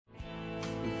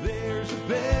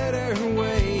better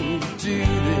way to do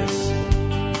this.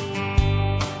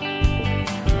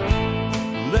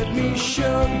 Let me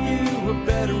show you a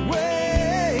better way.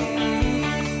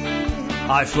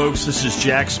 Hi, folks. This is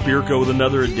Jack Spirko with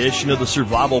another edition of the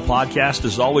Survival Podcast.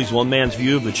 As always, one man's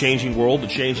view of the changing world, the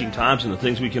changing times, and the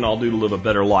things we can all do to live a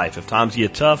better life if times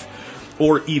get tough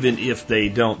or even if they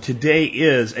don't. Today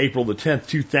is April the 10th,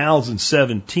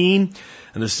 2017,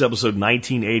 and this is episode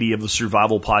 1980 of the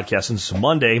Survival Podcast. And this is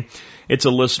Monday. It's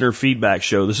a listener feedback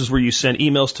show. This is where you send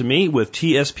emails to me with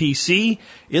TSPC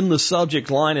in the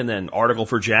subject line and then article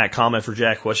for Jack, comment for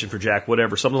Jack, question for Jack,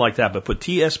 whatever, something like that. But put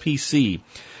TSPC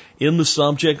in the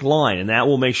subject line, and that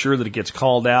will make sure that it gets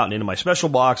called out and into my special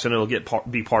box, and it'll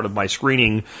be part of my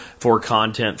screening for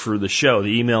content for the show.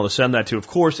 The email to send that to, of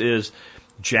course, is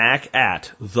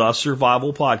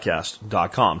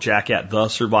jack@thesurvivalpodcast.com.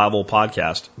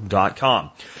 jack@thesurvivalpodcast.com.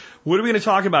 What are we going to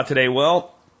talk about today?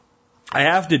 Well, I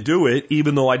have to do it,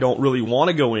 even though I don't really want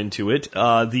to go into it.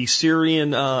 The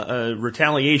Syrian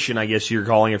retaliation, I guess you're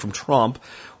calling it, from Trump,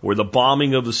 or the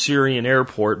bombing of the Syrian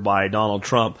airport by Donald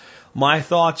Trump. My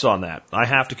thoughts on that. I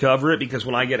have to cover it because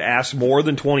when I get asked more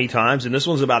than 20 times, and this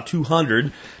one's about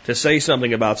 200, to say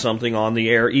something about something on the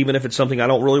air, even if it's something I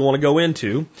don't really want to go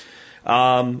into,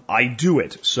 I do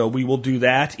it. So we will do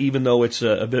that, even though it's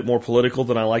a bit more political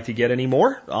than I like to get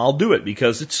anymore. I'll do it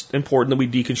because it's important that we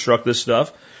deconstruct this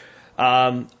stuff.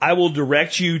 I will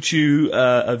direct you to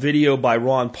a video by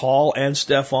Ron Paul and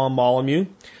Stefan Molyneux.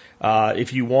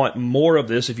 If you want more of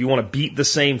this, if you want to beat the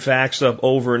same facts up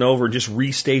over and over, just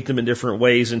restate them in different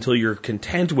ways until you're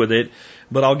content with it.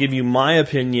 But I'll give you my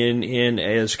opinion in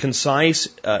as concise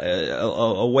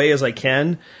a way as I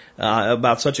can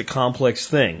about such a complex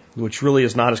thing, which really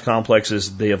is not as complex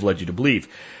as they have led you to believe.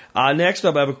 Next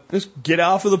up, let's get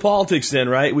off of the politics then,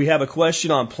 right? We have a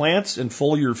question on plants and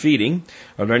foliar feeding.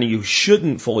 Are there any you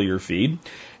shouldn't foliar feed?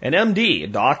 An MD, a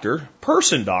doctor,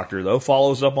 person doctor though,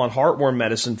 follows up on heartworm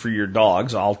medicine for your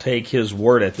dogs. I'll take his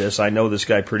word at this. I know this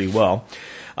guy pretty well.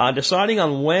 Deciding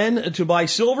on when to buy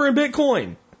silver and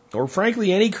Bitcoin, or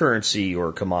frankly any currency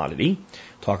or commodity.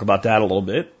 Talk about that a little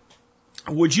bit.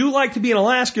 Would you like to be an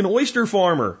Alaskan oyster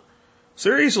farmer?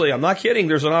 Seriously, I'm not kidding.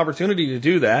 There's an opportunity to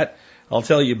do that. I'll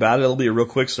tell you about it. It'll be a real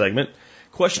quick segment.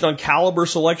 Question on caliber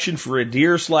selection for a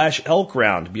deer/elk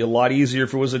round. It'd be a lot easier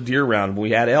if it was a deer round. When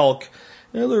we had elk,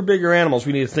 they're bigger animals.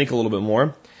 We need to think a little bit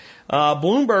more.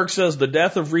 Bloomberg says the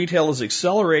death of retail is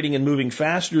accelerating and moving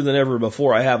faster than ever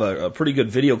before. I have a pretty good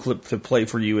video clip to play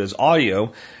for you as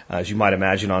audio, as you might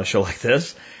imagine on a show like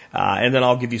this. And then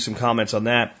I'll give you some comments on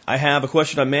that. I have a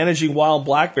question on managing wild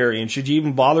blackberry, and should you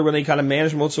even bother with any kind of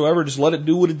management whatsoever? Just let it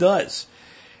do what it does.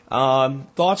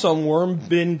 Thoughts on worm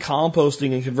bin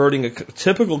composting and converting a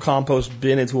typical compost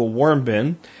bin into a worm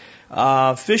bin.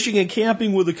 Fishing and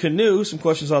camping with a canoe, some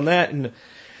questions on that. And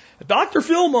a Dr.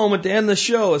 Phil moment to end the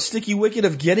show, a sticky wicket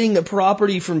of getting a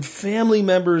property from family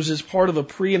members as part of a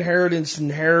pre-inheritance,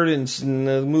 inheritance,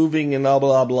 and moving and blah,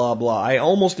 blah, blah, blah. I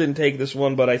almost didn't take this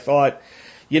one, but I thought,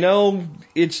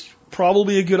 it's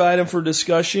probably a good item for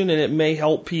discussion, and it may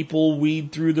help people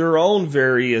weed through their own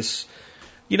various,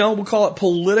 we'll call it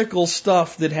political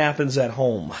stuff that happens at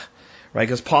home. Right,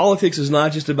 because politics is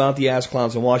not just about the ass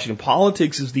clowns in Washington.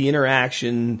 Politics is the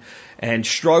interaction and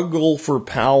struggle for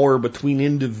power between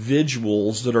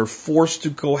individuals that are forced to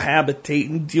cohabitate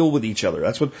and deal with each other.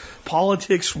 That's what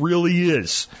politics really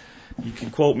is. You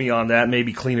can quote me on that,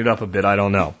 maybe clean it up a bit, I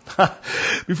don't know.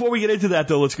 Before we get into that,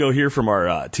 though, let's go hear from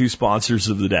our two sponsors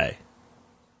of the day.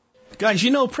 Guys,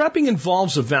 prepping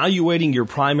involves evaluating your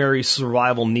primary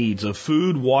survival needs of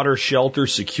food, water, shelter,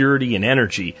 security, and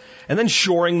energy, and then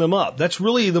shoring them up. That's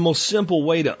really the most simple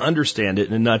way to understand it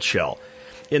in a nutshell.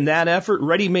 In that effort,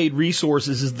 Ready-Made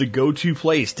Resources is the go-to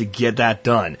place to get that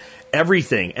done.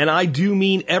 Everything, and I do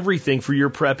mean everything for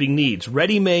your prepping needs.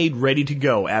 Ready-made, ready to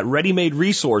go at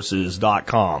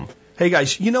ReadyMadeResources.com. Hey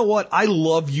guys, you know what? I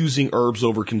love using herbs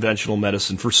over conventional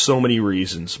medicine for so many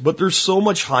reasons, but there's so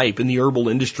much hype in the herbal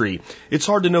industry, it's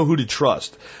hard to know who to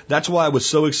trust. That's why I was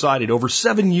so excited over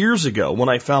 7 years ago when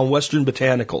I found Western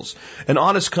Botanicals, an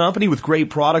honest company with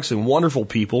great products and wonderful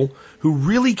people who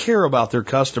really care about their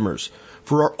customers.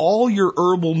 For all your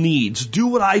herbal needs, do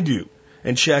what I do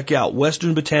and check out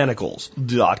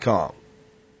westernbotanicals.com.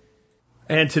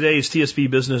 And today's TSP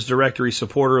Business Directory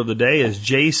supporter of the day is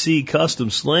JC Custom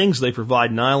Slings. They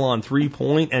provide nylon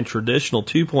 3-point and traditional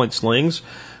 2-point slings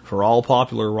for all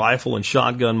popular rifle and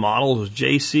shotgun models.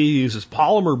 JC uses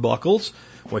polymer buckles,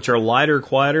 which are lighter,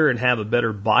 quieter, and have a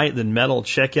better bite than metal.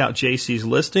 Check out JC's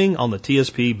listing on the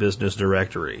TSP Business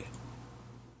Directory.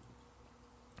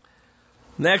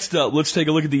 Next up, let's take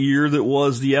a look at the year that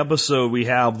was the episode. We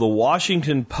have the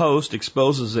Washington Post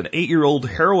exposes an 8-year-old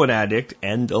heroin addict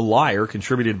and a liar,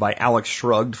 contributed by Alex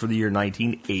Shrugged for the year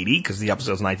 1980, because the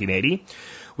episode's 1980.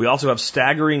 We also have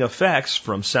staggering effects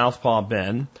from Southpaw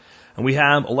Ben. And we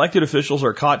have elected officials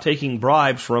are caught taking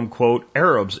bribes from, quote,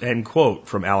 Arabs, end quote,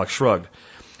 from Alex Shrugged.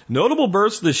 Notable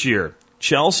births this year.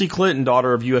 Chelsea Clinton,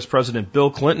 daughter of U.S. President Bill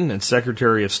Clinton and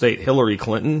Secretary of State Hillary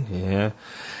Clinton. Yeah.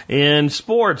 In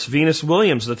sports, Venus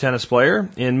Williams, the tennis player.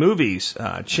 In movies,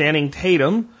 Channing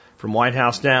Tatum from White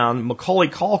House Down, Macaulay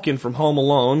Culkin from Home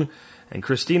Alone, and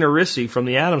Christina Ricci from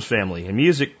The Addams Family. In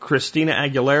music, Christina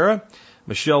Aguilera,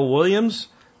 Michelle Williams,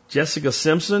 Jessica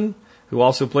Simpson, who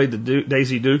also played the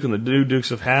Daisy Duke in the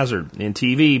Dukes of Hazzard. In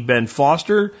TV, Ben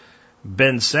Foster,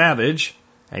 Ben Savage,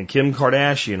 and Kim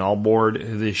Kardashian all aboard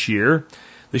this year.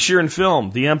 This year in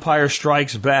film, The Empire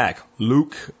Strikes Back.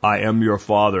 Luke, I am your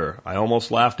father. I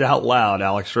almost laughed out loud,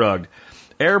 Alex Shrugged.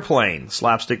 Airplane,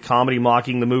 slapstick comedy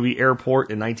mocking the movie Airport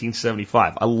in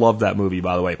 1975. I love that movie,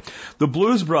 by the way. The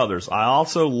Blues Brothers. I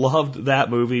also loved that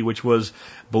movie, which was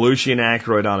Belushi and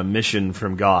Aykroyd on a mission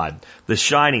from God. The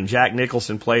Shining, Jack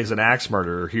Nicholson plays an axe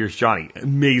murderer. Here's Johnny.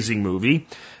 Amazing movie.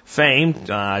 Fame,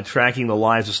 tracking the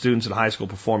lives of students in high school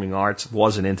performing arts.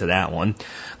 Wasn't into that one.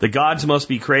 The Gods Must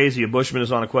Be Crazy. A bushman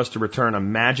is on a quest to return a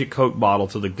magic Coke bottle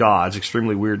to the gods.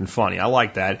 Extremely weird and funny. I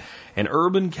like that. An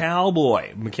Urban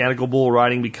Cowboy. Mechanical bull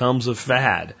riding becomes a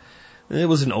fad. It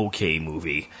was an okay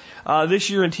movie. This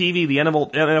year in TV, the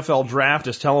NFL Draft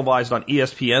is televised on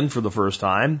ESPN for the first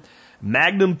time.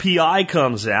 Magnum P.I.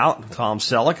 comes out. Tom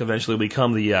Selleck eventually will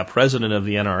become the president of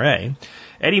the NRA.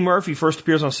 Eddie Murphy first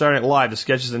appears on Saturday Night Live. The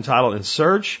sketch is entitled In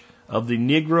Search of the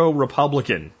Negro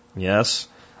Republican. Yes,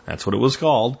 that's what it was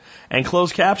called. And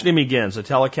closed captioning begins. A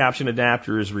telecaption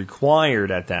adapter is required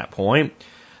at that point.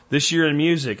 This year in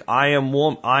music, I am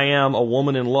a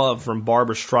Woman in Love from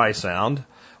Barbra Streisand.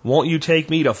 Won't You Take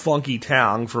Me to Funky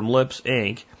Town from Lips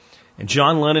Inc. And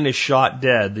John Lennon is shot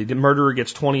dead. The murderer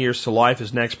gets 20 years to life.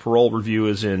 His next parole review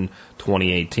is in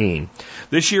 2018.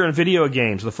 This year in video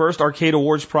games, the first Arcade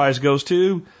Awards prize goes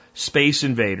to Space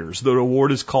Invaders. The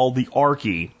award is called the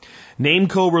Arky.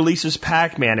 Namco releases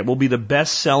Pac-Man. It will be the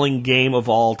best-selling game of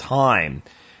all time.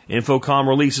 Infocom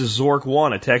releases Zork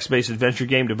 1, a text-based adventure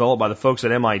game developed by the folks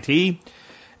at MIT.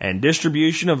 And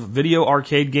distribution of video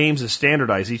arcade games is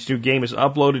standardized. Each new game is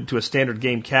uploaded to a standard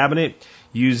game cabinet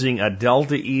using a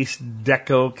Delta East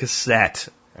Deco cassette.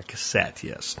 A cassette,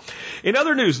 yes. In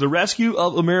other news, the rescue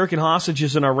of American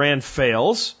hostages in Iran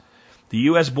fails. The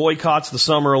U.S. boycotts the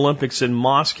Summer Olympics in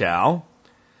Moscow.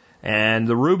 And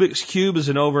the Rubik's Cube is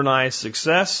an overnight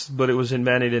success, but it was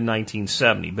invented in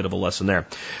 1970. Bit of a lesson there.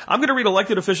 I'm going to read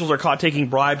elected officials are caught taking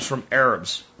bribes from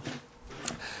Arabs.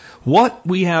 What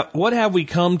have we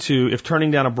come to if turning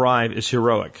down a bribe is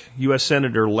heroic? U.S.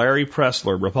 Senator Larry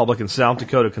Pressler, Republican, South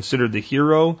Dakota, considered the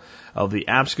hero of the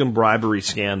Abscom bribery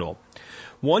scandal.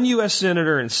 One U.S.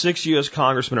 Senator and 6 U.S.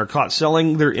 Congressmen are caught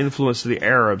selling their influence to the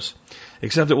Arabs,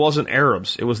 except it wasn't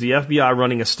Arabs. It was the FBI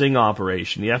running a sting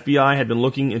operation. The FBI had been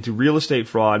looking into real estate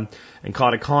fraud and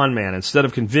caught a con man. Instead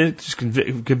of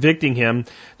convicting him,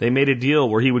 they made a deal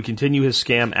where he would continue his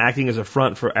scam, acting as a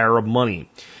front for Arab money.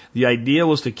 The idea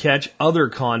was to catch other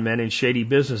con men and shady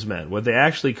businessmen. What they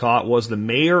actually caught was the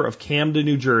mayor of Camden,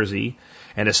 New Jersey,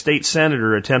 and a state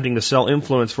senator attempting to sell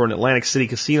influence for an Atlantic City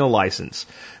casino license.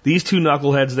 These two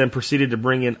knuckleheads then proceeded to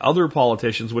bring in other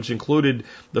politicians, which included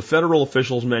the federal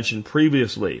officials mentioned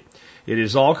previously. It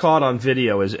is all caught on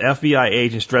video as FBI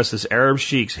agents dressed as Arab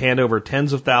sheiks hand over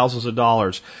tens of thousands of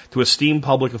dollars to esteemed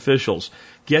public officials.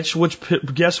 Guess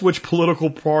which political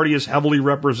party is heavily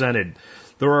represented.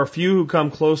 There are a few who come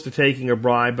close to taking a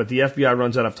bribe, but the FBI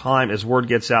runs out of time as word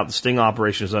gets out the sting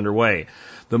operation is underway.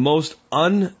 The most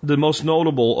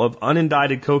notable of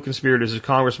unindicted co-conspirators is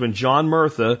Congressman John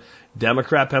Murtha,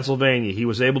 Democrat, Pennsylvania. He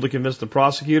was able to convince the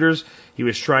prosecutors he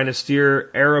was trying to steer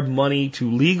Arab money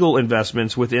to legal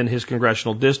investments within his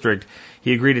congressional district.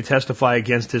 He agreed to testify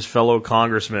against his fellow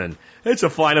congressman. It's a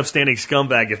fine, upstanding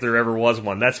scumbag if there ever was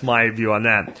one. That's my view on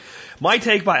that. My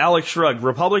take by Alex Shrugged,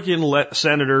 Republican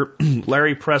Senator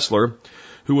Larry Pressler,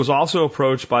 who was also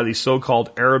approached by these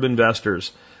so-called Arab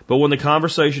investors. But when the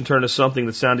conversation turned to something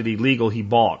that sounded illegal, he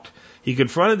balked. He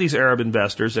confronted these Arab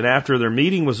investors, and after their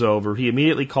meeting was over, he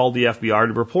immediately called the FBI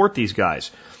to report these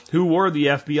guys. Who were the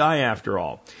FBI after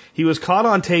all? He was caught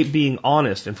on tape being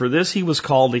honest, and for this he was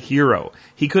called a hero.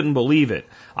 He couldn't believe it.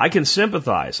 I can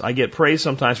sympathize. I get praised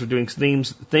sometimes for doing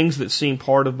things that seem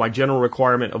part of my general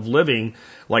requirement of living,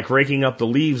 like raking up the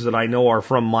leaves that I know are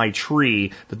from my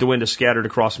tree that the wind has scattered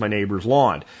across my neighbor's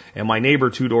lawn. And my neighbor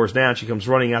 2 doors down, she comes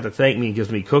running out to thank me and gives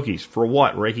me cookies. For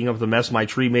what? Raking up the mess my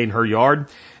tree made in her yard?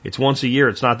 It's once a year.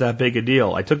 It's not that big a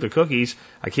deal. I took the cookies.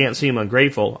 I can't seem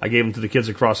ungrateful. I gave them to the kids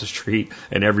across the street,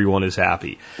 and everyone is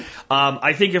happy.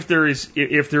 I think if there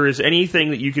is anything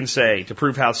that you can say to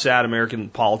prove how sad American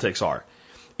politics are,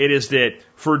 it is that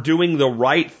for doing the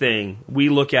right thing, we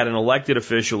look at an elected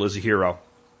official as a hero.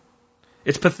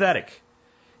 It's pathetic.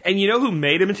 And you know who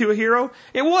made him into a hero?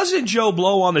 It wasn't Joe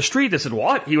Blow on the street that said,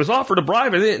 what? He was offered a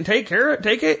bribe and didn't take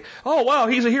it? Oh, wow,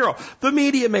 he's a hero. The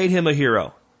media made him a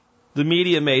hero. The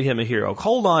media made him a hero.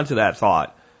 Hold on to that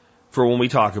thought for when we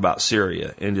talk about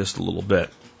Syria in just a little bit.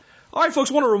 All right,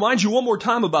 folks, I want to remind you one more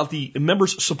time about the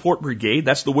Members Support Brigade.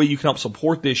 That's the way you can help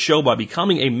support this show by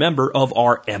becoming a member of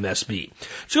our MSB.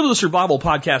 So go to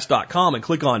thesurvivalpodcast.com and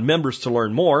click on members to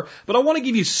learn more. But I want to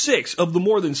give you 6 of the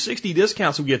more than 60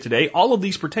 discounts we get today. All of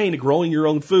these pertain to growing your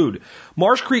own food.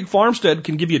 Marsh Creek Farmstead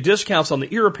can give you discounts on the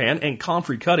Irripan and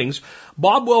comfrey cuttings.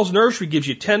 Bob Wells Nursery gives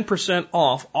you 10%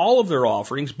 off all of their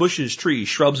offerings, bushes, trees,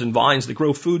 shrubs, and vines that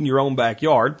grow food in your own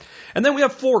backyard. And then we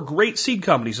have 4 great seed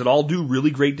companies that all do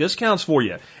really great discounts for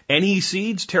you. NE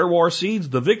Seeds, Terroir Seeds,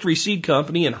 the Victory Seed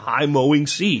Company, and High Mowing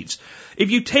Seeds.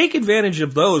 If you take advantage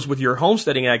of those with your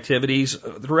homesteading activities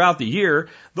throughout the year,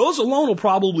 those alone will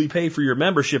probably pay for your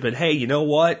membership. And hey, you know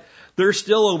what? There's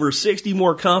still over 60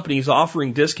 more companies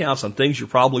offering discounts on things you're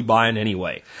probably buying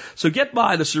anyway. So get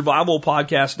by the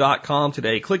survivalpodcast.com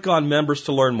today, click on members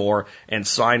to learn more, and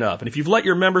sign up. And if you've let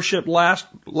your membership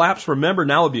lapse, remember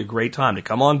now would be a great time to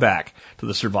come on back to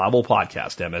the Survival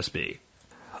Podcast MSB.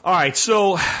 All right,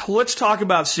 so let's talk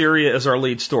about Syria as our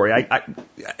lead story.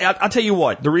 I'll tell you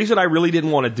what, the reason I really didn't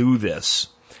want to do this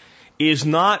is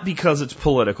not because it's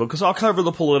political, because I'll cover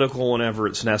the political whenever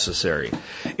it's necessary.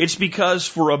 It's because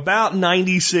for about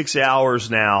 96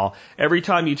 hours now, every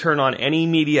time you turn on any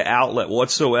media outlet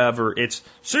whatsoever, it's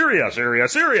Syria, Syria,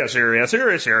 Syria, Syria,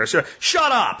 Syria, Syria, Syria.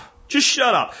 Shut up! Just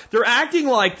shut up. They're acting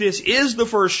like this is the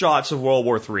first shots of World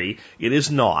War III. It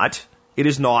is not. It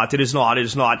is not. It is not. It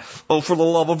is not. Oh, for the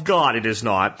love of God, it is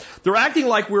not. They're acting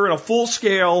like we're in a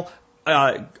full-scale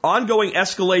ongoing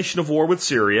escalation of war with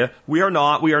Syria. We are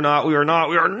not, we are not, we are not,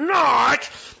 we are not.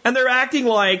 And they're acting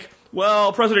like,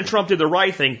 well, President Trump did the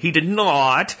right thing. He did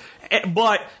not.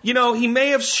 But, you know,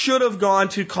 he should have gone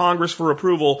to Congress for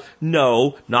approval.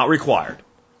 No, not required.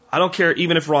 I don't care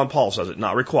even if Ron Paul says it,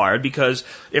 not required, because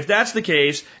if that's the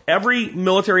case, every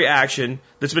military action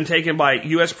that's been taken by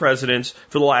U.S. presidents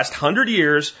for the last 100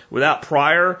 years without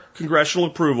prior congressional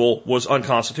approval was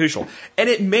unconstitutional. And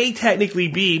it may technically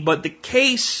be, but the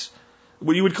case,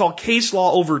 what you would call case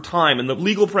law over time, and the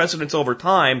legal precedents over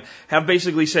time have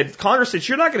basically said, Congress says,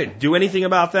 you're not going to do anything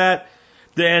about that,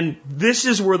 then this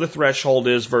is where the threshold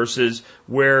is versus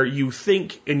where you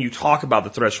think and you talk about the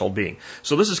threshold being.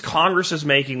 So this is Congress is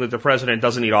making that the president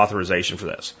doesn't need authorization for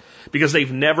this, because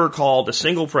they've never called a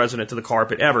single president to the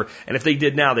carpet ever. And if they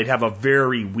did now, they'd have a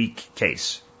very weak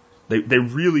case. They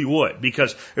really would,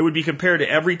 because it would be compared to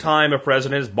every time a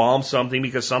president has bombed something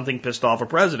because something pissed off a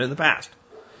president in the past.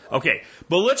 Okay,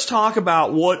 but let's talk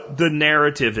about what the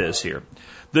narrative is here.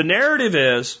 The narrative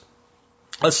is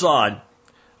Assad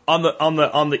on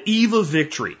the eve of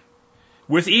victory,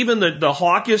 with even the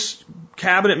hawkish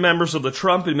cabinet members of the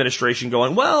Trump administration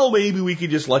going, well, maybe we could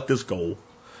just let this go.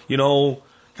 You know,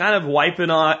 kind of wiping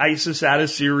ISIS out of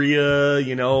Syria,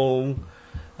 you know.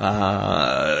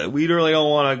 We really don't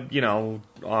want to, you know,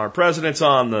 our president's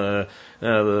on the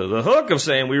hook of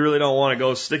saying we really don't want to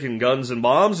go sticking guns and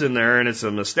bombs in there, and it's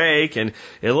a mistake, and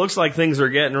it looks like things are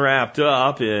getting wrapped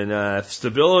up, and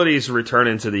stability's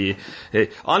returning to the...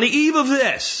 On the eve of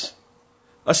this,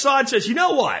 Assad says, you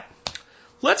know what?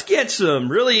 Let's get some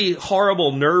really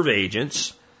horrible nerve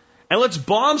agents, and let's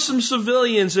bomb some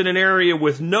civilians in an area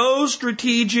with no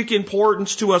strategic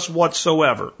importance to us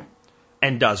whatsoever.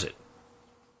 And does it.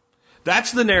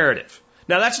 That's the narrative.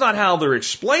 Now, that's not how they're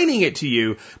explaining it to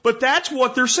you, but that's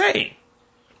what they're saying.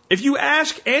 If you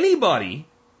ask anybody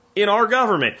in our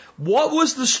government, what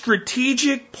was the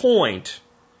strategic point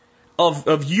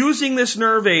of using this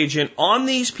nerve agent on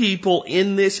these people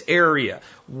in this area?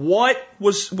 What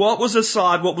was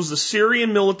Assad, what was the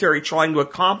Syrian military trying to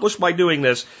accomplish by doing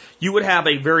this? You would have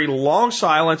a very long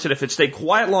silence, and if it stayed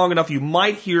quiet long enough, you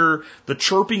might hear the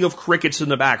chirping of crickets in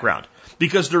the background.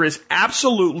 Because there is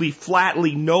absolutely,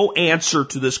 flatly no answer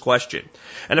to this question.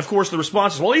 And of course the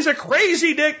response is, well, he's a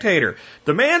crazy dictator.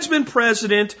 The man's been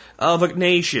president of a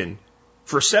nation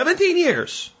for 17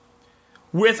 years,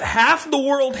 with half the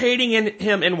world hating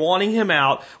him and wanting him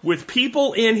out, with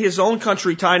people in his own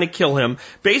country trying to kill him,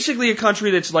 basically a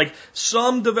country that's like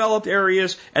some developed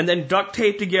areas and then duct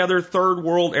taped together third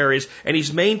world areas, and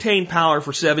he's maintained power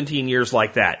for 17 years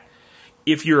like that.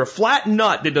 If you're a flat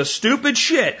nut that does stupid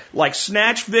shit like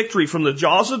snatch victory from the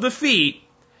jaws of defeat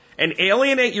and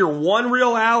alienate your one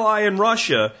real ally in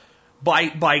Russia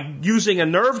by using a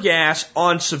nerve gas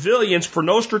on civilians for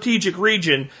no strategic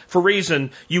reason,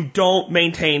 you don't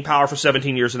maintain power for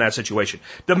 17 years in that situation.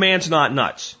 The man's not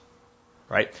nuts,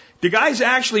 right? The guy's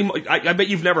actually, I bet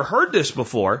you've never heard this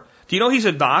before. Do you know he's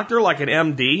a doctor, like an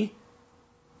MD?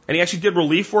 And he actually did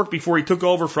relief work before he took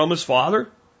over from his father?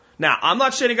 Now, I'm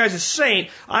not saying the guy's a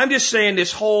saint. I'm just saying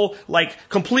this whole, like,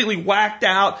 completely whacked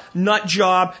out nut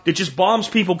job that just bombs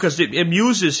people because it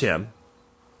amuses him,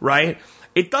 right?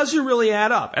 It doesn't really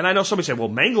add up. And I know somebody said, well,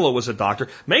 Mengele was a doctor.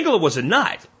 Mengele was a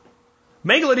nut.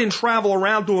 Mengele didn't travel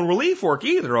around doing relief work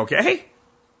either, okay?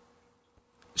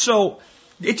 So,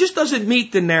 it just doesn't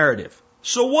meet the narrative.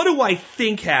 So what do I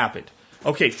think happened?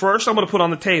 Okay, first I'm going to put on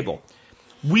the table.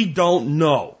 We don't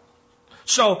know.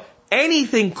 So,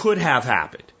 anything could have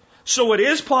happened. So it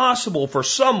is possible for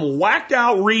some whacked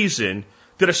out reason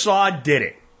that Assad did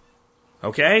it.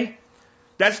 Okay?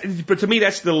 But to me,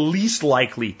 that's the least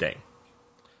likely thing.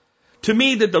 To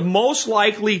me, that the most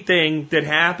likely thing that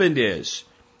happened is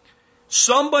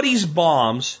somebody's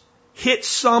bombs hit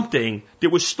something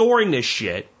that was storing this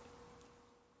shit,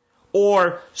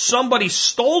 or somebody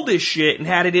stole this shit and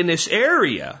had it in this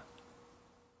area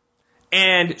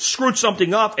and screwed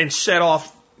something up and set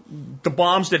off the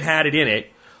bombs that had it in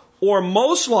it. Or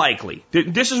most likely,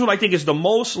 this is what I think is the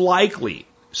most likely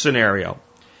scenario.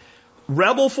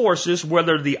 Rebel forces,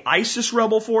 whether the ISIS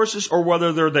rebel forces or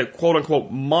whether they're the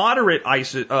quote-unquote moderate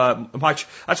ISIS, that's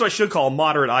what I should call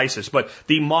moderate ISIS, but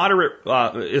the moderate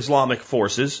Islamic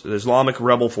forces, the Islamic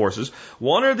rebel forces,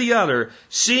 one or the other,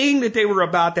 seeing that they were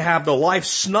about to have the life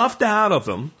snuffed out of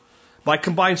them by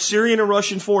combined Syrian and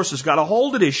Russian forces, got a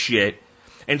hold of this shit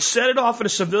and set it off in a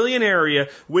civilian area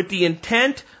with the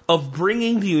intent of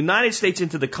bringing the United States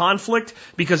into the conflict,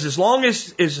 because as long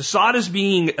as Assad is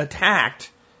being attacked,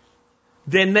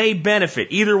 then they benefit.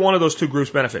 Either one of those two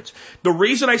groups benefits. The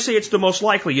reason I say it's the most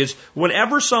likely is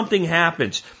whenever something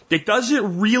happens that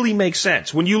doesn't really make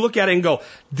sense, when you look at it and go,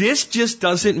 this just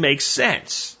doesn't make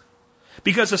sense,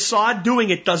 because Assad doing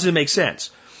it doesn't make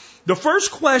sense. The first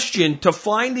question to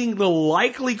finding the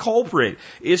likely culprit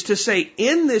is to say,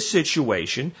 in this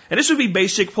situation, and this would be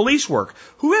basic police work,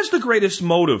 who has the greatest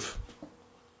motive?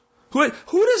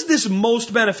 Who does this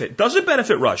most benefit? Doesn't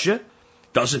benefit Russia.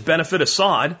 Doesn't benefit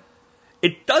Assad.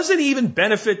 It doesn't even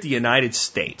benefit the United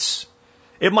States.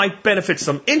 It might benefit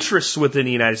some interests within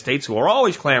the United States who are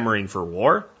always clamoring for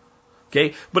war.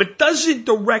 Okay, but it doesn't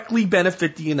directly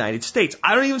benefit the United States.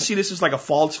 I don't even see this as like a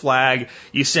false flag.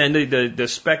 You send the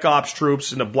spec ops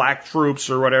troops and the black troops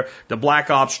or whatever, the black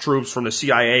ops troops from the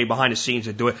CIA behind the scenes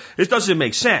that do it. This doesn't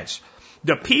make sense.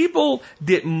 The people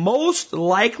that most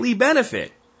likely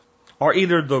benefit are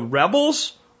either the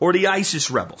rebels or the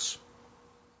ISIS rebels.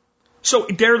 So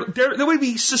there would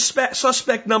be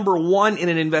suspect number one in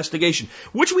an investigation,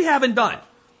 which we haven't done.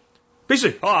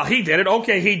 Basically, he did it.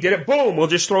 Okay, he did it. Boom, we'll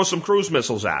just throw some cruise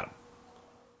missiles at him.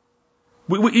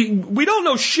 We don't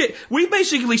know shit. We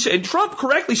basically said, and Trump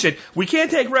correctly said, we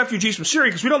can't take refugees from Syria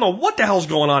because we don't know what the hell's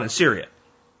going on in Syria.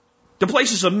 The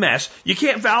place is a mess. You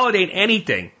can't validate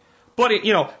anything. But,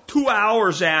 2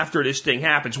 hours after this thing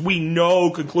happens, we know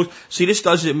conclusion. See, this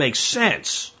doesn't make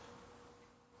sense.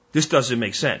 This doesn't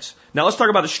make sense. Now let's talk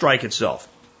about the strike itself.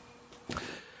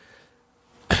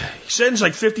 He sends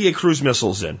like 58 cruise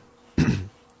missiles in.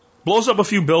 Blows up a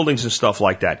few buildings and stuff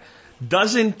like that.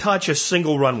 Doesn't touch a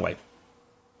single runway.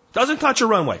 Doesn't touch a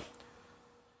runway.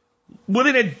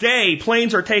 Within a day,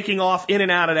 planes are taking off in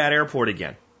and out of that airport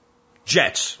again.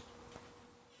 Jets.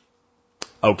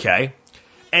 Okay.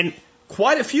 And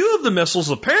quite a few of the missiles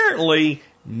apparently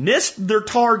missed their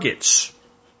targets.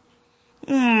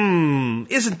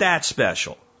 Isn't that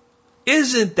special?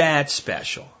 Isn't that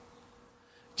special?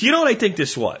 Do you know what I think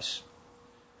this was?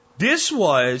 This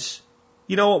was,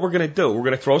 you know what we're going to do? We're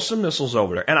going to throw some missiles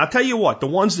over there. And I'll tell you what, the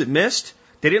ones that missed,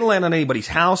 they didn't land on anybody's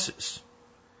houses.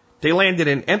 They landed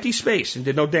in empty space and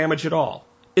did no damage at all.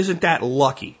 Isn't that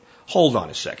lucky? Hold on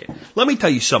a second. Let me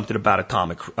tell you something about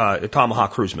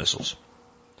Tomahawk cruise missiles.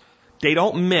 They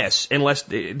don't miss unless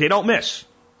they don't miss.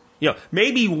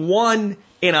 Maybe 1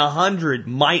 in 100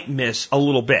 might miss a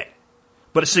little bit.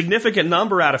 But a significant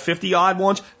number out of 50 odd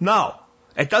ones? No.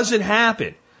 It doesn't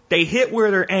happen. They hit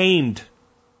where they're aimed.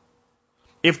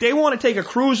 If they want to take a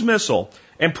cruise missile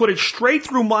and put it straight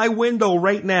through my window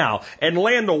right now and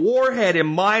land a warhead in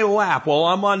my lap while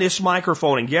I'm on this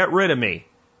microphone and get rid of me,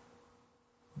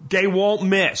 they won't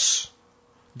miss.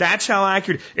 That's how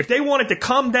accurate. If they wanted to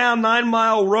come down 9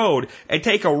 Mile Road and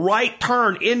take a right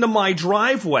turn into my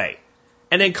driveway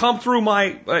and then come through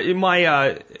my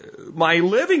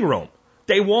living room,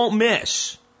 they won't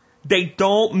miss. They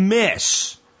don't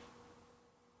miss.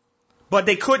 But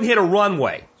they couldn't hit a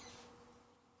runway.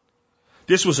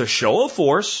 This was a show of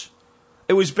force.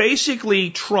 It was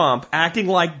basically Trump acting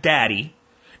like daddy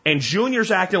and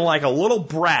Junior's acting like a little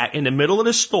brat in the middle of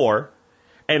the store.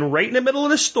 And right in the middle of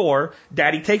the store,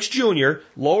 Daddy takes Junior,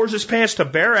 lowers his pants to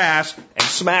bare ass, and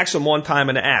smacks him one time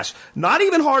in the ass. Not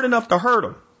even hard enough to hurt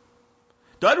him.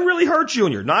 Doesn't really hurt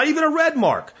Junior. Not even a red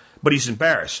mark. But he's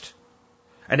embarrassed.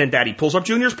 And then Daddy pulls up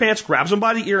Junior's pants, grabs him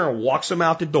by the ear, and walks him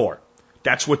out the door.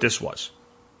 That's what this was.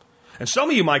 And some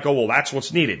of you might go, well, that's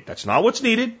what's needed. That's not what's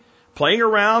needed. Playing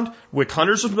around with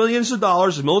hundreds of millions of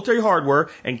dollars of military hardware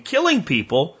and killing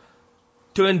people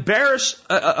to embarrass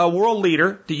a world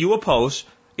leader that you oppose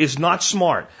is not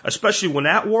smart, especially when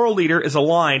that world leader is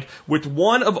aligned with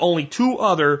one of only 2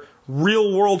 other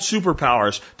real world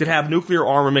superpowers that have nuclear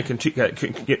armament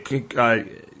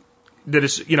that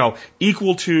is,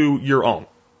 equal to your own.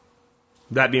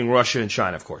 That being Russia and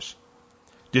China, of course.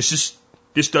 This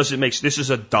is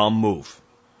a dumb move.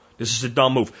 This is a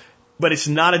dumb move. But it's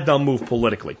not a dumb move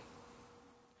politically.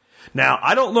 Now,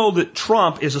 I don't know that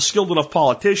Trump is a skilled enough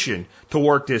politician to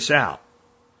work this out.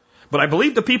 But I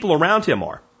believe the people around him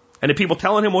are. And the people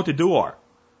telling him what to do are.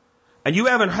 And you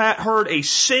haven't heard a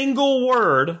single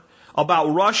word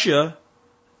about Russia,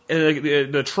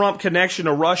 the Trump connection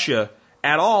to Russia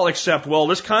at all, except, well,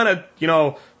 this kind of,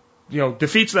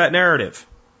 defeats that narrative.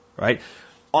 Right?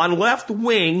 On left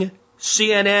wing,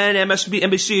 CNN,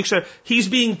 NBC, etc., he's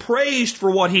being praised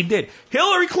for what he did.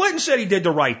 Hillary Clinton said he did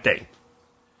the right thing.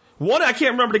 I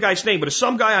can't remember the guy's name, but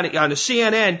some guy on the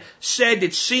CNN said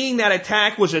that seeing that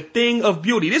attack was a thing of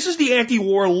beauty. This is the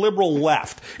anti-war liberal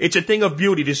left. It's a thing of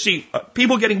beauty to see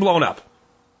people getting blown up.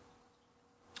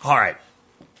 All right.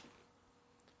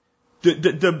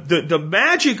 The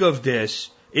magic of this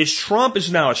is Trump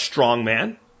is now a strong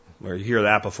man. Where you hear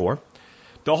that before.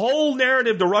 The whole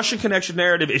narrative, the Russian connection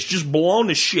narrative, is just blown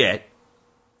to shit.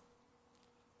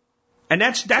 And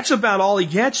that's about all he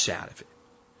gets out of it.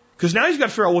 Because now he's got to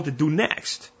figure out what to do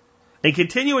next. And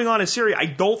continuing on in Syria, I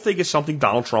don't think is something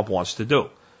Donald Trump wants to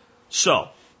do. So,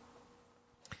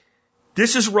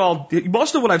 this is where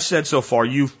most of what I've said so far,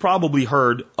 you've probably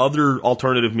heard other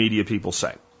alternative media people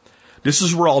say. This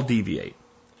is where I'll deviate.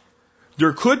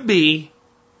 There could be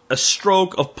a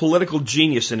stroke of political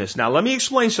genius in this. Now, let me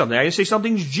explain something. I can say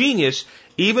something's genius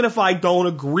even if I don't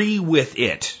agree with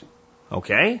it.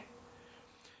 Okay?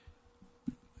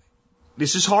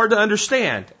 This is hard to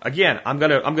understand. Again, I'm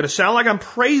gonna sound like I'm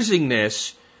praising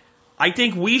this. I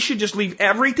think we should just leave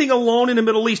everything alone in the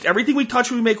Middle East. Everything we touch,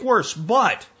 we make worse.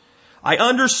 But I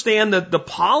understand that the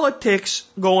politics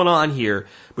going on here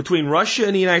between Russia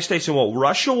and the United States and what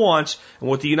Russia wants and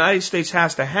what the United States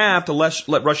has to have to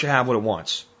let Russia have what it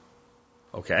wants.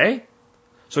 Okay?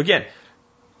 So again,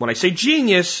 when I say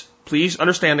genius, please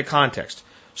understand the context.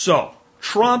 So,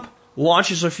 Trump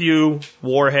launches a few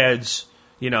warheads,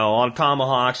 on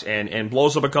tomahawks and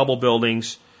blows up a couple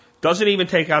buildings. Doesn't even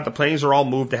take out the planes, are all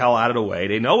moved the hell out of the way.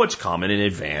 They know it's coming in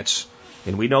advance.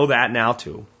 And we know that now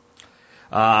too.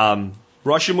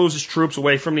 Russia moves its troops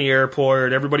away from the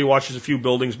airport. Everybody watches a few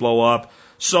buildings blow up.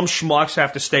 Some schmucks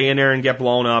have to stay in there and get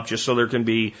blown up just so there can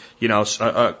be,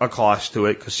 a cost to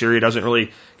it. Because Syria doesn't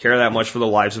really care that much for the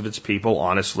lives of its people,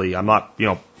 honestly. I'm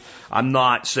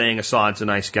not saying Assad's a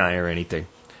nice guy or anything.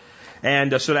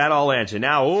 And so that all ends. And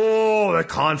now, the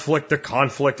conflict, the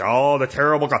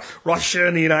terrible Russia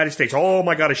and the United States. Oh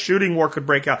my God, a shooting war could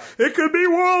break out. It could be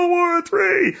World War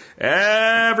III.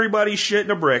 Everybody's shitting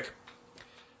a brick.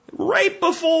 Right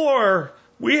before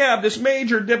we have this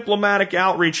major diplomatic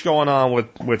outreach going on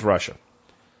with Russia.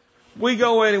 We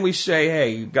go in and we say,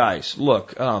 hey, guys,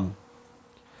 look,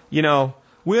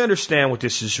 we understand what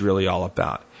this is really all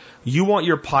about. You want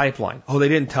your pipeline. Oh, they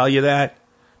didn't tell you that?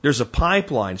 There's a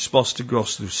pipeline supposed to go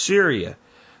through Syria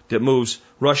that moves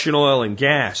Russian oil and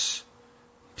gas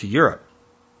to Europe.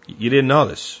 You didn't know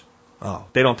this. Oh,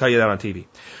 they don't tell you that on TV.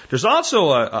 There's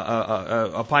also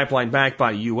a pipeline backed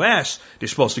by the U.S.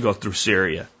 that's supposed to go through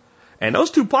Syria. And those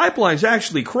two pipelines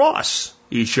actually cross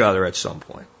each other at some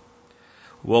point.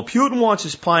 Well, Putin wants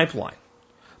his pipeline.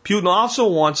 Putin also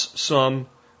wants some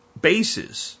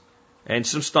bases and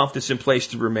some stuff that's in place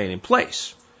to remain in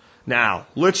place. Now,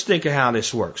 let's think of how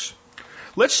this works.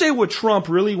 Let's say what Trump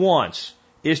really wants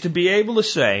is to be able to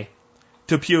say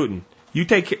to Putin, you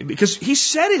take, because he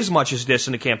said as much as this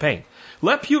in the campaign.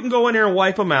 Let Putin go in there and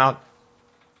wipe him out,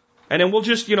 and then we'll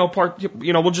just,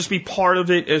 we'll just be part of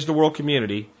it as the world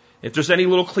community. If there's any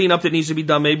little cleanup that needs to be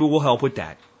done, maybe we'll help with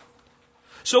that.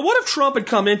 So what if Trump had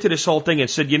come into this whole thing and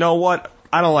said, you know what,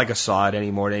 I don't like Assad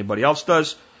any more than anybody else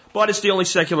does, but it's the only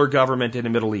secular government in the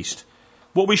Middle East.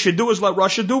 What we should do is let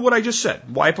Russia do what I just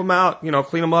said. Wipe them out,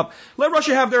 clean them up. Let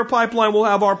Russia have their pipeline, we'll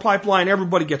have our pipeline,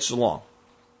 everybody gets along.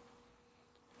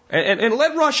 And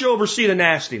let Russia oversee the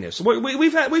nastiness.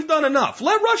 We've done enough.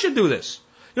 Let Russia do this.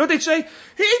 You know what they'd say?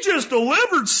 He just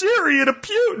delivered Syria to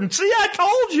Putin. See, I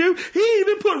told you. He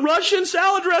even put Russian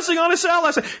salad dressing on his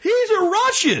salad. He's a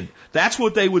Russian. That's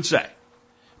what they would say.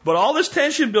 But all this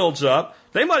tension builds up.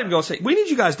 They might even go and say, we need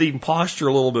you guys to even posture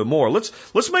a little bit more.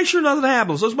 Let's make sure nothing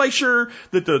happens. Let's make sure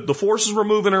that the forces we're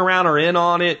moving around are in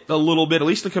on it a little bit, at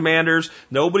least the commanders.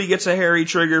 Nobody gets a hairy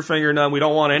trigger finger, none. We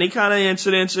don't want any kind of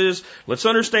incidences. Let's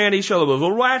understand each other.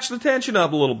 We'll ratchet the tension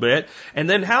up a little bit. And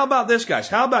then how about this, guys?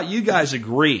 How about you guys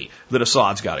agree that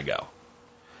Assad's got to go?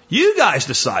 You guys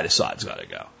decide Assad's got to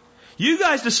go. You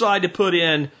guys decide to put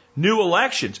in new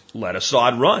elections. Let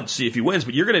Assad run, see if he wins.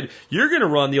 But you're gonna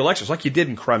run the elections like you did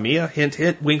in Crimea. Hint,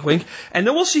 hint, wink, wink. And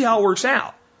then we'll see how it works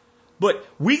out. But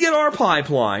we get our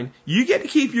pipeline. You get to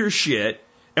keep your shit,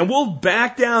 and we'll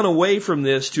back down away from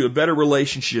this to a better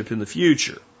relationship in the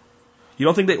future. You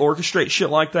don't think they orchestrate shit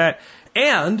like that?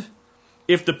 And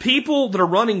if the people that are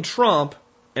running Trump,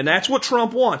 and that's what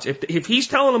Trump wants, if he's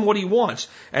telling them what he wants,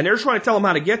 and they're trying to tell him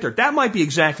how to get there, that might be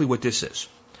exactly what this is.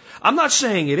 I'm not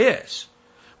saying it is.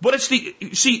 But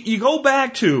you go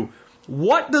back to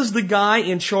what does the guy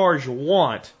in charge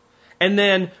want? And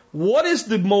then what is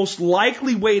the most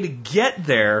likely way to get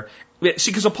there? See,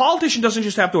 because a politician doesn't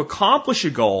just have to accomplish a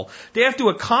goal. They have to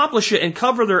accomplish it and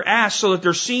cover their ass so that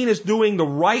they're seen as doing the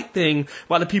right thing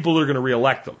by the people that are going to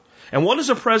reelect them. And when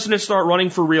does a president start running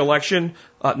for reelection?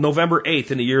 November 8th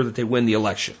in the year that they win the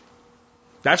election.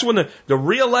 That's when the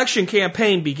reelection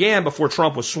campaign began before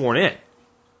Trump was sworn in.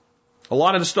 A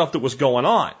lot of the stuff that was going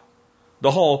on.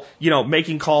 The whole,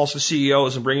 making calls to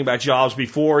CEOs and bringing back jobs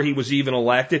before he was even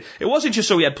elected. It wasn't just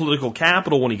so he had political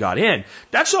capital when he got in.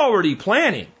 That's already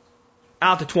planning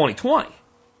out to 2020.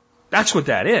 That's what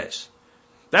that is.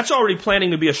 That's already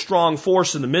planning to be a strong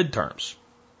force in the midterms.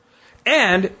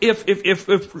 And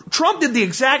if Trump did the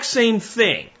exact same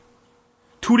thing,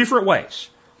 two different ways.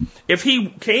 If he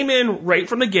came in right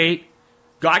from the gate,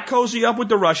 got cozy up with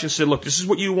the Russians, said, look, this is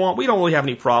what you want. We don't really have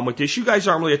any problem with this. You guys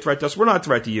aren't really a threat to us. We're not a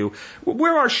threat to you.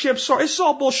 Where our ships are, it's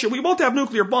all bullshit. We both have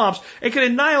nuclear bombs and can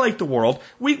annihilate the world.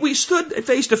 We stood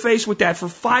face to face with that for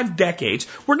 5 decades.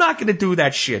 We're not going to do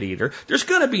that shit either. There's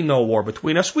going to be no war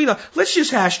between us. Let's just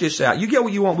hash this out. You get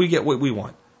what you want. We get what we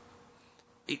want.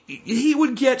 He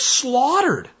would get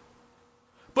slaughtered.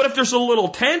 But if there's a little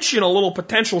tension, a little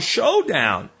potential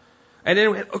showdown, and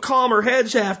then calmer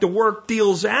heads have to work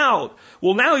deals out,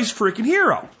 well, now he's a freaking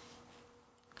hero.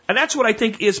 And that's what I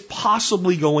think is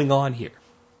possibly going on here.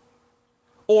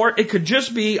 Or it could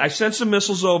just be, I sent some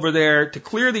missiles over there to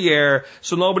clear the air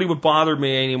so nobody would bother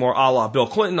me anymore, a la Bill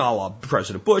Clinton, a la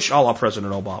President Bush, a la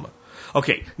President Obama.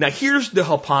 Okay, now here's the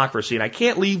hypocrisy, and I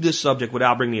can't leave this subject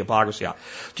without bringing the hypocrisy out.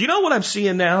 Do you know what I'm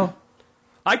seeing now?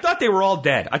 I thought they were all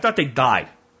dead. I thought they died.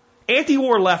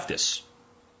 Anti-war leftists.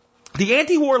 The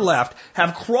anti-war left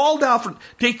have crawled out from,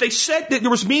 they said that there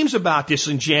was memes about this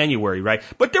in January, right?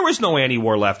 But there was no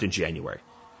anti-war left in January.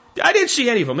 I didn't see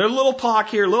any of them. There's a little talk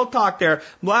here, a little talk there,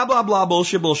 blah, blah, blah,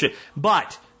 bullshit.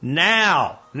 But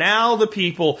now the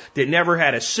people that never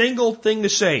had a single thing to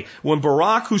say, when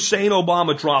Barack Hussein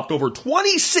Obama dropped over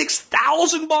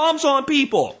 26,000 bombs on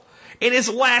people in his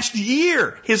last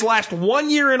 1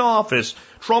 year in office,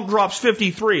 Trump drops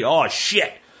 53. Oh,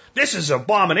 shit. This is an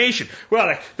abomination.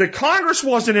 Well, the Congress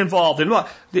wasn't involved in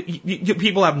it.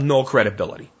 People have no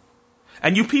credibility.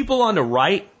 And you people on the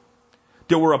right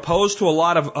that were opposed to a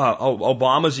lot of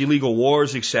Obama's illegal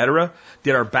wars, etc.,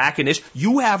 that are backing this,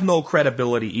 you have no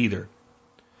credibility either.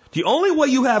 The only way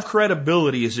you have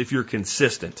credibility is if you're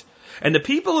consistent. And the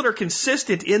people that are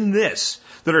consistent in this,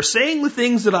 that are saying the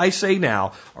things that I say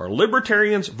now, are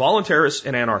libertarians, voluntarists,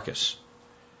 and anarchists.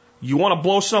 You want to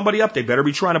blow somebody up, they better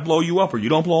be trying to blow you up, or you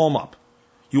don't blow them up.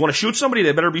 You want to shoot somebody,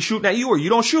 they better be shooting at you, or you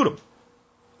don't shoot them.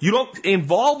 You don't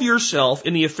involve yourself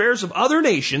in the affairs of other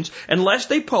nations unless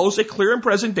they pose a clear and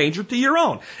present danger to your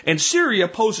own. And Syria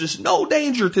poses no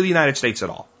danger to the United States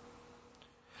at all.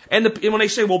 And when they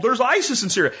say, well, there's ISIS in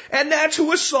Syria, and that's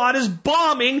who Assad is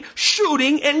bombing,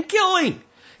 shooting, and killing.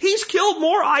 He's killed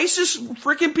more ISIS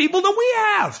freaking people than we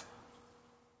have.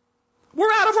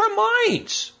 We're out of our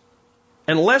minds.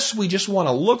 Unless we just want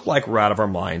to look like we're out of our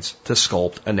minds to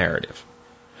sculpt a narrative.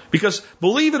 Because,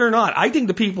 believe it or not, I think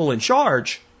the people in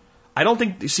charge, I don't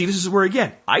think, see, this is where,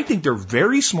 again, I think they're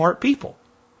very smart people.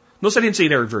 Notice I didn't say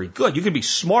they're very good. You can be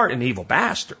smart and an evil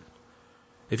bastard.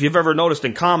 If you've ever noticed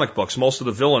in comic books, most of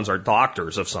the villains are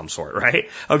doctors of some sort, right?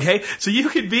 Okay? So you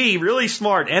could be really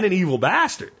smart and an evil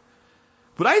bastard.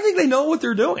 But I think they know what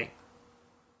they're doing.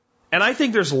 And I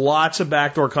think there's lots of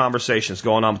backdoor conversations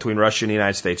going on between Russia and the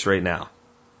United States right now.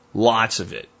 Lots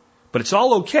of it. But it's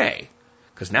all okay,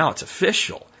 because now it's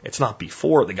official. It's not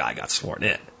before the guy got sworn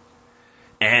in.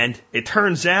 And it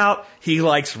turns out he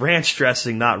likes ranch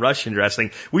dressing, not Russian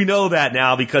dressing. We know that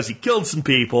now because he killed some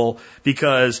people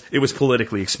because it was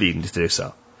politically expedient to do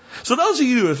so. So those of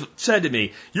you who have said to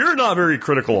me, you're not very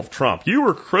critical of Trump. You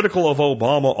were critical of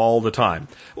Obama all the time.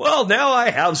 Well, now I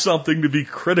have something to be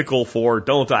critical for,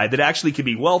 don't I? That actually can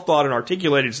be well thought and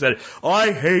articulated instead of,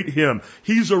 I hate him.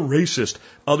 He's a racist.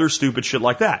 Other stupid shit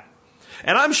like that.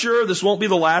 And I'm sure this won't be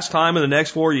the last time in the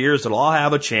next 4 years that I'll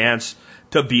have a chance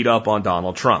to beat up on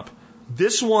Donald Trump.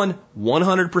 This one,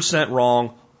 100%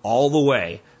 wrong all the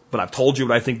way. But I've told you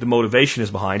what I think the motivation is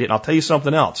behind it. And I'll tell you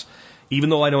something else. Even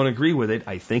though I don't agree with it,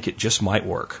 I think it just might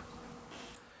work.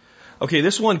 Okay,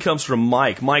 this one comes from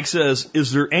Mike. Mike says,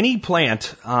 is there any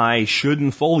plant I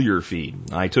shouldn't foliar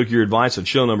feed? I took your advice on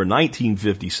show number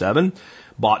 1957.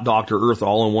 Bought Dr. Earth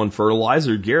all-in-one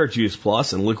fertilizer, Garrett Juice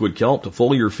Plus, and liquid kelp to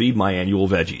foliar feed my annual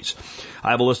veggies.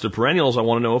 I have a list of perennials. I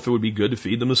want to know if it would be good to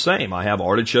feed them the same. I have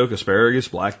artichoke, asparagus,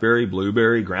 blackberry,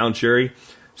 blueberry, ground cherry,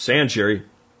 sand cherry.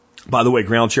 By the way,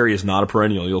 ground cherry is not a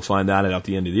perennial. You'll find that out at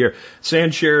the end of the year.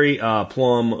 Sand cherry,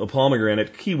 plum,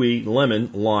 pomegranate, kiwi,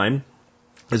 lemon, lime.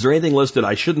 Is there anything listed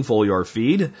I shouldn't foliar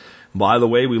feed? By the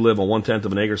way, we live on 1/10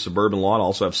 of an acre suburban lot.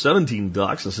 Also have 17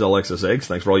 ducks and sell excess eggs.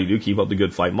 Thanks for all you do. Keep up the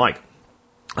good fight, Mike.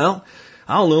 Well,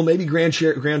 I don't know. Maybe ground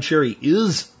cherry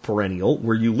is perennial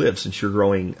where you live, since you're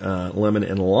growing lemon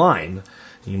and lime.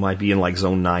 You might be in like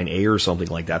zone 9A or something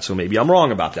like that. So maybe I'm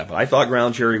wrong about that. But I thought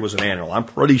ground cherry was an annual. I'm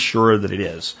pretty sure that it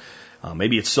is.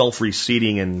 Maybe it's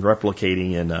self-reseeding and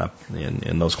replicating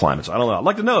in those climates. I don't know. I'd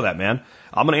like to know that, man.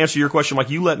 I'm going to answer your question, Mike.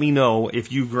 You let me know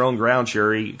if you've grown ground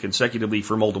cherry consecutively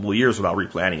for multiple years without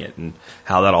replanting it and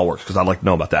how that all works, because I'd like to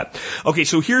know about that. Okay,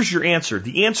 so here's your answer.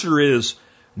 The answer is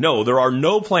no. There are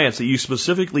no plants that you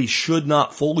specifically should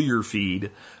not foliar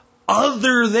feed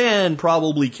other than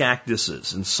probably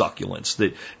cactuses and succulents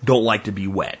that don't like to be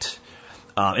wet.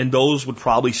 And those would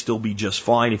probably still be just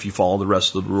fine if you follow the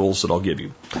rest of the rules that I'll give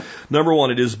you. Number one,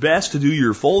 it is best to do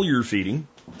your foliar feeding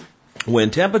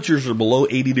when temperatures are below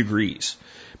 80 degrees,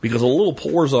 because the little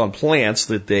pores on plants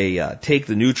that they take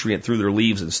the nutrient through their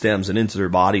leaves and stems and into their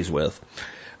bodies with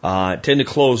tend to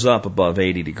close up above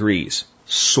 80 degrees.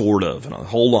 Sort of. And I'll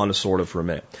hold on to sort of for a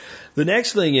minute. The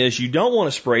next thing is you don't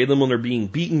want to spray them when they're being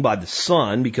beaten by the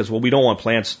sun, because, well, we don't want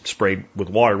plants sprayed with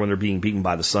water when they're being beaten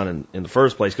by the sun in the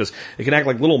first place, because it can act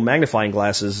like little magnifying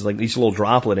glasses, like these little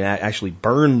droplet, and actually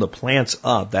burn the plants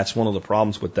up. That's one of the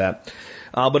problems with that.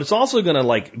 But it's also going to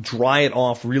like dry it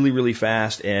off really, really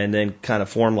fast and then kind of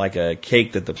form like a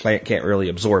cake that the plant can't really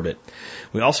absorb it.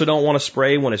 We also don't want to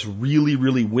spray when it's really,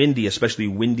 really windy, especially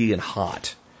windy and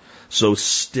hot. So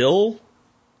still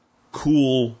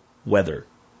cool weather.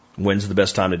 When's the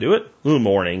best time to do it? In the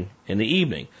morning and the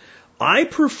evening. I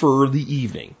prefer the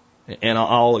evening, and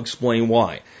I'll explain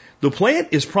why. The plant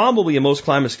is probably in most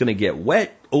climates going to get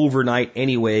wet overnight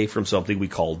anyway from something we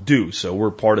call dew. So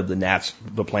we're part of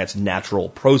the plant's natural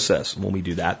process when we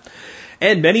do that.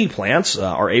 And many plants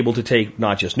are able to take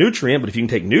not just nutrient, but if you can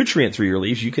take nutrient through your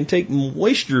leaves, you can take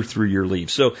moisture through your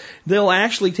leaves. So they'll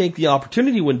actually take the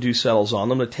opportunity when dew settles on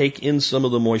them to take in some of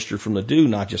the moisture from the dew,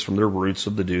 not just from their roots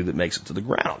of the dew that makes it to the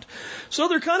ground. So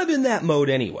they're kind of in that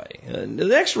mode anyway. The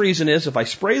next reason is if I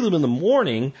spray them in the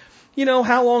morning, you know,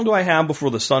 how long do I have before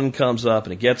the sun comes up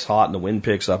and it gets hot and the wind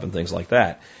picks up and things like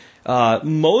that?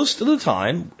 Most of the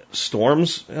time,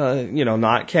 storms,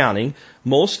 not counting,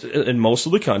 in most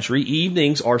of the country,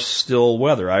 evenings are still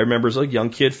weather. I remember as a young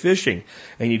kid fishing,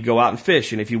 and you'd go out and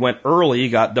fish, and if you went early, you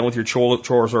got done with your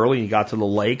chores early, and you got to the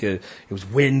lake, it was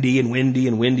windy,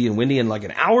 and like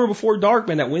an hour before dark,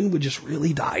 man, that wind would just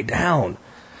really die down.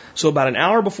 So about an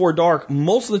hour before dark,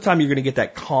 most of the time you're going to get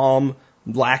that calm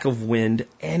lack of wind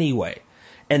anyway.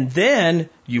 And then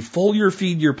you foliar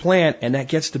feed your plant, and that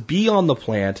gets to be on the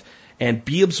plant and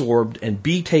be absorbed and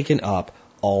be taken up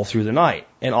all through the night.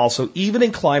 And also, even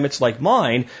in climates like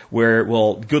mine, where,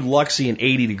 well, good luck seeing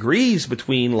 80 degrees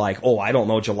between July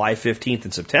 15th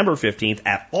and September 15th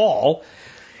at all,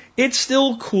 it's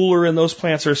still cooler and those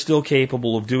plants are still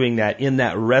capable of doing that in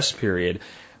that rest period.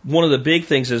 One of the big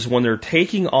things is when they're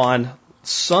taking on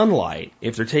sunlight,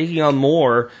 if they're taking on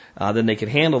more than they can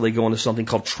handle, they go into something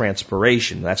called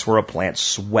transpiration. That's where a plant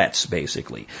sweats,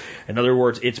 basically. In other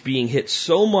words, it's being hit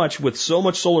so much with so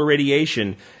much solar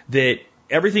radiation that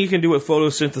everything you can do with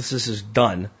photosynthesis is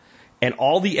done, and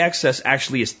all the excess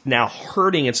actually is now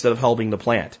hurting instead of helping the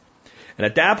plant. And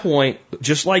at that point,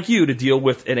 just like you, to deal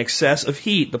with an excess of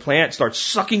heat, the plant starts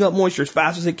sucking up moisture as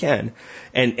fast as it can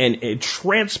and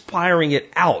transpiring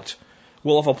it out.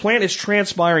 Well, if a plant is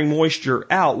transpiring moisture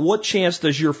out, what chance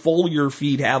does your foliar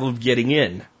feed have of getting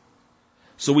in?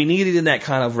 So we need it in that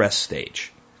kind of rest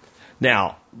stage.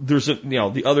 Now,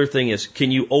 the other thing is,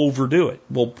 can you overdo it?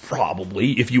 Well,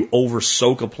 probably, if you over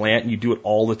soak a plant and you do it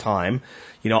all the time.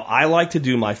 I like to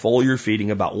do my foliar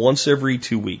feeding about once every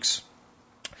 2 weeks.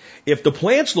 If the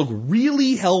plants look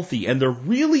really healthy and they're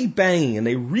really banging and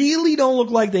they really don't look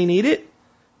like they need it,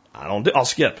 I'll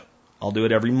skip. I'll do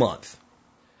it every month.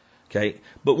 Okay.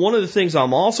 But one of the things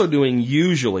I'm also doing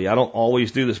usually, I don't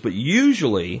always do this, but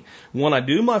usually when I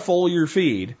do my foliar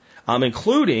feed, I'm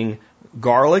including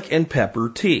garlic and pepper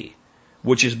tea,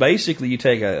 which is basically you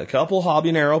take a couple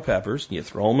habanero peppers, you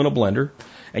throw them in a blender,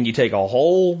 and you take a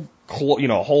whole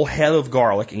head of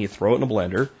garlic and you throw it in a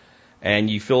blender, and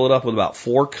you fill it up with about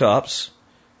 4 cups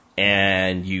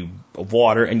of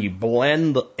water, and you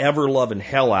blend the ever-loving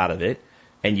hell out of it,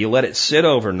 and you let it sit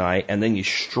overnight, and then you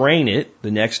strain it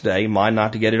the next day, mind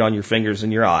not to get it on your fingers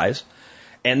and your eyes,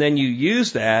 and then you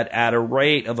use that at a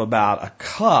rate of about a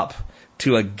cup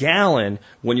to a gallon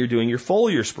when you're doing your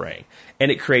foliar spraying.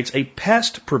 And it creates a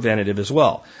pest preventative as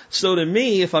well. So to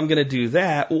me, if I'm going to do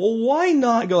that, well, why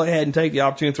not go ahead and take the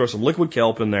opportunity to throw some liquid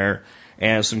kelp in there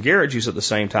and some Garrett juice at the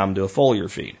same time and do a foliar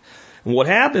feed. And what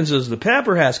happens is the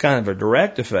pepper has kind of a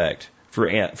direct effect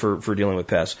for dealing with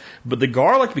pests, but the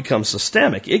garlic becomes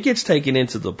systemic. It gets taken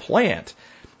into the plant.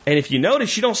 And if you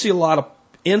notice, you don't see a lot of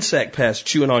insect pests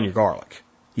chewing on your garlic.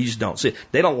 You just don't see it.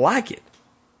 They don't like it.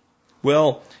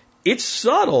 Well, it's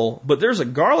subtle, but there's a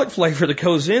garlic flavor that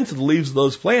goes into the leaves of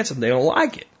those plants and they don't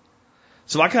like it.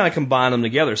 So I kind of combine them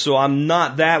together. So I'm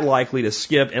not that likely to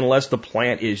skip unless the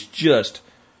plant is just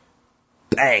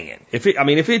banging. If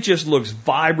it just looks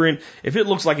vibrant, if it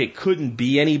looks like it couldn't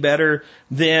be any better,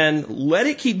 then let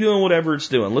it keep doing whatever it's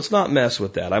doing. Let's not mess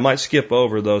with that. I might skip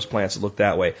over those plants that look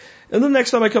that way. And the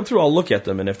next time I come through, I'll look at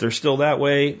them. And if they're still that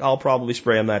way, I'll probably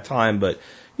spray them that time. But,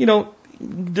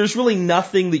 there's really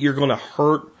nothing that you're going to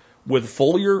hurt with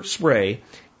foliar spray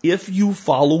if you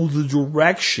follow the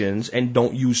directions and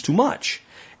don't use too much.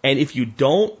 And if you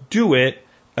don't do it,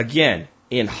 again,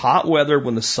 in hot weather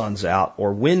when the sun's out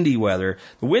or windy weather,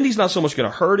 the windy's not so much going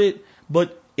to hurt it,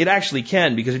 but it actually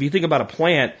can, because if you think about a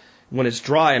plant when it's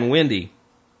dry and windy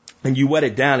and you wet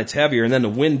it down, it's heavier, and then the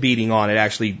wind beating on it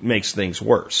actually makes things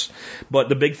worse. But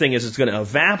the big thing is it's going to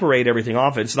evaporate everything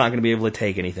off it. It's not going to be able to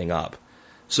take anything up.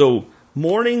 So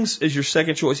mornings is your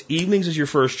second choice. Evenings is your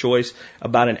first choice,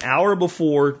 about an hour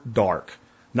before dark.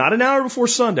 Not an hour before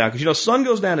sundown, because sun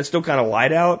goes down, it's still kind of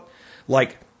light out.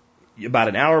 Like about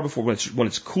an hour before, when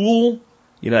it's cool,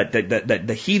 that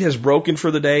the heat has broken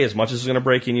for the day as much as it's going to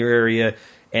break in your area,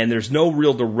 and there's no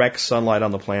real direct sunlight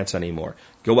on the plants anymore.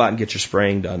 Go out and get your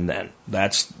spraying done then.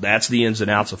 That's the ins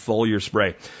and outs of foliar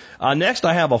spray. Next,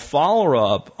 I have a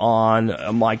follow-up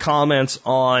on my comments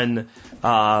on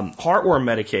heartworm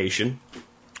medication,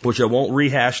 which I won't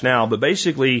rehash now, but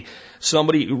basically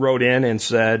somebody wrote in and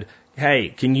said, hey,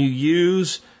 can you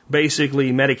use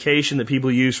basically medication that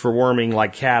people use for worming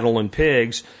like cattle and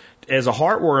pigs as a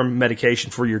heartworm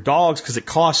medication for your dogs because it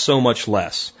costs so much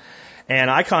less. And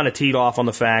I kind of teed off on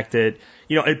the fact that,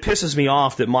 it pisses me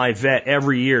off that my vet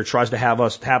every year tries to have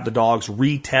the dogs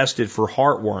retested for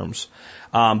heartworms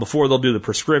before they'll do the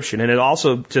prescription. And it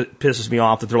also pisses me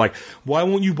off that they're like, why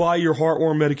won't you buy your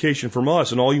heartworm medication from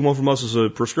us? And all you want from us is a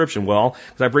prescription. Well,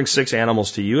 because I bring 6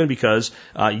 animals to you, and because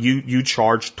you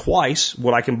charge twice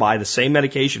what I can buy the same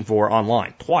medication for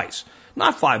online. Twice.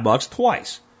 Not $5,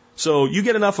 twice. So you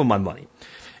get enough of my money.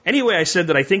 Anyway, I said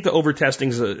that I think the over-testing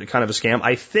is a kind of a scam.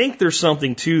 I think there's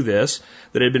something to this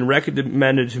that had been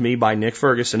recommended to me by Nick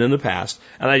Ferguson in the past,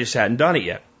 and I just hadn't done it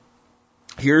yet.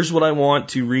 Here's what I want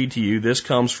to read to you. This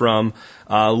comes from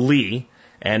Lee,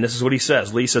 and this is what he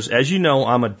says. Lee says, as you know,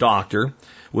 I'm a doctor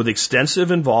with extensive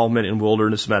involvement in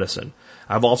wilderness medicine.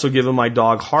 I've also given my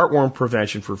dog heartworm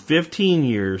prevention for 15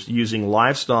 years using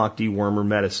livestock dewormer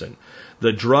medicine.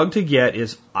 The drug to get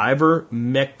is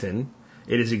ivermectin.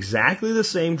 It is exactly the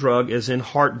same drug as in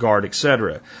HeartGuard,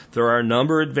 etc. There are a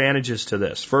number of advantages to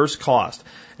this. First, cost.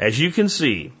 As you can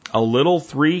see, a little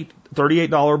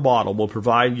 $38 bottle will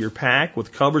provide your pack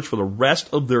with coverage for the rest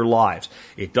of their lives.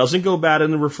 It doesn't go bad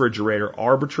in the refrigerator,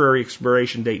 arbitrary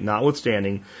expiration date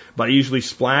notwithstanding, but I usually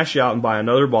splash out and buy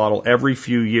another bottle every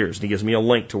few years. And he gives me a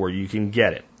link to where you can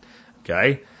get it.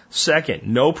 Okay? Second,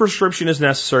 no prescription is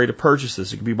necessary to purchase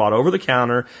this. It can be bought over the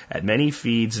counter at many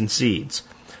feeds and seeds.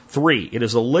 3, it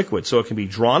is a liquid, so it can be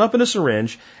drawn up in a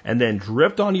syringe and then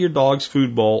dripped onto your dog's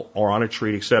food bowl or on a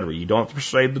treat, etc. You don't have to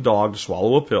persuade the dog to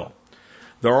swallow a pill.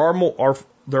 There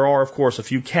are, of course, a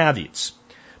few caveats.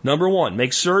 Number 1,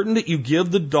 make certain that you give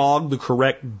the dog the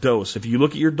correct dose. If you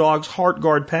look at your dog's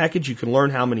HeartGuard package, you can learn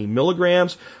how many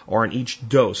milligrams are in each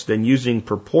dose. Then using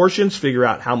proportions, figure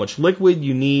out how much liquid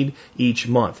you need each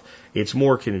month. It's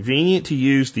more convenient to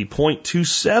use the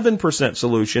 0.27%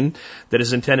 solution that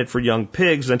is intended for young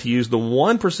pigs than to use the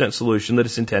 1% solution that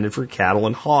is intended for cattle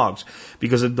and hogs,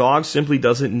 because a dog simply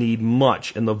doesn't need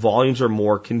much and the volumes are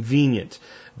more convenient.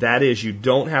 That is, you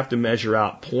don't have to measure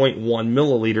out 0.1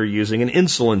 milliliter using an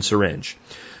insulin syringe.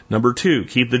 Number 2,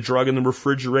 keep the drug in the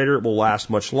refrigerator. It will last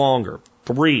much longer.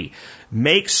 3,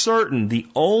 make certain the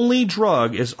only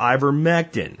drug is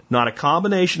ivermectin, not a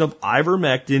combination of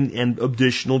ivermectin and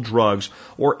additional drugs,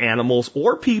 or animals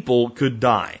or people could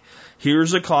die.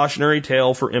 Here's a cautionary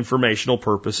tale for informational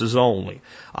purposes only.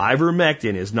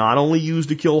 Ivermectin is not only used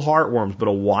to kill heartworms, but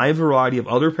a wide variety of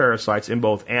other parasites in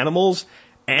both animals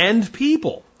and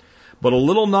people. But a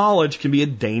little knowledge can be a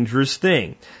dangerous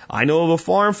thing. I know of a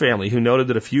farm family who noted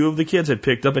that a few of the kids had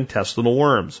picked up intestinal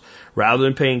worms. Rather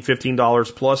than paying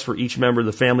 $15 plus for each member of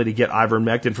the family to get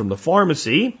ivermectin from the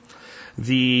pharmacy,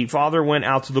 the father went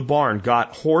out to the barn,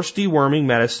 got horse deworming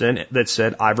medicine that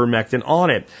said ivermectin on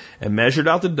it, and measured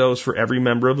out the dose for every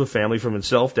member of the family from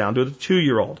himself down to the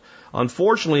 2-year-old.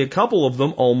 Unfortunately, a couple of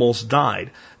them almost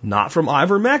died. Not from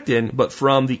ivermectin, but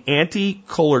from the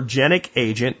anticholinergic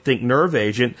agent, think nerve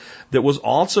agent, that was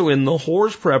also in the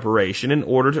horse preparation in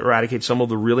order to eradicate some of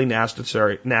the really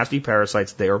nasty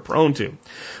parasites they are prone to.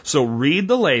 So read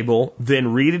the label,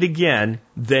 then read it again,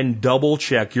 then double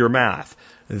check your math.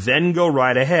 Then go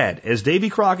right ahead. As Davy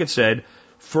Crockett said,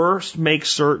 first make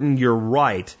certain you're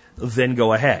right, then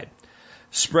go ahead.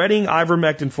 Spreading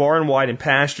ivermectin far and wide in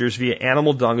pastures via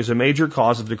animal dung is a major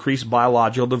cause of decreased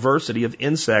biological diversity of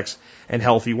insects and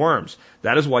healthy worms.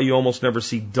 That is why you almost never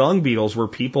see dung beetles where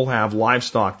people have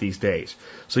livestock these days.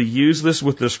 So use this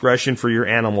with discretion for your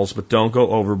animals, but don't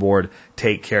go overboard.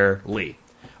 Take care, Lee.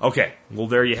 Okay, well,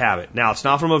 there you have it. Now, it's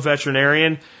not from a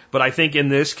veterinarian, but I think in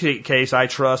this case, I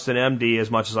trust an MD as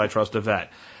much as I trust a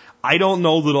vet. I don't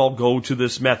know that I'll go to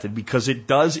this method because it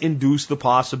does induce the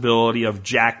possibility of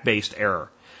jack-based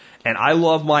error. And I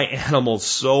love my animals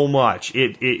so much.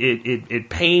 It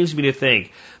pains me to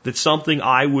think that something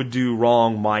I would do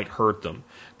wrong might hurt them.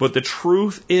 But the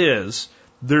truth is,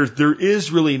 there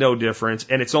is really no difference,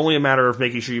 and it's only a matter of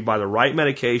making sure you buy the right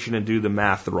medication and do the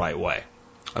math the right way.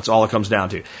 That's all it comes down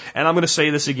to. And I'm going to say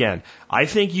this again. I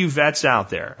think you vets out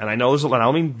there, and I know there's a lot, I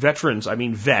don't mean veterans, I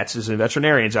mean vets, as in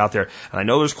veterinarians out there, and I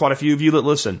know there's quite a few of you that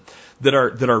listen, that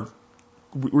are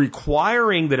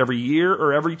requiring that every year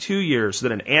or every 2 years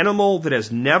that an animal that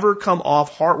has never come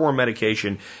off heartworm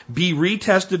medication be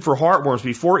retested for heartworms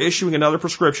before issuing another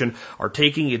prescription are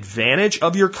taking advantage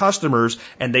of your customers,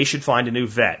 and they should find a new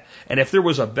vet. And if there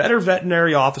was a better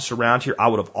veterinary office around here, I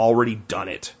would have already done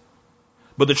it.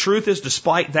 But the truth is,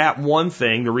 despite that one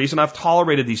thing, the reason I've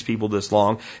tolerated these people this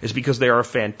long is because they are a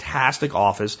fantastic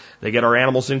office. They get our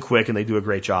animals in quick, and they do a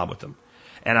great job with them.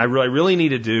 And I really need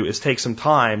to do is take some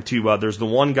time to, there's the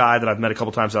one guy that I've met a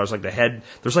couple times that I was like the head,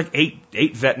 there's like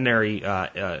eight veterinary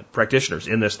practitioners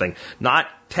in this thing. Not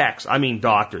techs, I mean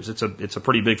doctors. It's a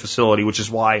pretty big facility, which is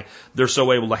why they're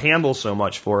so able to handle so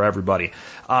much for everybody.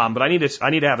 But I need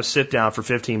to have a sit down for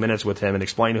 15 minutes with him and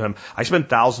explain to him, I spend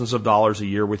thousands of dollars a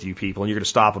year with you people, and you're going to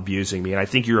stop abusing me, and I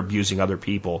think you're abusing other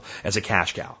people as a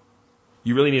cash cow.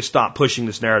 You really need to stop pushing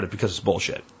this narrative because it's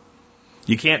bullshit.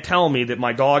 You can't tell me that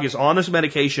my dog is on this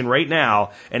medication right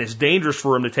now and it's dangerous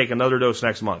for him to take another dose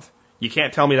next month. You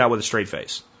can't tell me that with a straight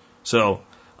face. So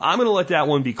I'm going to let that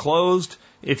one be closed.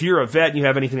 If you're a vet and you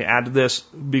have anything to add to this,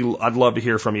 I'd love to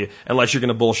hear from you, unless you're going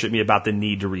to bullshit me about the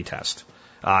need to retest.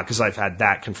 Because I've had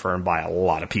that confirmed by a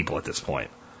lot of people at this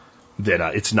point,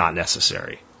 that it's not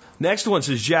necessary. Next one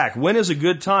says, Jack, when is a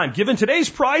good time, given today's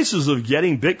prices of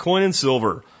getting Bitcoin and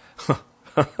silver?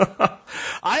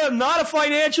 I am not a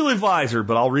financial advisor,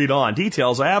 but I'll read on.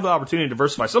 Details, I have the opportunity to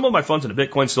diversify some of my funds into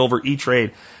Bitcoin, silver,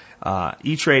 E-Trade,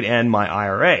 and my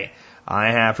IRA.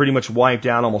 I have pretty much wiped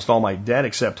out almost all my debt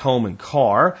except home and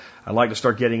car. I'd like to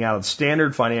start getting out of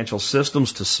standard financial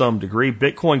systems to some degree.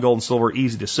 Bitcoin, gold, and silver,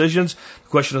 easy decisions. The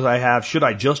question is I have, should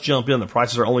I just jump in? The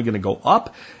prices are only going to go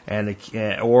up,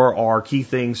 or are key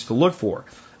things to look for?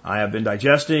 I have been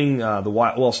digesting the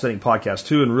Wealth Studying podcast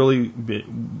too,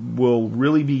 and will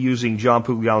really be using John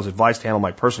Pugliano's advice to handle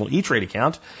my personal E-Trade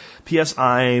account. P.S.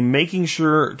 I'm making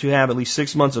sure to have at least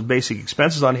 6 months of basic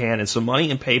expenses on hand and some money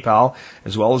in PayPal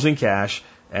as well as in cash,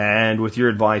 and with your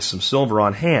advice, some silver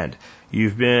on hand.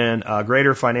 You've been a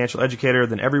greater financial educator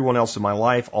than everyone else in my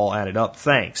life, all added up.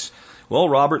 Thanks. Well,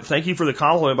 Robert, thank you for the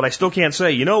compliment, but I still can't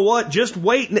say, you know what, just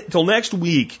wait till next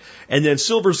week, and then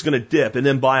silver's going to dip, and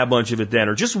then buy a bunch of it then.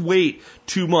 Or just wait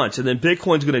 2 months, and then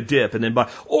Bitcoin's going to dip, and then buy.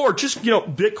 Or just,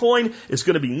 Bitcoin is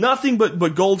going to be nothing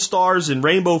but gold stars and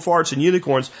rainbow farts and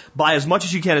unicorns. Buy as much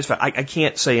as you can as fast. I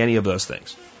can't say any of those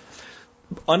things.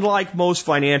 Unlike most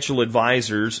financial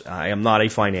advisors, I am not a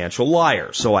financial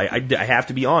liar, so I have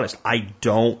to be honest. I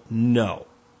don't know.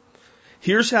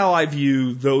 Here's how I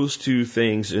view those two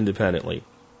things independently.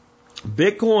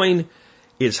 Bitcoin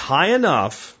is high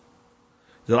enough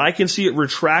that I can see it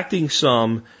retracting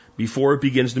some before it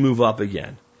begins to move up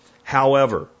again.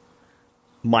 However,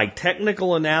 my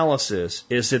technical analysis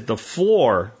is that the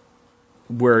floor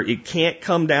where it can't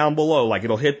come down below, like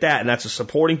it'll hit that, and that's a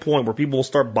supporting point where people will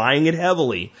start buying it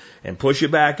heavily and push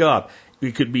it back up.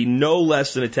 It could be no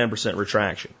less than a 10%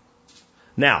 retraction.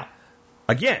 Now,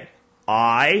 again,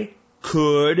 I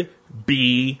could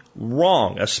be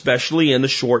wrong, especially in the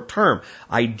short term.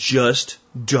 I just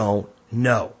don't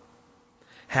know.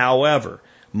 However,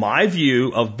 my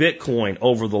view of Bitcoin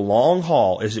over the long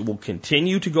haul is it will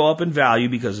continue to go up in value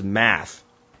because math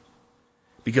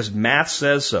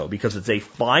says so, because it's a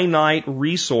finite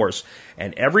resource.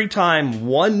 And every time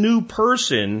one new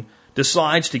person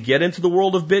decides to get into the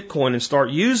world of Bitcoin and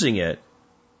start using it,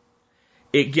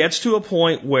 it gets to a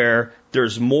point where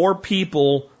there's more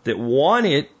people that want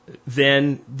it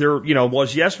than there,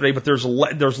 was yesterday, but there's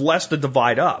less to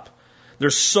divide up.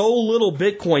 There's so little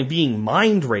Bitcoin being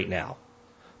mined right now.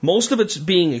 Most of it's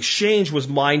being exchanged was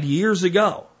mined years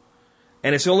ago,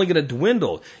 and it's only going to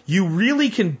dwindle. You really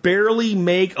can barely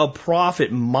make a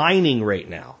profit mining right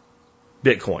now,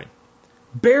 Bitcoin.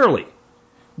 Barely.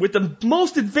 With the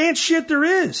most advanced shit there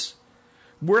is.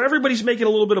 Where everybody's making a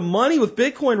little bit of money with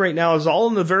Bitcoin right now is all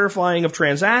in the verifying of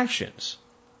transactions.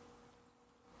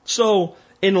 So,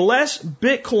 unless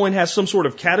Bitcoin has some sort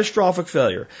of catastrophic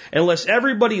failure, unless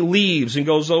everybody leaves and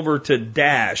goes over to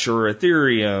Dash or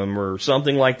Ethereum or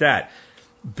something like that,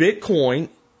 Bitcoin,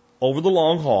 over the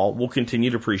long haul, will continue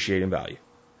to appreciate in value.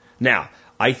 Now,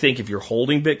 I think if you're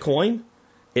holding Bitcoin,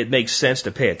 it makes sense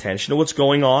to pay attention to what's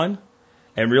going on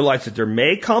and realize that there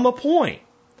may come a point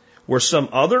where some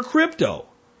other crypto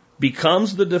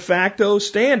becomes the de facto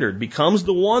standard, becomes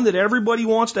the one that everybody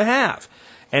wants to have.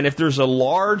 And if there's a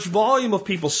large volume of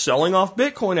people selling off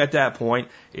Bitcoin at that point,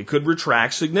 it could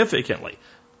retract significantly.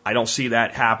 I don't see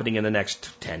that happening in the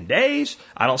next 10 days.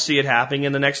 I don't see it happening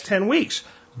in the next 10 weeks.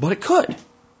 But it could.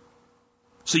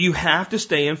 So you have to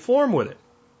stay informed with it.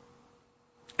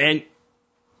 And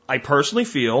I personally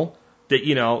feel that,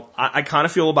 I kind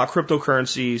of feel about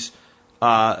cryptocurrencies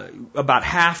about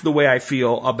half the way I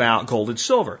feel about gold and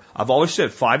silver. I've always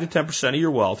said 5 to 10% of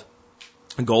your wealth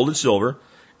in gold and silver.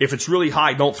 If it's really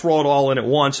high, don't throw it all in at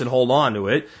once and hold on to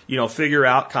it. Figure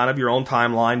out kind of your own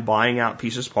timeline, buying out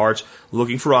pieces, parts,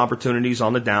 looking for opportunities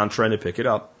on the downtrend to pick it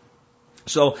up.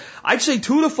 So I'd say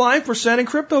 2 to 5% in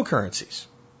cryptocurrencies.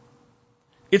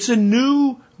 It's a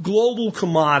new global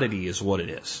commodity is what it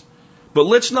is. But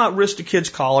let's not risk the kids'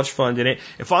 college fund in it.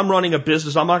 If I'm running a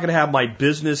business, I'm not going to have my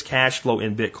business cash flow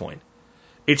in Bitcoin.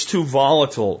 It's too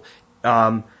volatile.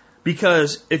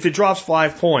 Because if it drops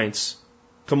 5 points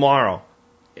tomorrow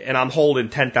and I'm holding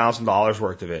 $10,000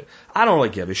 worth of it, I don't really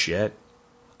give a shit.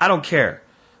 I don't care.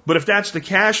 But if that's the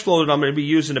cash flow that I'm going to be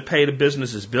using to pay the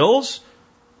business's bills,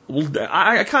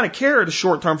 I kind of care the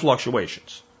short-term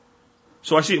fluctuations.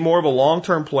 So I see it more of a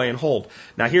long-term play and hold.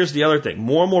 Now here's the other thing.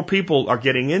 More and more people are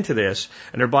getting into this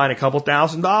and they're buying a couple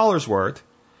 $1,000s worth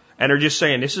and they're just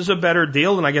saying this is a better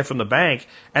deal than I get from the bank,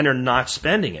 and they're not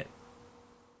spending it.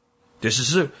 This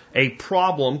is a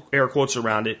problem, air quotes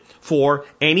around it, for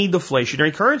any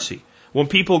deflationary currency. When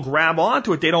people grab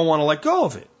onto it, they don't want to let go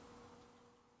of it.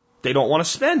 They don't want to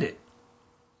spend it.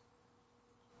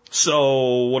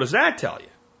 So what does that tell you?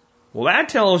 Well, that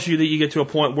tells you that you get to a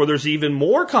point where there's even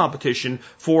more competition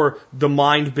for the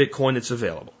mined Bitcoin that's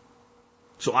available.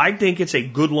 So I think it's a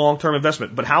good long-term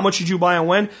investment. But how much did you buy and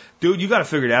when? Dude, you got to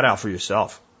figure that out for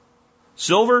yourself.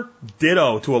 Silver,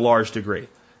 ditto to a large degree.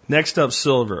 Next up,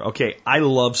 silver. Okay, I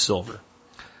love silver.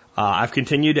 I've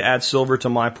continued to add silver to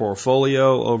my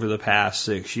portfolio over the past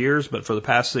 6 years, but for the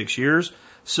past 6 years,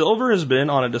 silver has been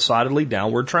on a decidedly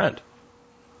downward trend,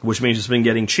 which means it's been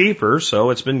getting cheaper, so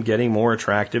it's been getting more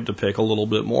attractive to pick a little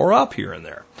bit more up here and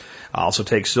there. I also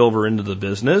take silver into the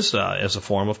business as a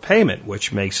form of payment,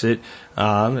 which makes it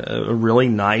a really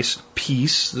nice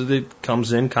piece that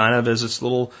comes in kind of as its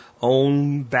little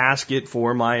own basket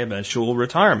for my eventual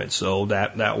retirement. So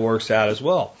that works out as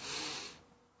well.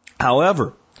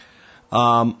 However,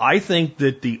 I think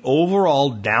that the overall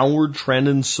downward trend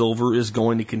in silver is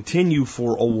going to continue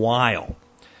for a while.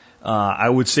 I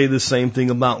would say the same thing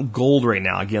about gold right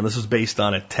now. Again, this is based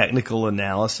on a technical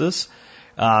analysis,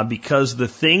 because the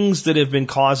things that have been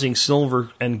causing silver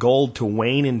and gold to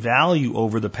wane in value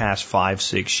over the past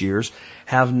 5-6 years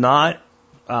have not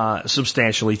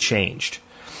substantially changed.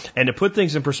 And to put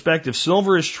things in perspective,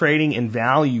 silver is trading in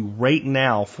value right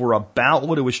now for about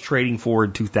what it was trading for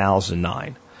in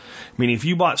 2009. Meaning if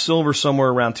you bought silver somewhere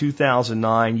around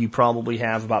 2009, you probably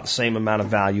have about the same amount of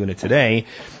value in it today.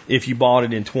 If you bought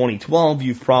it in 2012,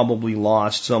 you've probably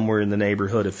lost somewhere in the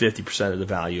neighborhood of 50% of the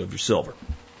value of your silver.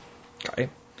 Okay.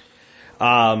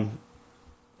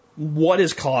 What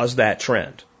has caused that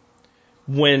trend?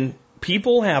 When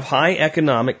people have high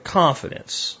economic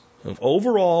confidence,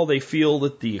 overall they feel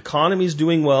that the economy is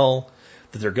doing well,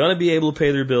 that they're going to be able to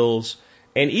pay their bills,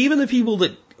 and even the people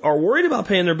that are worried about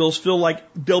paying their bills feel like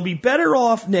they'll be better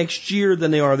off next year than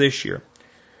they are this year.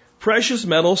 Precious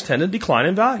metals tend to decline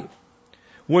in value.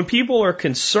 When people are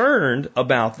concerned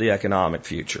about the economic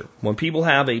future, when people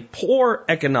have a poor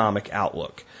economic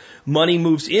outlook, money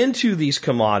moves into these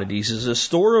commodities as a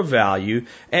store of value,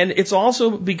 and it's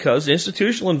also because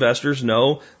institutional investors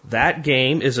know that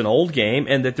game is an old game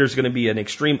and that there's going to be an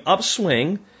extreme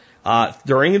upswing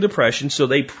during a depression, so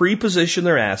they pre-position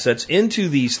their assets into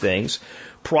these things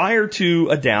prior to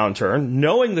a downturn,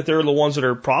 knowing that they're the ones that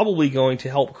are probably going to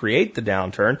help create the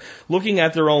downturn, looking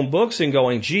at their own books and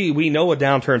going, gee, we know a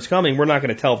downturn's coming, we're not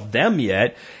going to tell them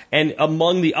yet. And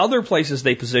among the other places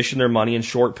they position their money in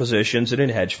short positions and in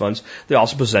hedge funds, they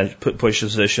also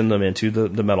position them into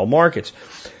the metal markets.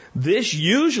 This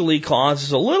usually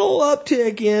causes a little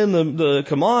uptick in the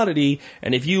commodity,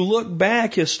 and if you look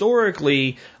back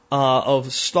historically,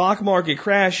 of stock market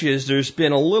crashes, there's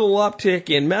been a little uptick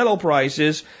in metal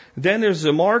prices, then there's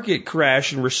a market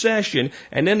crash and recession,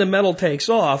 and then the metal takes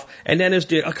off, and then as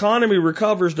the economy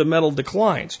recovers, the metal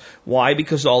declines. Why?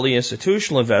 Because all the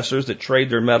institutional investors that trade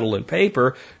their metal and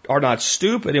paper are not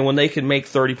stupid, and when they can make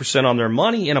 30% on their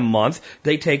money in a month,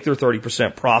 they take their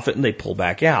 30% profit and they pull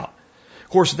back out. Of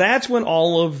course, that's when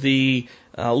all of the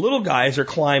little guys are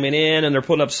climbing in and they're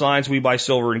putting up signs, we buy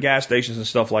silver in gas stations and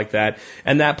stuff like that.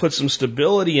 And that puts some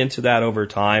stability into that over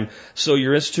time. So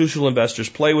your institutional investors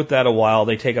play with that a while.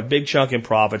 They take a big chunk in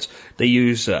profits. They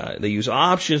use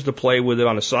options to play with it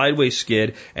on a sideways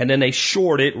skid, and then they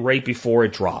short it right before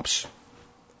it drops.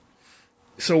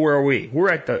 So where are we?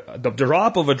 We're at the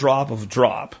drop of a drop of a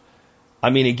drop. I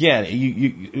mean,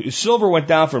 again, silver went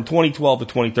down from 2012 to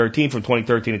 2013, from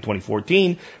 2013 to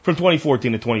 2014, from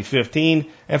 2014 to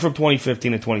 2015, and from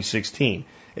 2015 to 2016.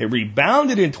 It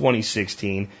rebounded in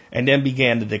 2016 and then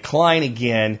began to decline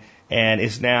again and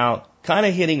is now kind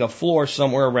of hitting a floor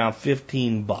somewhere around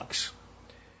 $15.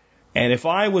 And if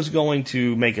I was going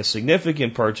to make a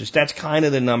significant purchase, that's kind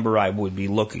of the number I would be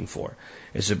looking for.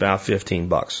 It's about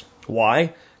 $15.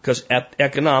 Why? Because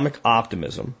economic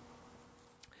optimism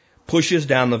pushes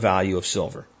down the value of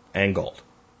silver and gold.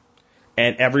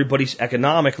 And everybody's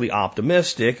economically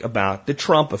optimistic about the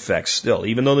Trump effect still.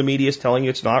 Even though the media is telling you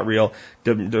it's not real,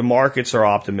 the markets are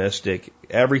optimistic.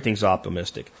 Everything's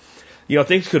optimistic. You know,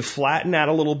 things could flatten out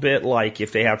a little bit, like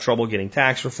if they have trouble getting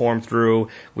tax reform through.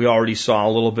 We already saw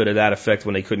a little bit of that effect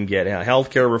when they couldn't get health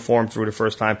care reform through the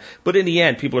first time. But in the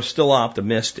end, people are still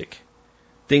optimistic.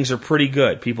 Things are pretty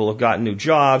good. People have gotten new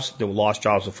jobs. They lost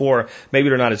jobs before. Maybe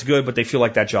they're not as good, but they feel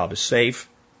like that job is safe.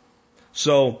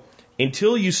 So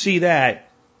until you see that,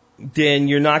 then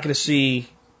you're not going to see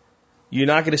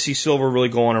silver really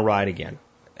go on a ride again,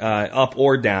 up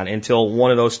or down, until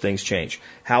one of those things change.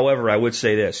 However, I would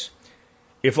say this: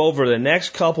 if over the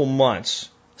next couple months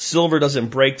silver doesn't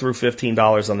break through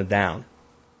 $15 on the down,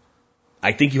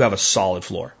 I think you have a solid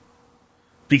floor,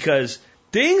 because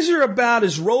things are about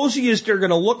as rosy as they're going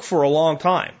to look for a long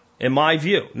time, in my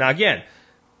view. Now, again,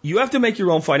 you have to make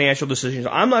your own financial decisions.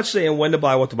 I'm not saying when to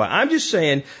buy, what to buy. I'm just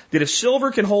saying that if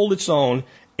silver can hold its own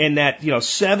in that,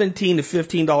 $17 to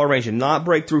 $15 range and not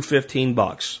break through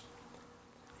 $15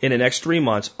 in the next 3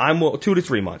 months, 2 to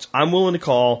 3 months, I'm willing to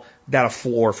call that a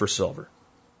floor for silver.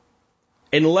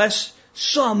 Unless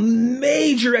some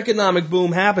major economic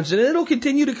boom happens, and it'll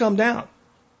continue to come down.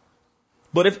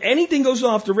 But if anything goes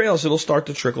off the rails, it'll start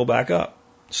to trickle back up.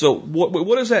 So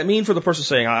what does that mean for the person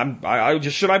saying,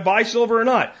 should I buy silver or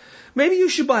not? Maybe you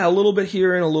should buy a little bit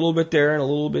here and a little bit there and a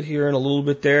little bit here and a little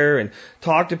bit there, and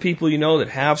talk to people you know that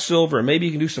have silver, and maybe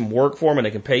you can do some work for them and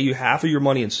they can pay you half of your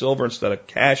money in silver instead of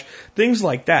cash. Things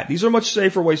like that. These are much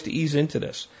safer ways to ease into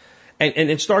this.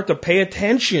 And start to pay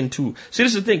attention to, see,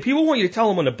 this is the thing. People want you to tell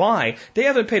them when to buy. They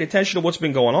haven't paid attention to what's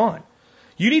been going on.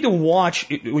 You need to watch,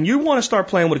 when you want to start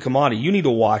playing with a commodity, you need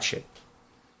to watch it.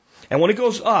 And when it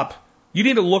goes up, you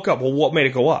need to look up, well, what made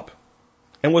it go up?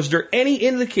 And was there any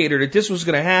indicator that this was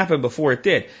going to happen before it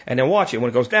did? And then watch it.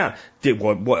 When it goes down,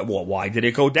 why did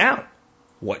it go down?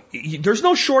 There's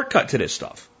no shortcut to this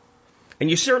stuff.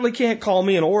 And you certainly can't call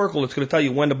me an oracle that's going to tell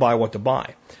you when to buy, what to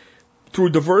buy.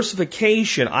 Through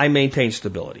diversification, I maintain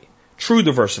stability. True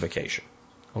diversification.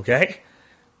 Okay?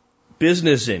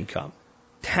 Business income,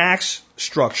 tax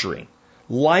structuring,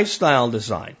 lifestyle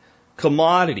design,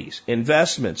 commodities,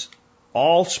 investments,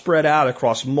 all spread out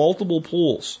across multiple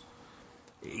pools.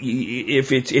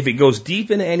 If it goes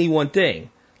deep into any one thing,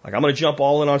 like I'm going to jump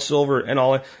all in on silver and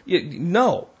all in,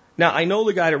 no. Now, I know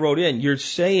the guy that wrote in, you're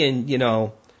saying,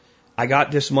 I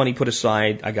got this money put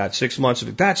aside, I got 6 months of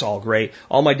it, that's all great.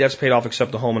 All my debts paid off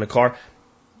except the home and the car.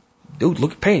 Dude,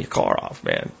 look at paying your car off,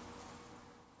 man.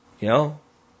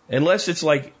 Unless it's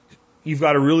like you've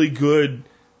got a really good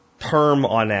term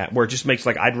on that where it just makes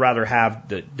like I'd rather have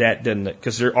the debt than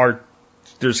because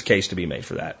there's a case to be made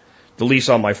for that. The lease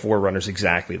on my 4Runner is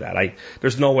exactly that.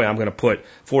 There's no way I'm going to put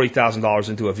 $40,000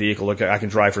 into a vehicle that I can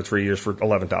drive for 3 years for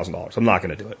 $11,000. I'm not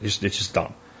going to do it. It's just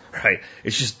dumb, right?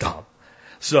 It's just dumb.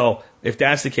 So if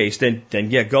that's the case, then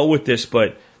yeah, go with this,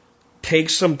 but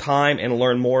take some time and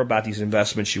learn more about these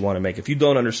investments you want to make. If you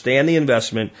don't understand the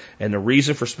investment and the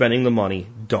reason for spending the money,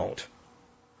 don't.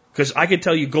 Because I could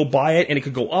tell you, go buy it and it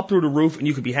could go up through the roof and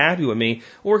you could be happy with me,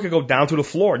 or it could go down to the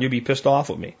floor and you'd be pissed off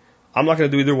with me. I'm not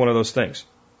going to do either one of those things.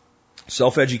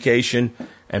 Self-education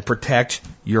and protect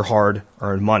your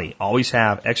hard-earned money. Always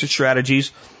have exit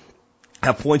strategies,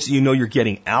 have points that you know you're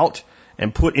getting out,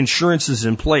 and put insurances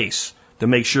in place to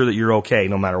make sure that you're okay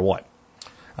no matter what.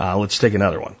 Let's take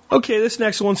another one. Okay, this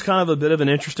next one's kind of a bit of an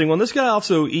interesting one. This guy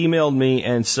also emailed me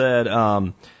and said,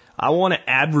 I want to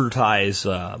advertise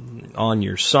on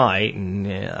your site, and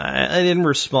I didn't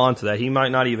respond to that. He might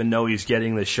not even know he's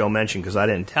getting this show mentioned because I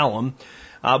didn't tell him.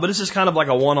 But this is kind of like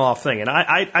a one-off thing. And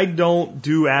I don't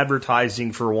do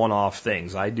advertising for one-off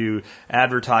things. I do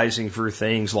advertising for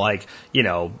things like,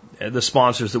 the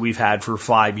sponsors that we've had for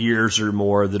 5 years or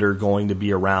more that are going to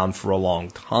be around for a long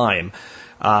time.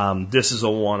 This is a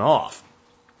one-off.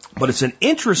 But it's an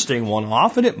interesting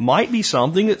one-off, and it might be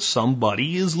something that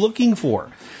somebody is looking for.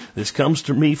 This comes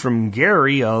to me from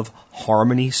Gary of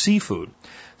Harmony Seafood.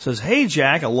 Says, hey,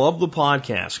 Jack, I love the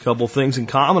podcast. Couple things in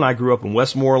common. I grew up in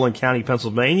Westmoreland County,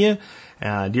 Pennsylvania,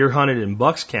 deer hunted in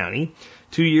Bucks County.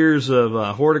 2 years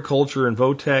of horticulture and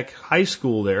Votech High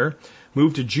School there.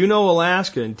 Moved to Juneau,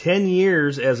 Alaska, and 10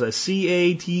 years as a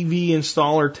CATV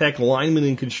installer tech lineman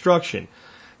in construction.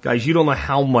 Guys, you don't know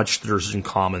how much there's in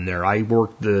common there. I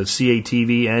worked the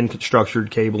CATV and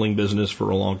structured cabling business for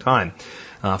a long time.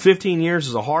 15 years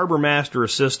as a harbor master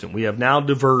assistant. We have now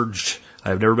diverged.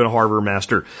 I've never been a harbor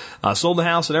master. Sold the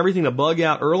house and everything to bug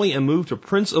out early and moved to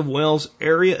Prince of Wales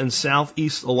area in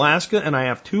southeast Alaska, and I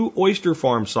have 2 oyster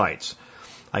farm sites.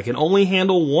 I can only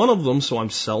handle one of them, so I'm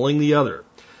selling the other.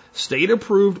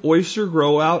 State-approved oyster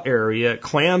grow-out area,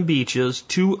 clam beaches,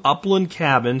 2 upland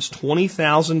cabins,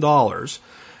 $20,000.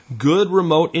 Good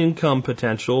remote income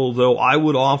potential, though I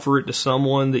would offer it to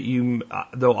someone that you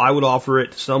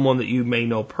may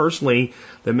know personally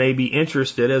that may be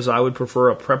interested, as I would prefer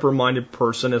a prepper-minded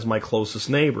person as my closest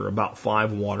neighbor, about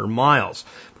 5 water miles,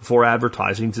 before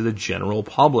advertising to the general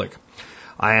public.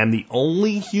 I am the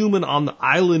only human on the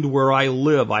island where I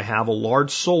live. I have a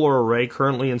large solar array,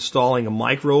 currently installing a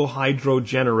micro hydro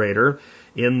generator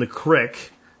in the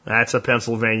creek. That's a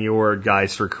Pennsylvania word,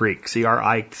 guys, for creek.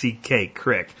 C-R-I-C-K,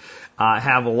 creek.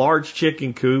 Have a large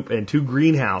chicken coop and 2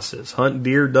 greenhouses. Hunt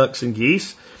deer, ducks, and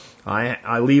geese.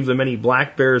 I leave the many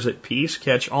black bears at peace.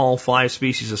 Catch all 5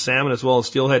 species of salmon, as well as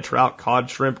steelhead trout,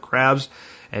 cod, shrimp, crabs,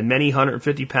 and many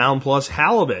 150-pound plus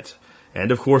halibut.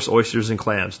 And, of course, oysters and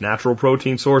clams. Natural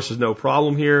protein source is no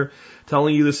problem here.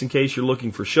 Telling you this in case you're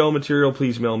looking for show material.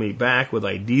 Please mail me back with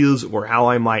ideas or how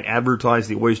I might advertise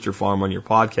the oyster farm on your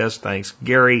podcast. Thanks,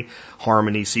 Gary,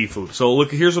 Harmony Seafood. So,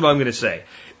 look, here's what I'm going to say.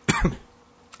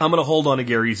 I'm going to hold on to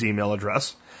Gary's email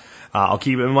address. I'll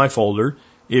keep it in my folder.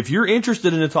 If you're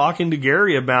interested in talking to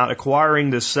Gary about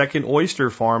acquiring this second oyster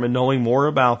farm and knowing more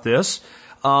about this,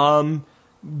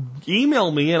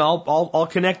 email me and I'll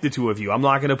connect the two of you. I'm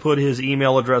not going to put his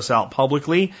email address out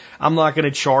publicly. I'm not going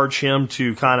to charge him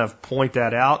to kind of point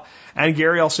that out. And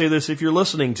Gary, I'll say this if you're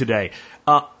listening today.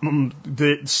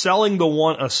 Selling the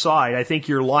one aside, I think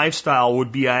your lifestyle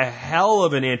would be a hell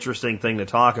of an interesting thing to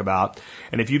talk about.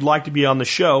 And if you'd like to be on the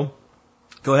show,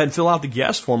 go ahead and fill out the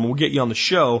guest form and we'll get you on the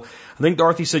show. I think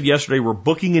Dorothy said yesterday we're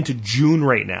booking into June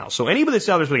right now. So anybody that's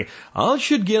out there thinking, I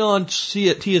should get on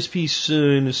TSP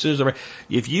soon,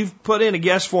 if you've put in a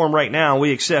guest form right now,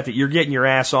 we accept it. You're getting your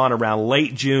ass on around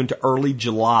late June to early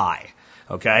July.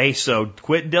 Okay, so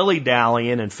quit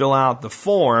dilly-dallying and fill out the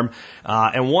form.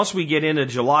 And once we get into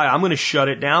July, I'm going to shut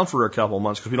it down for a couple of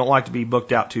months because we don't like to be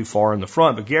booked out too far in the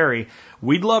front. But Gary,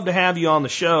 we'd love to have you on the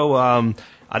show.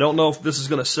 I don't know if this is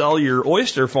going to sell your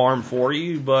oyster farm for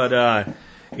you, but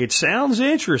it sounds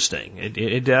interesting.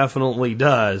 It definitely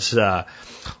does.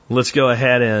 Let's go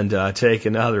ahead and take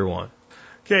another one.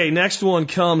 Okay, next one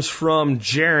comes from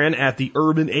Jaron at the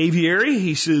Urban Aviary.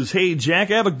 He says, hey,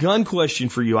 Jack, I have a gun question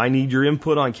for you. I need your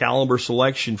input on caliber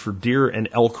selection for deer and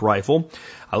elk rifle.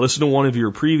 I listened to one of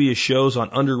your previous shows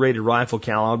on underrated rifle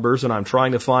calibers, and I'm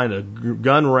trying to find a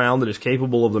gun round that is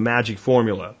capable of the magic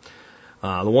formula. The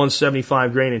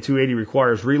 175 grain and 280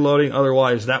 requires reloading.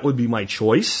 Otherwise, that would be my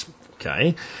choice.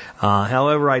 Okay.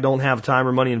 However, I don't have time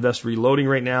or money to invest reloading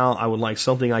right now. I would like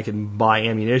something I can buy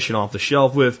ammunition off the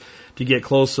shelf with to get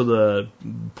close to the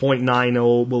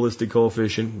 0.90 ballistic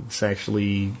coefficient. It's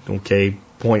actually,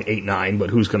 0.89, but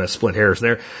who's going to split hairs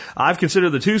there? I've considered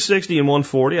the 260 and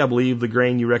 140. I believe the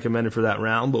grain you recommended for that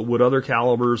round, but would other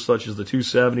calibers such as the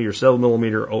 270 or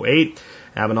 7mm 08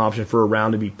 have an option for a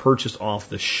round to be purchased off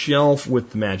the shelf with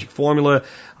the magic formula?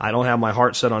 I don't have my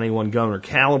heart set on any one gun or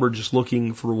caliber, just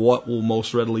looking for what will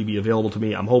most readily be available to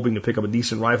me. I'm hoping to pick up a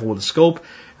decent rifle with a scope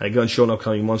and a gun show in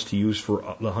upcoming months to use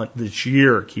for the hunt this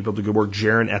year. Keep up the good work,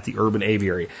 Jaron at the Urban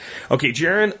Aviary. Okay,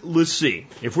 Jaron, let's see.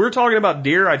 If we're talking about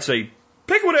deer, I'd say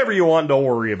pick whatever you want, don't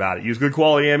worry about it. Use good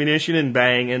quality ammunition and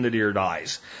bang, and the deer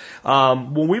dies.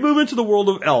 When we move into the world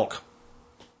of elk,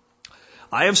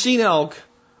 I have seen elk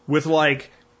with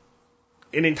like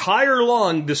an entire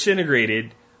lung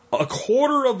disintegrated, a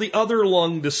quarter of the other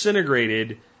lung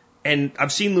disintegrated, and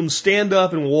I've seen them stand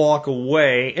up and walk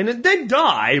away, and they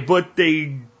die, but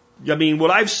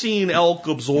what I've seen elk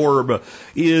absorb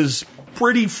is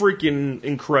pretty freaking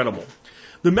incredible.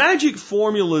 The magic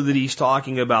formula that he's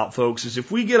talking about, folks, is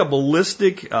if we get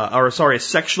a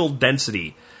sectional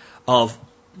density of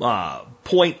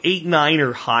 0.89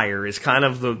 or higher is kind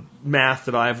of the math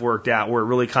that I've worked out where it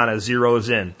really kind of zeroes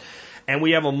in. And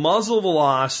we have a muzzle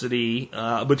velocity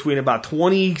between about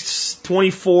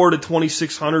 24 to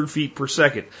 2,600 feet per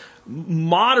second.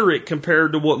 Moderate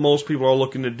compared to what most people are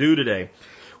looking to do today.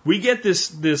 We get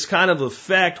this kind of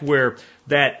effect where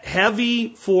that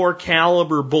heavy 4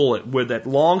 caliber bullet with that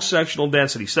long sectional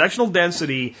density. Sectional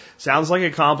density sounds like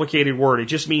a complicated word. It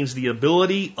just means the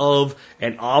ability of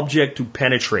an object to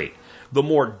penetrate. The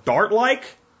more dart-like,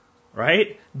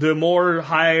 right, the more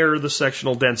higher the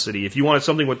sectional density. If you wanted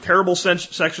something with terrible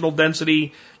sectional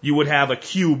density, you would have a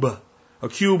cube. A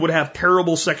cube would have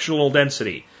terrible sectional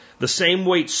density. The same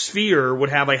weight sphere would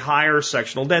have a higher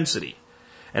sectional density.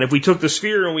 And if we took the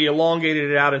sphere and we elongated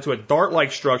it out into a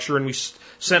dart-like structure and we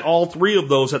sent all 3 of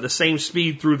those at the same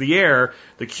speed through the air,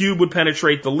 the cube would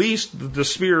penetrate the least, the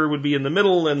sphere would be in the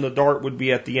middle, and the dart would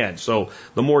be at the end. So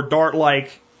the more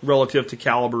dart-like relative to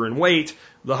caliber and weight,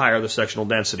 the higher the sectional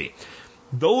density.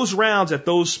 Those rounds at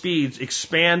those speeds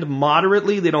expand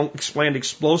moderately. They don't expand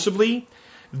explosively.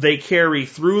 They carry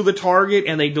through the target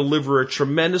and they deliver a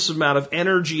tremendous amount of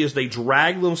energy as they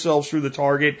drag themselves through the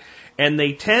target. And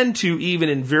they tend to, even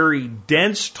in very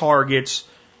dense targets,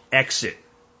 exit.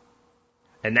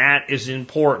 And that is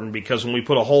important because when we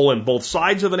put a hole in both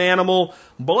sides of an animal,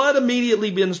 blood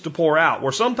immediately begins to pour out.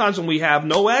 Where sometimes when we have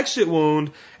no exit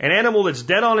wound, an animal that's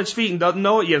dead on its feet and doesn't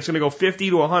know it yet, it's going to go 50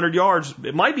 to 100 yards,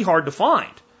 it might be hard to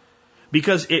find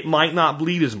because it might not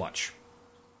bleed as much.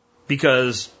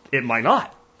 Because it might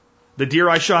not. The deer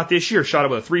I shot this year, shot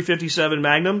it with a .357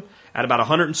 Magnum at about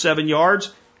 107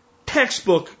 yards.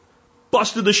 Textbook,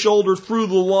 busted the shoulder through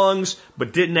the lungs,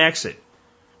 but didn't exit.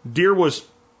 Deer was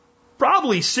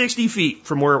probably 60 feet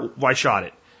from where I shot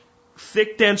it.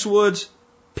 Thick, dense woods,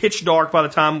 pitch dark by the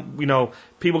time,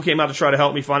 people came out to try to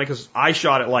help me find it because I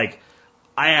shot it like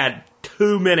I had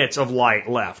 2 minutes of light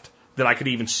left that I could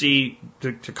even see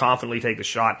to confidently take the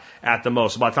shot at the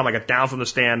most. By the time I got down from the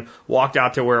stand, walked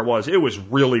out to where it was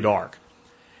really dark.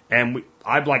 And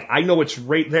I know it's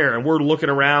right there, and we're looking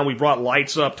around. We brought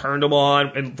lights up, turned them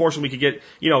on, and fortunately we could get,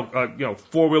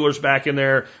 four-wheelers back in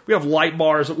there. We have light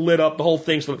bars lit up, the whole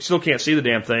thing, so still can't see the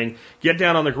damn thing. Get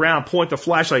down on the ground, point the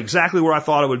flashlight exactly where I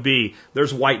thought it would be.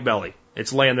 There's white belly.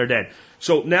 It's laying there dead.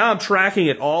 So now I'm tracking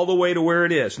it all the way to where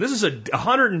it is. This is a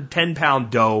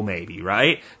 110-pound doe, maybe,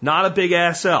 right? Not a big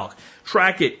ass elk.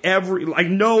 Track it I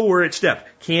know where it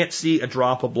stepped. Can't see a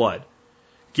drop of blood.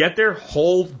 Get there,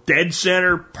 hold, dead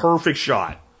center, perfect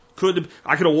shot. I could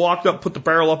have walked up, put the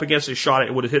barrel up against it, shot it,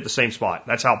 it would have hit the same spot.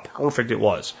 That's how perfect it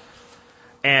was.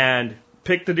 And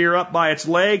pick the deer up by its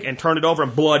leg and turn it over,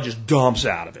 and blood just dumps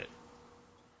out of it.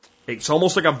 It's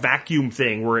almost like a vacuum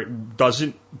thing where it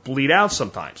doesn't bleed out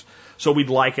sometimes. So we'd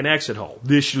like an exit hole.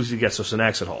 This usually gets us an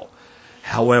exit hole.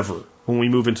 However, when we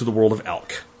move into the world of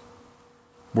elk,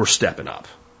 we're stepping up.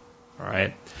 All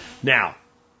right? Now,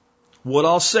 what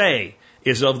I'll say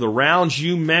is of the rounds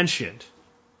you mentioned,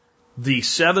 the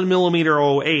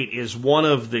 7mm 08 is one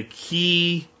of the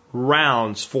key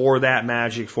rounds for that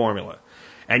magic formula.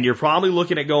 And you're probably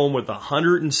looking at going with a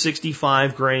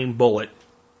 165 grain bullet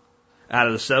out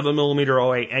of the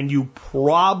 7mm 08, and you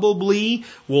probably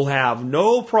will have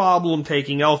no problem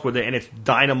taking elk with it, and it's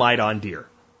dynamite on deer.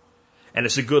 And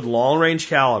it's a good long-range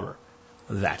caliber.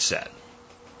 That's it.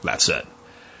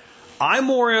 I'm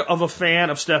more of a fan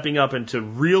of stepping up into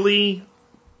really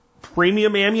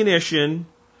premium ammunition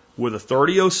with a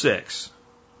 30-06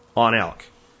 on elk.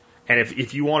 And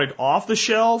if you wanted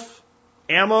off-the-shelf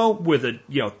ammo with a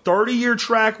 30-year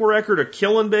track record of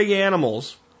killing big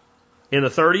animals in the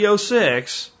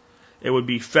 30-06, it would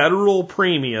be Federal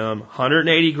Premium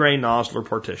 180 grain Nosler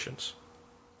partitions.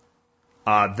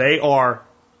 They are,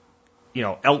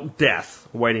 elk death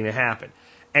waiting to happen.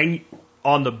 And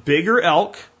on the bigger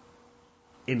elk,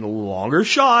 in the longer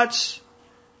shots,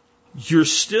 you're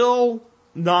still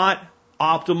not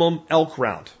optimum elk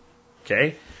round.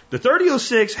 Okay? The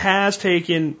 30-06 has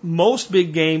taken most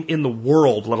big game in the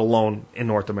world, let alone in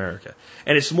North America.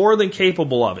 And it's more than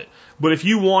capable of it. But if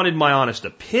you wanted my honest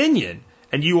opinion,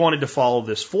 and you wanted to follow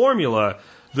this formula,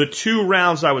 the two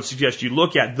rounds I would suggest you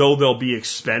look at, though they'll be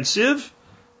expensive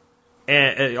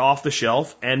and off the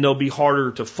shelf, and they'll be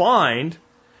harder to find,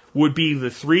 would be the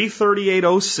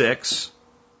 338-06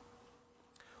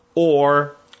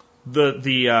 or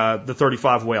the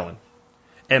 35 Whalen.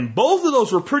 And both of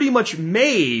those were pretty much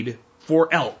made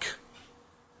for elk.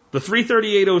 The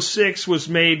 338-06 was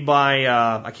made by,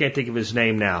 I can't think of his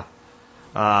name now,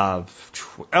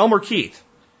 Elmer Keith.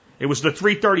 It was the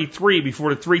 333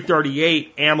 before the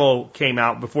 338 ammo came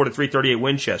out, before the 338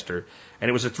 Winchester. And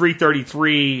it was a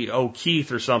 333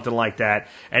 O'Keefe or something like that.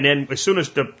 And then as soon as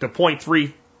the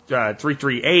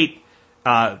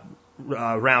 .338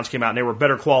 rounds came out, and they were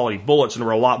better quality bullets and there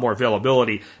were a lot more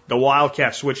availability, the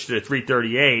Wildcat switched to the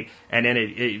 338 and then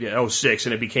it 06,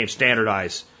 and it became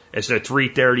standardized as the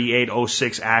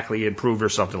 338-06 Ackley improved or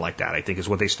something like that, I think is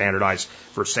what they standardized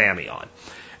for Sammy on.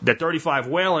 The 35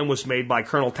 Whalen was made by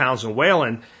Colonel Townsend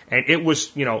Whalen, and it was,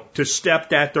 to step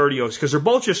that 30-06, because they're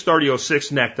both just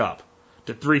 30-06 necked up,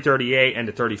 to 338 and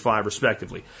to 35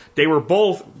 respectively. They were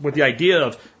both with the idea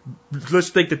of,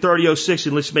 let's take the 30-06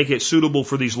 and let's make it suitable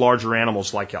for these larger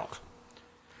animals like elk.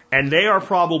 And they are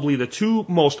probably the two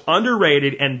most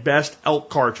underrated and best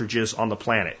elk cartridges on the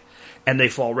planet. And they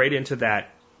fall right into that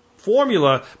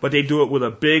formula, but they do it with a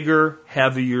bigger,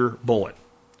 heavier bullet.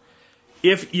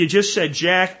 If you just said,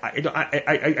 Jack,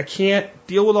 I can't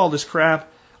deal with all this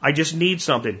crap, I just need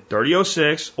something,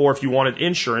 30-06, or if you wanted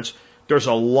insurance, there's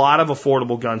a lot of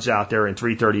affordable guns out there in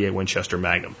 338 Winchester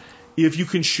Magnum, if you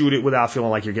can shoot it without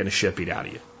feeling like you're getting a shit beat out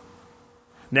of you.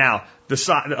 Now,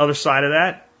 the other side of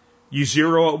that, you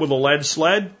zero it with a lead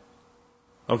sled,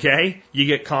 okay? You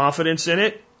get confidence in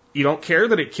it. You don't care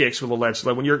that it kicks with a lead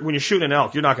sled. When you're shooting an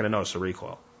elk, you're not going to notice the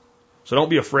recoil. So don't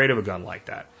be afraid of a gun like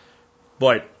that.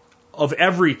 But of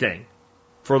everything,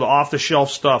 for the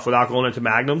off-the-shelf stuff without going into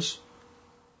magnums,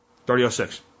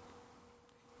 30-06.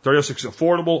 30-06 is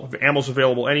affordable, ammo's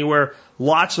available anywhere,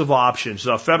 lots of options.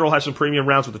 Federal has some premium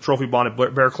rounds with the trophy bonded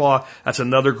bear claw. That's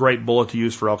another great bullet to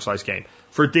use for elk size game.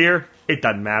 For deer, it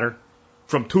doesn't matter.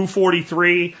 From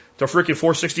 243 to freaking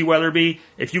 460 Weatherby,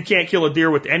 if you can't kill a deer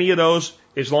with any of those,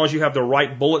 as long as you have the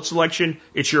right bullet selection,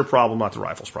 it's your problem, not the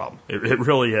rifle's problem. It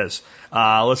really is.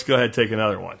 Let's go ahead and take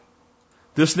another one.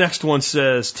 This next one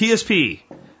says, TSP,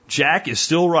 Jack is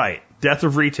still right. Death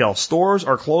of retail. Stores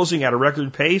are closing at a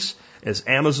record pace as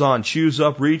Amazon chews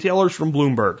up retailers from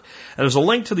Bloomberg. And there's a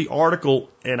link to the article,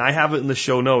 and I have it in the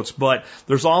show notes, but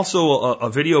there's also a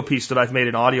video piece that I've made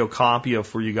an audio copy of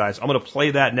for you guys. I'm going to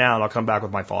play that now, and I'll come back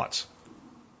with my thoughts.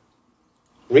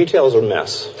 Retail's a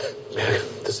mess,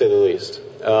 to say the least.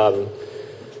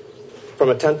 From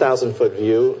a 10,000-foot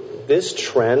view, this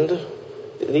trend,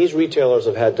 these retailers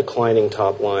have had declining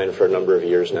top line for a number of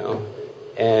years now.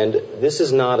 And this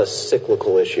is not a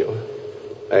cyclical issue.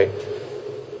 Right?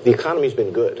 The economy's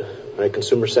been good. Right?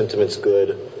 Consumer sentiment's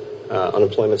good.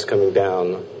 Unemployment's coming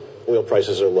down. Oil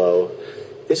prices are low.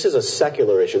 This is a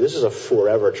secular issue. This is a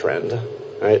forever trend.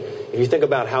 Right? If you think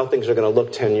about how things are going to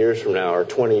look 10 years from now or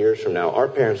 20 years from now, our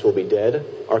parents will be dead.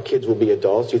 Our kids will be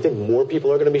adults. Do you think more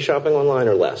people are going to be shopping online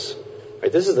or less?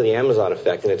 Right? This is the Amazon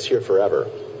effect, and it's here forever.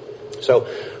 So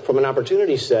from an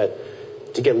opportunity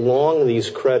set, to get long these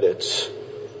credits,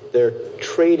 they're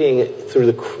trading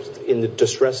in the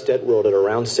distressed debt world at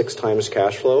around 6 times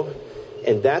cash flow.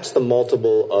 And that's the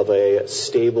multiple of a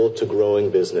stable to growing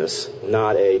business,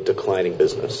 not a declining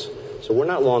business. So we're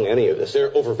not long any of this.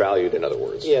 They're overvalued, in other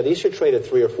words. Yeah, these should trade at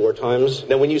 3 or 4 times.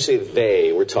 Now, when you say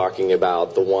they, we're talking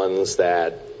about the ones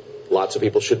that lots of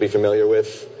people should be familiar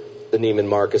with. The Neiman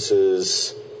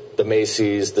Marcus's, the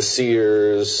Macy's, the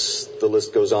Sears, the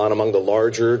list goes on among the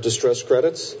larger distressed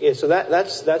credits? Yeah, so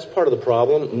that's part of the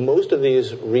problem. Most of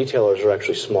these retailers are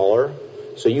actually smaller.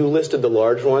 So you listed the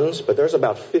large ones, but there's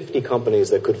about 50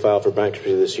 companies that could file for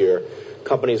bankruptcy this year.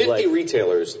 Companies 50 like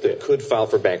retailers that could file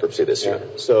for bankruptcy this year.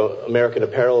 Yeah. So American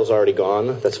Apparel is already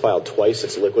gone. That's filed twice.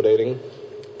 It's liquidating.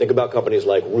 Think about companies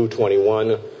like Rue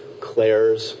 21,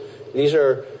 Claire's. These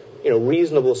are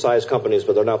reasonable sized companies,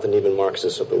 but they're not the Neiman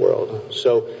Marcus of the world.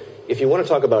 So if you want to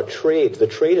talk about trades, the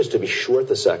trade is to be short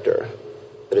the sector.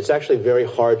 But it's actually very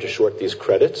hard to short these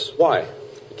credits. Why?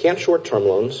 You can't short term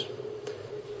loans.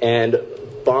 And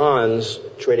bonds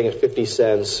trading at 50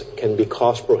 cents can be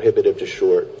cost prohibitive to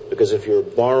short, because if you're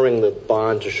borrowing the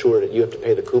bond to short it, you have to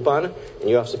pay the coupon, and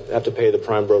you have to pay the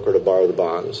prime broker to borrow the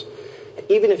bonds.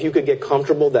 Even if you could get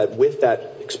comfortable that with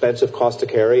that expensive cost to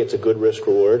carry, it's a good risk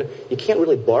reward, you can't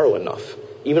really borrow enough.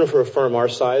 Even for a firm our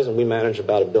size, and we manage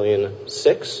about $1.6 billion,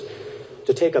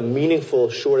 to take a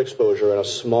meaningful short exposure in a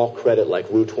small credit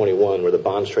like Rue 21, where the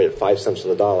bonds trade at 5 cents on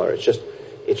the dollar, it's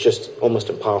just almost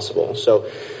impossible. So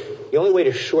the only way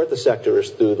to short the sector is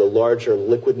through the larger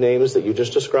liquid names that you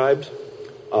just described,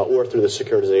 or through the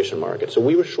securitization market. So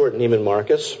we were short Neiman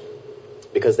Marcus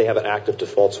because they have an active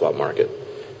default swap market.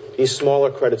 These smaller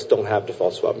credits don't have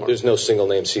default swap market. There's no single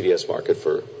name CDS market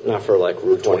for... Not for like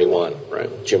Rue 21. Right.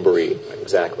 Gymboree.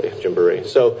 Exactly, Gymboree.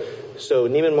 So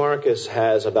Neiman Marcus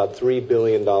has about $3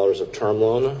 billion of term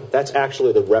loan. That's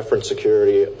actually the reference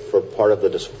security for part of the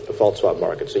default swap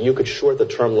market. So you could short the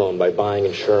term loan by buying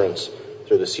insurance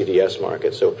through the CDS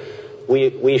market. So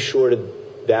we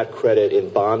shorted that credit in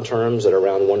bond terms at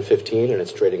around 115, and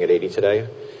it's trading at 80 today.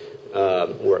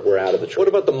 We're out of the trade. What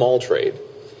about the mall trade?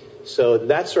 So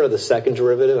that's sort of the second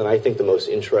derivative, and I think the most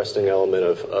interesting element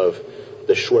of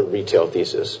the short retail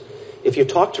thesis. If you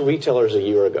talk to retailers a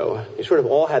year ago, they sort of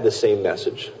all had the same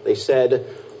message. They said,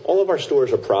 all of our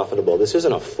stores are profitable. This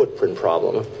isn't a footprint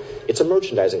problem. It's a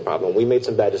merchandising problem. We made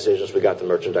some bad decisions. We got the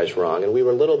merchandise wrong, and we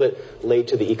were a little bit late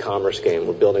to the e-commerce game.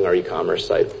 We're building our e-commerce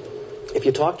site. If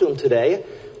you talk to them today,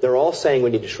 they're all saying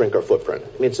we need to shrink our footprint.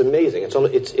 I mean, it's amazing.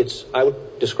 I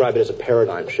would describe it as a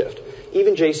paradigm shift.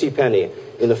 Even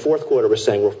JCPenney in the fourth quarter was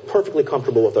saying we're perfectly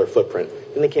comfortable with our footprint.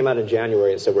 Then they came out in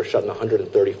January and said we're shutting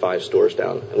 135 stores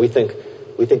down. And we think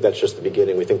that's just the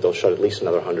beginning. We think they'll shut at least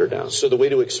another 100 down. So the way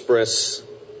to express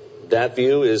that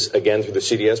view is, again, through the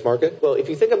CDS market? Well, if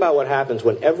you think about what happens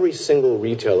when every single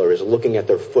retailer is looking at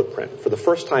their footprint for the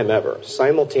first time ever,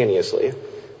 simultaneously,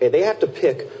 they have to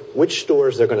pick which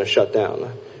stores they're going to shut down.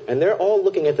 And they're all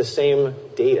looking at the same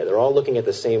data. They're all looking at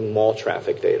the same mall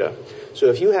traffic data. So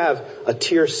if you have a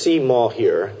Tier C mall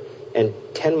here, and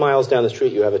 10 miles down the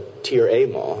street you have a Tier A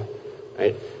mall,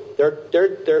 right?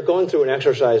 They're going through an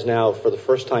exercise now for the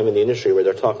first time in the industry where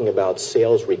they're talking about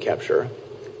sales recapture.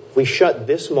 If we shut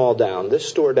this mall down, this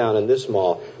store down in this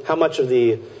mall, how much of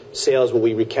the sales will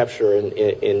we recapture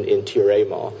in Tier A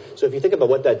mall? So if you think about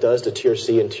what that does to Tier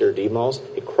C and Tier D malls,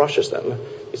 it crushes them.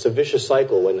 It's a vicious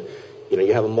cycle when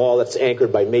you have a mall that's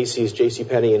anchored by Macy's,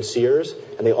 JCPenney, and Sears,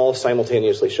 and they all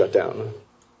simultaneously shut down.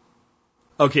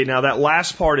 Okay, now that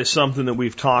last part is something that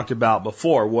we've talked about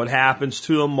before. What happens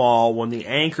to a mall when the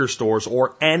anchor stores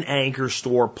or an anchor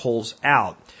store pulls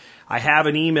out? I have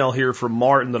an email here from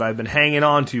Martin that I've been hanging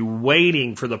on to,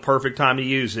 waiting for the perfect time to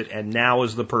use it, and now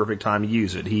is the perfect time to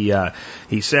use it.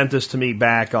 He sent this to me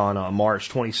back on March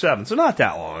 27th, so not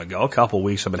that long ago, a couple of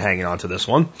weeks I've been hanging on to this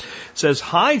one. It says,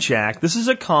 "Hi Jack, this is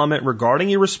a comment regarding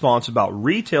your response about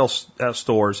retail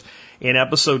stores in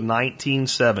episode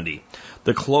 1970.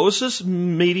 The closest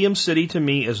medium city to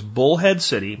me is Bullhead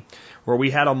City, where we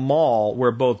had a mall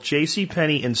where both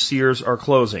JCPenney and Sears are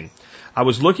closing. I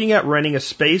was looking at renting a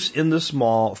space in this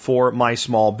mall for my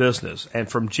small business. And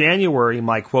from January,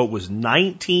 my quote was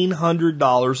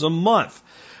 $1,900 a month.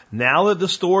 Now that the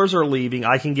stores are leaving,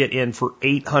 I can get in for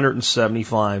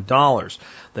 $875.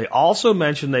 They also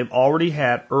mentioned they've already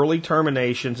had early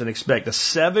terminations and expect a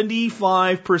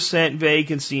 75%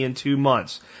 vacancy in 2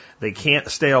 months. They can't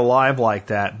stay alive like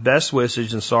that. Best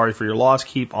wishes and sorry for your loss.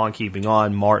 Keep on keeping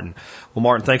on, Martin. Well,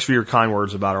 Martin, thanks for your kind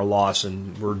words about our loss,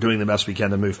 and we're doing the best we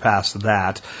can to move past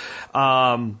that.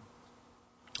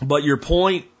 But your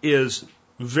point is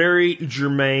very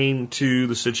germane to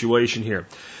the situation here.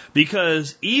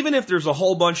 Because even if there's a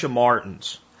whole bunch of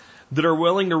Martins that are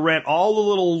willing to rent all the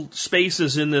little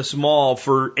spaces in this mall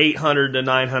for $800 to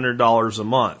 $900 a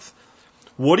month,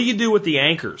 what do you do with the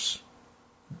anchors?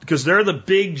 Because they're the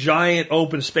big, giant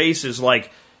open spaces.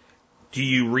 Like, do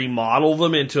you remodel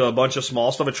them into a bunch of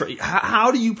small stuff?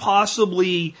 How do you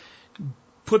possibly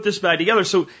put this back together?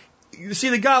 So, you see,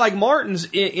 the guy like Martin's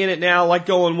in it now, like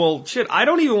going, well, shit, I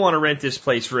don't even want to rent this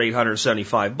place for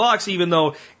 $875, even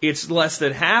though it's less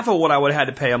than half of what I would have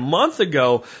had to pay a month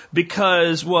ago,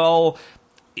 because, well,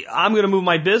 I'm going to move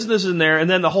my business in there, and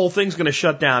then the whole thing's going to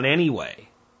shut down anyway.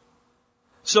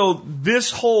 So this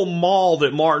whole mall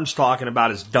that Martin's talking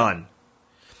about is done.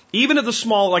 Even at the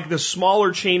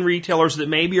smaller chain retailers that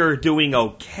maybe are doing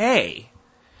okay,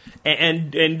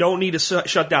 and don't need to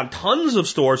shut down tons of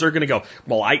stores, are going to go,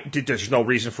 well, there's no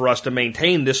reason for us to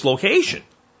maintain this location.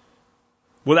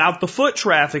 Without the foot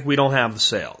traffic, we don't have the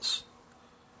sales.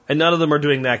 And none of them are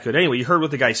doing that good. Anyway, you heard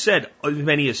what the guy said. As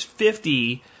many as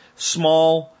 50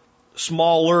 smaller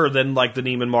than like the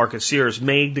Neiman Marcus Sears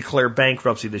may declare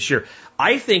bankruptcy this year.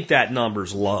 I think that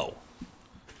number's low.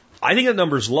 I think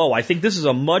this is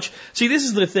this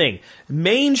is the thing.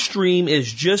 Mainstream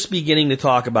is just beginning to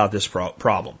talk about this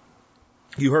problem.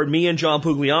 You heard me and John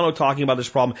Pugliano talking about this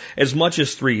problem as much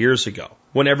as 3 years ago,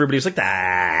 when everybody's like,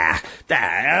 there's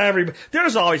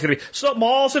always going to be. So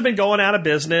malls have been going out of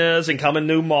business and coming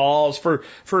new malls for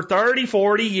 30,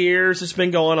 40 years. It's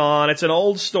been going on. It's an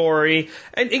old story.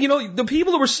 And you know, the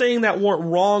people that were saying that weren't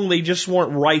wrong. They just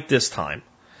weren't right this time.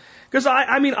 Because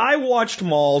I watched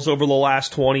malls over the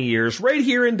last 20 years right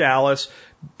here in Dallas.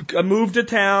 I moved to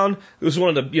town. It was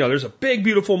one of the, there's a big,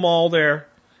 beautiful mall there.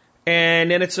 And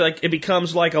then it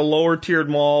becomes like a lower tiered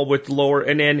mall with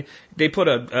and then they put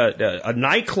a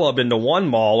nightclub into one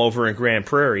mall over in Grand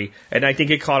Prairie, and I think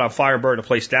it caught on fire and burned the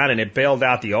place down, and it bailed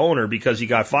out the owner because he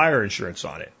got fire insurance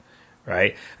on it,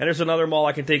 right? And there's another mall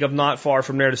I can think of not far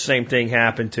from there the same thing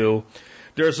happened to.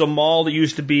 There's a mall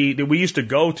that we used to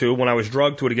go to when I was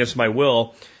drugged to it against my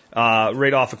will,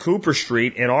 right off of Cooper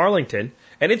Street in Arlington,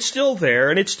 and it's still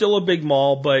there, and it's still a big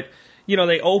mall, but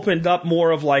they opened up more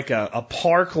of like a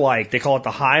park-like. They call it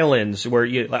the Highlands, where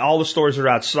all the stores are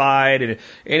outside, and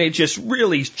it just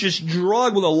really just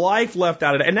drugged with a life left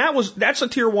out of it. And that's a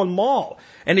tier 1 mall,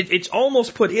 and it's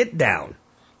almost put it down,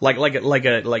 like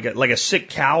a sick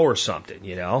cow or something,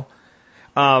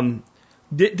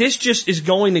 This just is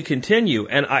going to continue,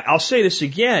 and I'll say this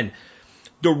again.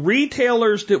 The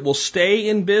retailers that will stay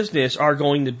in business are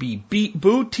going to be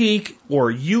boutique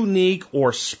or unique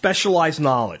or specialized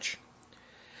knowledge.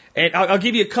 And I'll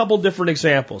give you a couple different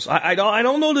examples. I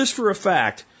don't know this for a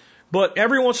fact, but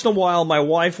every once in a while my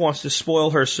wife wants to spoil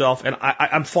herself, and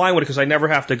I'm fine with it because I never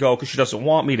have to go because she doesn't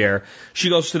want me there. She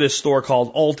goes to this store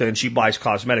called Ulta and she buys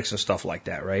cosmetics and stuff like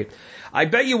that, right? I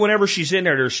bet you whenever she's in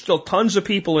there, there's still tons of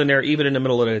people in there even in the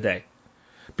middle of the day.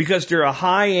 Because they're a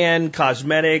high-end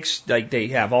cosmetics, like they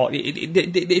have all,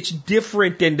 it's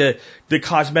different than the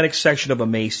cosmetics section of a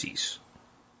Macy's,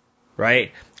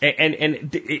 right?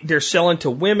 And they're selling to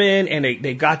women, and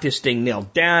they got this thing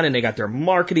nailed down, and they got their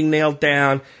marketing nailed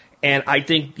down. And I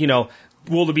think,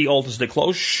 will there be Ultas that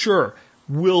close? Sure.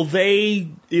 Will they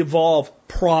evolve?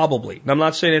 Probably. And I'm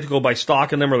not saying they have to go by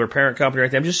stocking them or their parent company or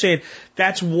anything. I'm just saying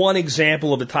that's one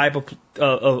example of the type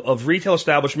of retail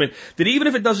establishment that, even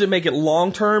if it doesn't make it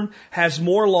long term, has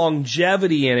more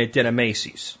longevity in it than a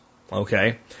Macy's.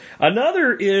 Okay.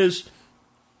 Another is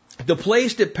the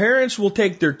place that parents will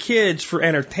take their kids for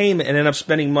entertainment and end up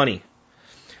spending money.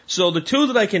 So the two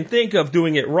that I can think of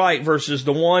doing it right versus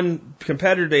the one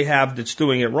competitor they have that's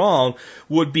doing it wrong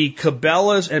would be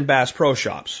Cabela's and Bass Pro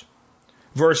Shops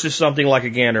versus something like a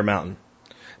Gander Mountain.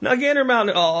 Now, Gander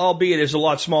Mountain, albeit is a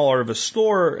lot smaller of a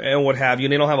store and what have you,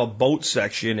 and they don't have a boat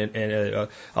section and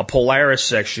a Polaris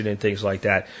section and things like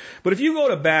that. But if you go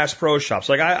to Bass Pro Shops,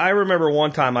 like I remember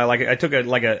one time I took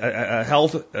a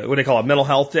health, what they call a mental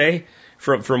health day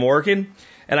from working.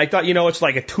 And I thought, it's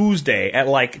like a Tuesday at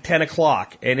like 10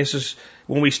 o'clock. And this is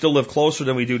when we still live closer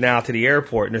than we do now to the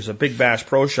airport. And there's a big Bass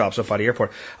Pro Shops up by the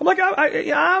airport. I'm like, I'm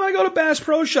going to go to Bass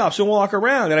Pro Shops and walk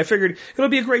around. And I figured it'll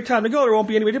be a great time to go. There won't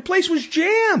be anybody. The place was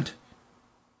jammed.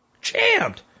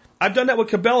 Jammed. I've done that with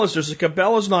Cabela's. There's a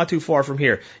Cabela's not too far from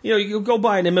here. You go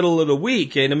by in the middle of the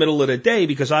week, in the middle of the day,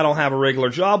 because I don't have a regular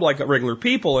job like regular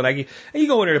people. And you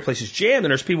go in there, the place is jammed,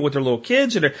 and there's people with their little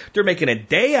kids, and they're making a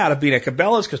day out of being at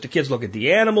Cabela's because the kids look at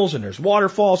the animals, and there's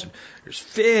waterfalls, and there's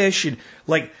fish, and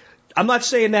I'm not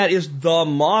saying that is the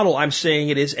model. I'm saying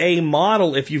it is a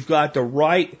model if you've got the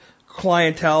right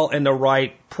clientele and the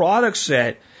right product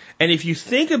set. And if you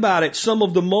think about it, some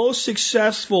of the most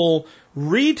successful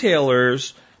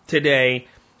retailers today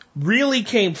really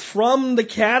came from the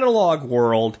catalog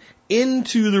world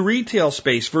into the retail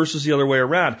space versus the other way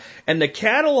around. And the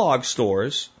catalog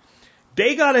stores,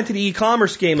 they got into the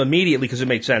e-commerce game immediately because it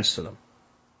made sense to them.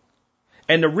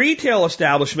 And the retail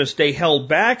establishments, they held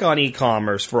back on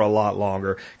e-commerce for a lot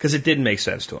longer because it didn't make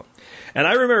sense to them. And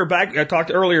I remember I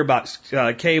talked earlier about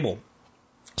cable.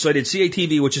 So I did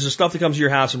CATV, which is the stuff that comes to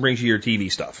your house and brings you your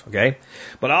TV stuff, okay?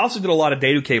 But I also did a lot of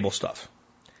data cable stuff.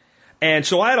 And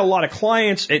so I had a lot of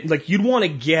clients, you'd want to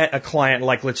get a client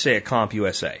like, let's say, a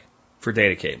CompUSA for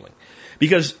data cabling.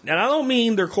 Because, and I don't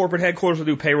mean their corporate headquarters will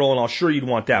do payroll, and I'll sure you'd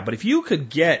want that. But if you could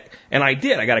get, and I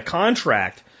did, I got a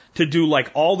contract to do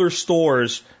all their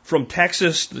stores from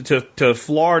Texas to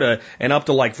Florida and up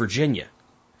to Virginia.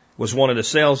 Was one of the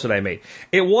sales that I made.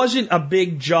 It wasn't a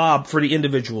big job for the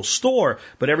individual store,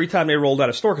 but every time they rolled out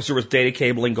a store, because there was data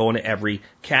cabling going to every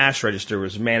cash register, there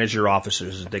was manager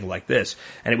offices and things like this.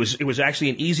 And it was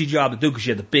actually an easy job to do because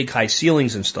you had the big high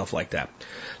ceilings and stuff like that.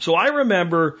 So I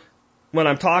remember when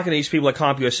I'm talking to these people at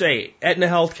CompUSA, Aetna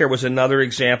Healthcare was another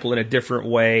example in a different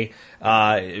way,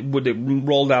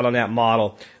 rolled out on that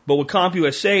model. But with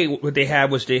CompUSA, what they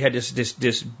had was they had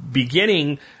this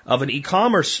beginning of an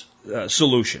e-commerce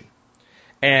solution.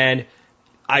 And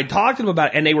I talked to them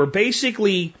about it, and they were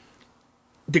basically,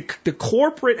 the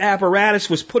corporate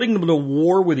apparatus was putting them to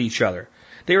war with each other.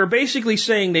 They were basically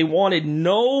saying they wanted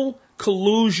no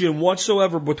collusion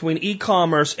whatsoever between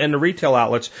e-commerce and the retail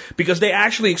outlets because they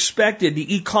actually expected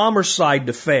the e-commerce side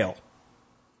to fail.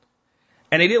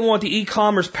 And they didn't want the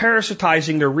e-commerce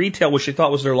parasitizing their retail, which they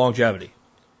thought was their longevity.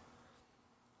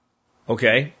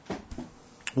 Okay?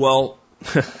 Well,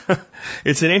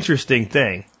 it's an interesting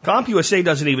thing. CompUSA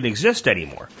doesn't even exist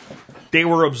anymore. They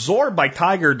were absorbed by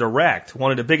Tiger Direct,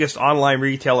 one of the biggest online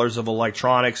retailers of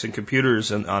electronics and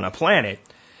computers on a planet.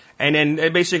 And then they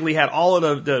basically had all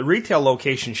of the retail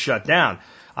locations shut down.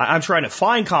 I'm trying to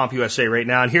find CompUSA right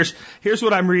now, and here's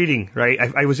what I'm reading, right?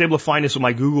 I was able to find this with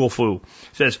my Google foo.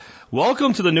 It says,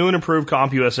 welcome to the new and improved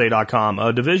CompUSA.com,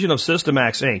 a division of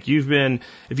Systemax Inc.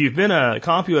 If you've been a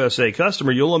CompUSA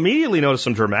customer, you'll immediately notice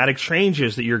some dramatic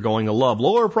changes that you're going to love.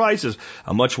 Lower prices,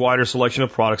 a much wider selection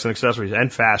of products and accessories,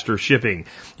 and faster shipping.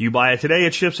 You buy it today,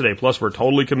 it ships today. Plus, we're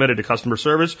totally committed to customer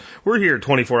service. We're here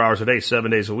 24 hours a day,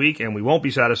 7 days a week, and we won't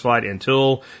be satisfied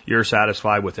until you're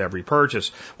satisfied with every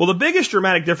purchase. Well, the biggest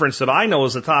dramatic difference that I know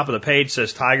is the top of the page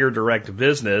says Tiger Direct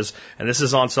Business, and this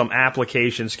is on some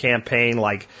applications campaign,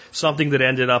 like something that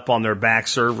ended up on their back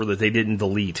server that they didn't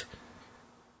delete.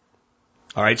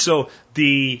 All right, so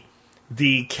the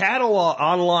catalog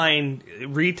online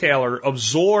retailer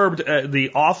absorbed the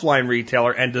offline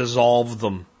retailer and dissolved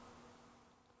them,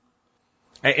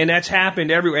 and that's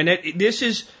happened everywhere. And this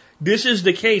is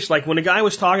the case. Like when the guy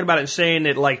was talking about it and saying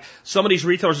that some of these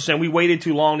retailers are saying we waited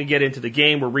too long to get into the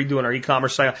game, we're redoing our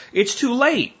e-commerce site. It's too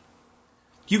late.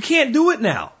 You can't do it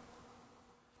now.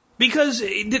 Because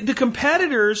the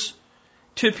competitors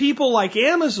to people like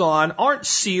Amazon aren't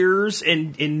Sears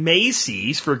and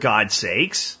Macy's, for God's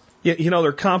sakes. There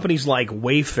are companies like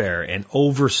Wayfair and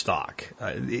Overstock.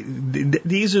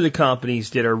 These are the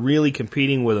companies that are really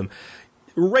competing with them.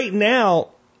 Right now,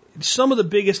 some of the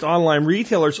biggest online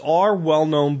retailers are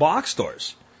well-known box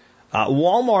stores.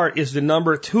 Walmart is the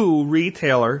number 2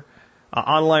 retailer,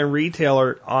 online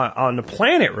retailer on the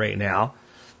planet right now,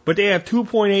 but they have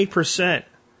 2.8%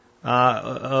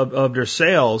 of their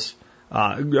sales,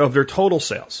 of their total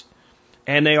sales.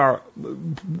 And they are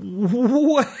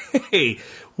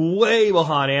way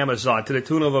behind Amazon to the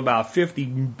tune of about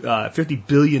 $50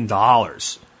 billion.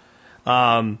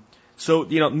 So,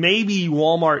 maybe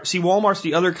Walmart's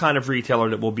the other kind of retailer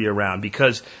that will be around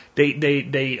because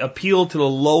they appeal to the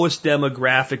lowest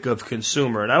demographic of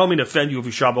consumer. And I don't mean to offend you if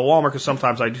you shop at Walmart, because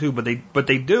sometimes I do, but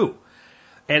they do.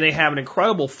 And they have an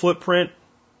incredible footprint.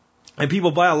 And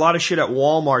people buy a lot of shit at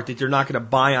Walmart that they're not going to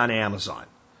buy on Amazon.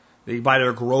 They buy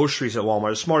their groceries at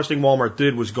Walmart. The smartest thing Walmart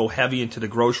did was go heavy into the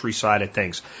grocery side of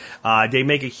things. They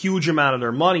make a huge amount of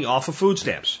their money off of food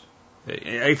stamps.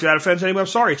 If that offends anyone, I'm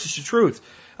sorry. It's just the truth.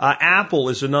 Apple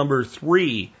is the number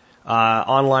 3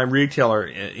 online retailer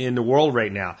in the world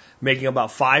right now, making about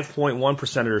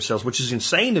 5.1% of their sales, which is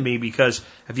insane to me because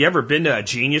have you ever been to a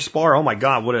Genius bar? Oh my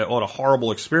God, what a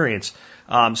horrible experience.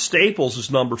 Staples is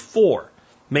number 4.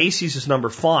 Macy's is number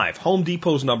 5. Home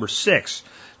Depot is number 6.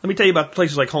 Let me tell you about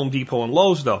places like Home Depot and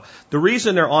Lowe's, though. The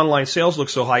reason their online sales look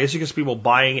so high is because people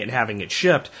buying it and having it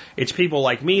shipped. It's people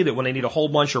like me that when they need a whole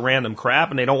bunch of random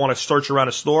crap and they don't want to search around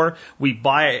a store, we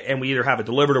buy it and we either have it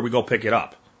delivered or we go pick it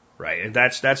up, right? And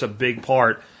that's a big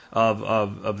part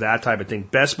of that type of thing.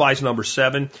 Best Buy's number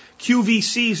 7,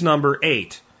 QVC's number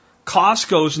 8,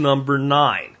 Costco's number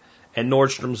 9, and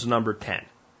Nordstrom's number 10.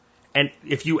 And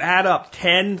if you add up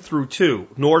 10 through 2,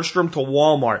 Nordstrom to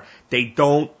Walmart, they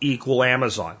don't equal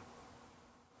Amazon.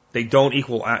 They don't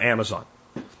equal Amazon.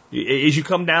 As you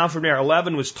come down from there,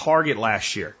 11 was Target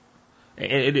last year.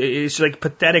 It's like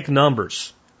pathetic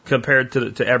numbers compared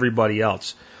to everybody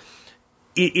else.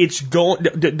 It's going,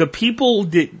 the people,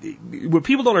 what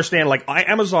people don't understand, like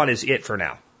Amazon is it for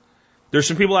now. There's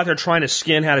some people out there trying to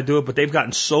skin how to do it, but they've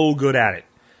gotten so good at it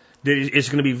that it's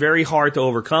going to be very hard to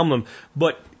overcome them.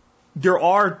 But there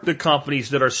are the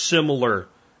companies that are similar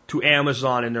to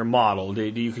Amazon in their model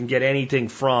that you can get anything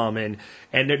from, and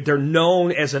they're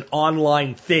known as an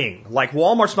online thing. Like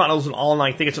Walmart's not known as an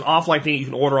online thing; it's an offline thing you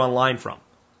can order online from.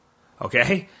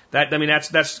 Okay,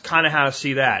 that's kind of how to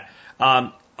see that.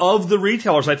 Of the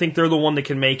retailers, I think they're the one that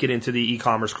can make it into the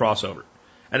e-commerce crossover,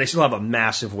 and they still have a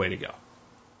massive way to go.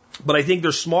 But I think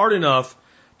they're smart enough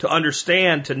to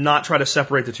understand to not try to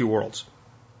separate the two worlds,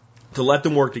 to let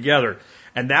them work together.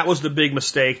 And that was the big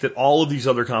mistake that all of these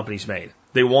other companies made.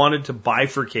 They wanted to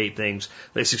bifurcate things.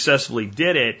 They successfully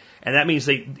did it. And that means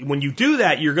when you do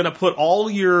that, you're going to put all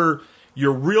your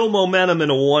real momentum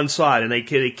into one side. And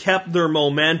they kept their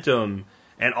momentum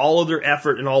and all of their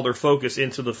effort and all their focus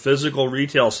into the physical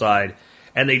retail side.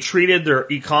 And they treated their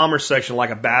e-commerce section like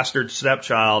a bastard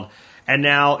stepchild. And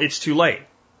now it's too late.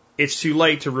 It's too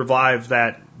late to revive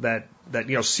that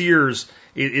Sears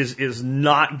is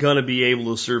not going to be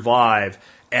able to survive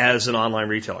as an online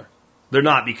retailer. They're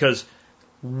not, because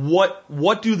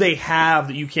what do they have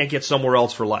that you can't get somewhere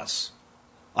else for less?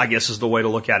 I guess is the way to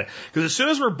look at it. Because as soon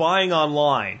as we're buying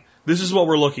online, this is what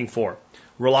we're looking for: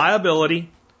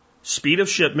 reliability, speed of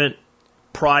shipment,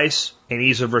 price, and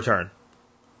ease of return.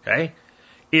 Okay?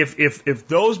 If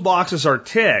those boxes are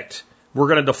ticked, we're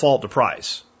going to default to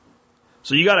price.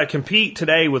 So you got to compete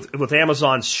today with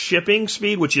Amazon's shipping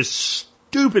speed, which is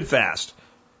stupid fast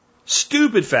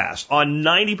on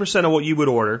 90% of what you would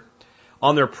order,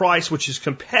 on their price, which is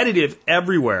competitive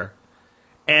everywhere,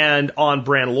 and on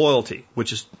brand loyalty,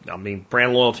 which is,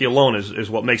 brand loyalty alone is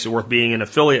what makes it worth being an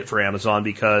affiliate for Amazon,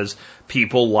 because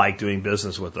people like doing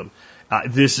business with them.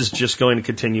 This is just going to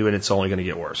continue, and it's only going to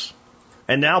get worse.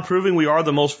 And now, proving we are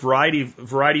the most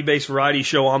variety-based variety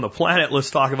show on the planet, let's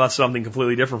talk about something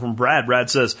completely different from Brad. Brad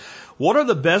says, what are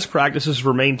the best practices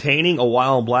for maintaining a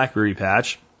wild blackberry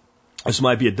patch? This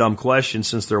might be a dumb question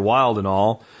since they're wild and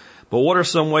all, but what are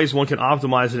some ways one can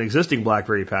optimize an existing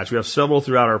blackberry patch? We have several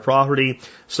throughout our property.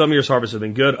 Some years' harvests have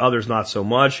been good, others not so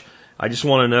much. I just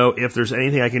want to know if there's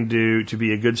anything I can do to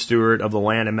be a good steward of the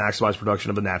land and maximize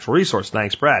production of a natural resource.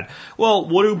 Thanks, Brad. Well,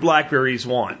 what do blackberries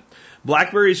want?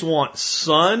 Blackberries want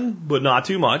sun, but not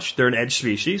too much. They're an edge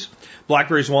species.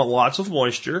 Blackberries want lots of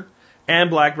moisture,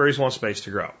 and blackberries want space to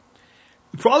grow.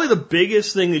 Probably the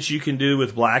biggest thing that you can do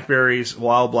with blackberries,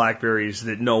 wild blackberries,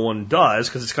 that no one does,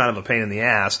 because it's kind of a pain in the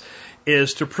ass,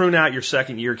 is to prune out your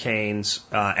second-year canes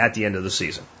at the end of the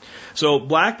season. So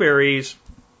blackberries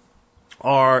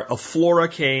are a flora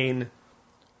cane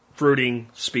fruiting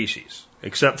species,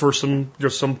 except for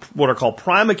there's some what are called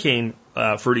primocane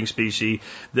fruiting species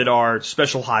that are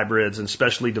special hybrids and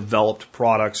specially developed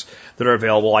products that are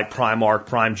available, like Primark,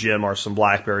 Prime Gem are some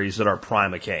blackberries that are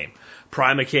primocane.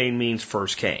 Primocane means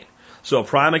first cane. So a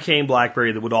primocane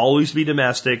blackberry that would always be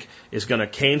domestic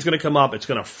cane's gonna come up, it's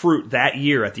gonna fruit that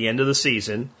year at the end of the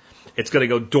season, it's gonna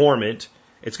go dormant,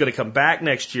 it's gonna come back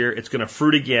next year, it's gonna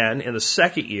fruit again in the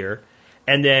second year,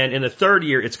 and then in the third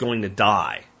year it's going to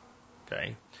die.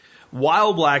 Okay?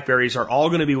 Wild blackberries are all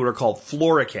going to be what are called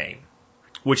floricane,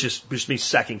 which means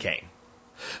second cane.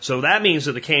 So that means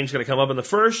that the cane's going to come up in the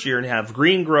first year and have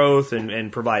green growth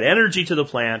and provide energy to the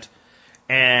plant,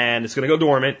 and it's going to go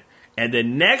dormant, and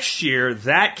then next year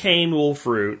that cane will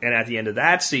fruit, and at the end of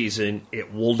that season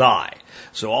it will die.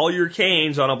 So all your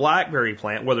canes on a blackberry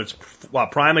plant, whether it's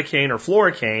primocane or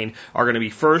floricane, are going to be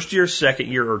first year, second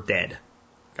year, or dead.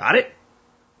 Got it?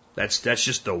 That's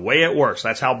just the way it works.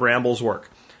 That's how brambles work.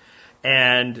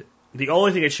 And the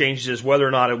only thing that changes is whether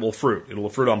or not it will fruit. It'll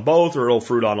fruit on both, or it'll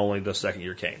fruit on only the second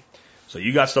year cane. So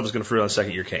you got stuff that's going to fruit on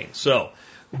second year cane. So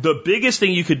the biggest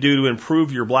thing you could do to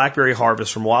improve your blackberry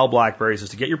harvest from wild blackberries is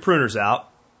to get your pruners out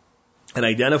and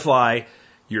identify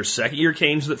your second year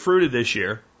canes that fruited this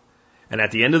year. And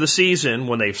at the end of the season,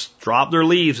 when they've dropped their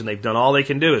leaves and they've done all they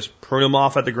can do is prune them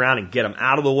off at the ground and get them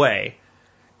out of the way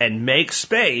and make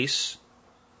space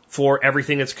for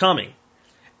everything that's coming.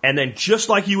 And then just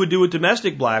like you would do with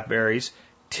domestic blackberries,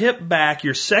 tip back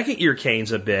your second year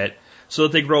canes a bit so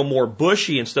that they grow more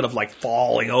bushy instead of like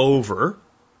falling over.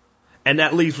 And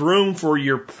that leaves room for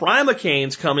your prima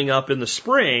canes coming up in the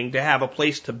spring to have a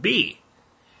place to be.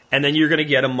 And then you're going to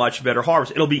get a much better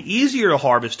harvest. It'll be easier to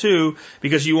harvest too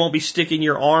because you won't be sticking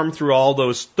your arm through all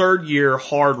those third year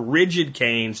hard rigid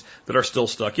canes that are still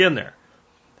stuck in there.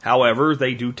 However,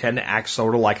 they do tend to act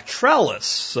sort of like a trellis.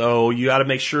 So you got to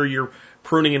make sure you're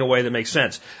pruning in a way that makes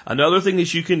sense. Another thing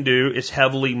that you can do is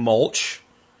heavily mulch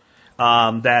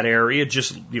that area.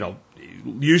 Just,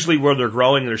 usually where they're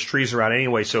growing, there's trees around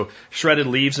anyway. So shredded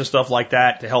leaves and stuff like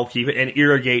that to help keep it, and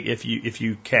irrigate if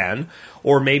you can.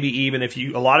 Or maybe even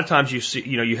a lot of times you see,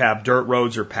 you have dirt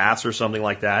roads or paths or something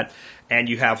like that, and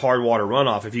you have hard water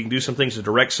runoff. If you can do some things to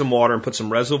direct some water and put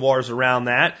some reservoirs around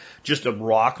that, just a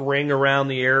rock ring around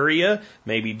the area,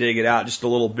 maybe dig it out just a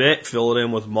little bit, fill it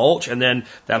in with mulch, and then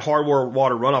that hard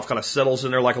water runoff kind of settles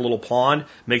in there like a little pond.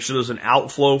 Make sure there's an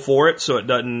outflow for it so it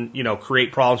doesn't,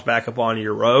 create problems back up on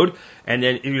your road. And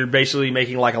then you're basically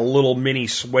making like a little mini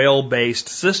swale-based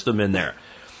system in there.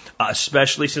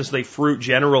 Especially since they fruit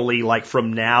generally like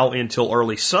from now until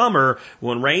early summer,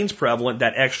 when rain's prevalent,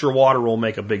 that extra water will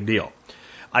make a big deal.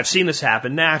 I've seen this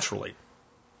happen naturally.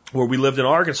 Where we lived in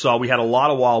Arkansas, we had a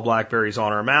lot of wild blackberries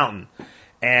on our mountain.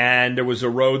 And there was a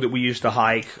road that we used to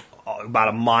hike, about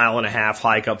a 1.5 mile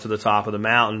hike up to the top of the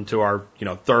mountain to our,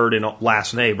 third and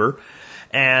last neighbor.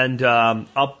 And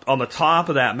up on the top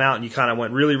of that mountain, you kind of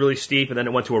went really, really steep, and then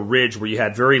it went to a ridge where you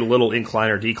had very little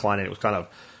incline or decline, and it was kind of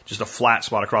just a flat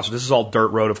spot across. This is all dirt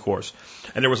road, of course.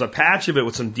 And there was a patch of it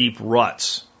with some deep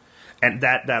ruts. And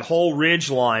that whole ridge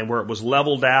line where it was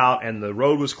leveled out and the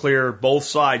road was clear, both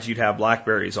sides you'd have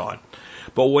blackberries on.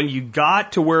 But when you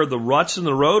got to where the ruts in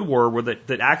the road were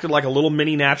that acted like a little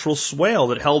mini natural swale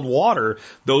that held water,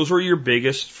 those were your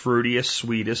biggest, fruitiest,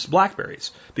 sweetest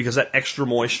blackberries because that extra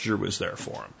moisture was there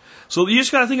for them. So you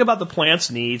just got to think about the plant's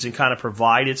needs and kind of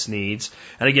provide its needs.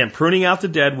 And again, pruning out the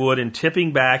dead wood and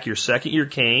tipping back your second year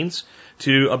canes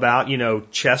to about,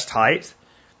 chest height.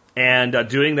 And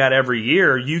doing that every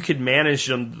year, you could manage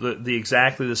them the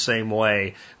exactly the same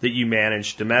way that you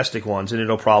manage domestic ones, and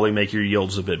it'll probably make your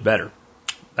yields a bit better.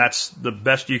 That's the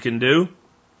best you can do.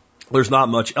 There's not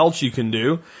much else you can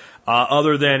do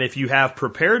other than if you have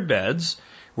prepared beds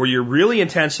where you're really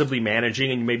intensively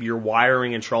managing and maybe you're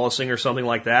wiring and trellising or something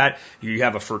like that. You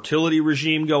have a fertility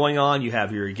regime going on. You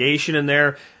have irrigation in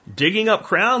there. Digging up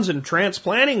crowns and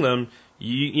transplanting them,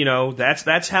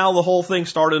 that's how the whole thing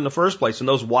started in the first place. And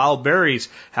those wild berries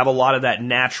have a lot of that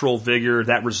natural vigor,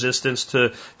 that resistance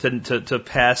to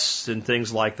pests and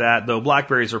things like that. Though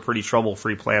blackberries are pretty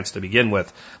trouble-free plants to begin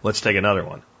with. Let's take another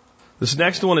one. This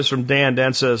next one is from Dan.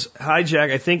 Dan says, "Hi,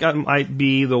 Jack. I think I might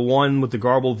be the one with the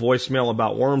garbled voicemail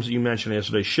about worms that you mentioned in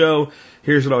yesterday's show.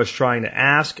 Here's what I was trying to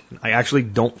ask. I actually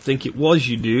don't think it was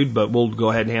you, dude, but we'll go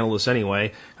ahead and handle this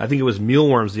anyway. I think it was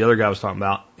mealworms the other guy was talking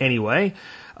about. Anyway,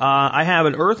 I have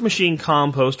an Earth Machine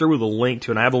composter with a link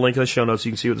to it, and I have a link in the show notes so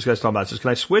you can see what this guy's talking about. It says,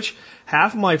 can I switch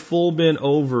half my full bin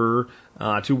over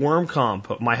to worm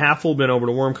composting?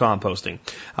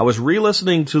 I was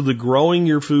re-listening to the Growing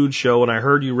Your Food show, and I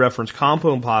heard you reference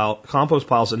compost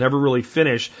piles that never really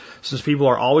finish since people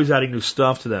are always adding new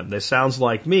stuff to them. This sounds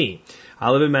like me.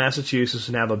 I live in Massachusetts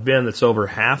and have a bin that's over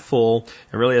half full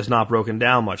and really has not broken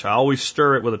down much. I always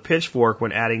stir it with a pitchfork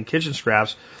when adding kitchen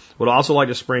scraps. I would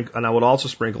also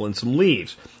sprinkle in some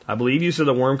leaves. I believe you said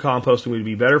that worm composting would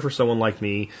be better for someone like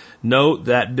me. Note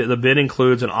that the bin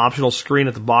includes an optional screen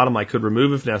at the bottom I could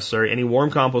remove if necessary. Any worm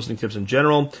composting tips in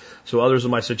general, so others in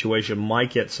my situation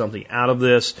might get something out of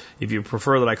this. If you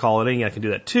prefer that I call it in, I can do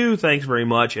that too. Thanks very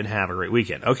much and have a great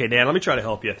weekend." Okay, Dan, let me try to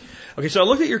help you. Okay, so I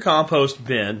looked at your compost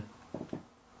bin,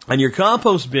 and your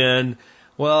compost bin,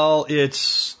 well,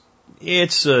 it's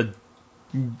a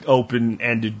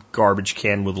open-ended garbage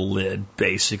can with a lid,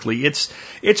 basically. It's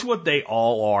what they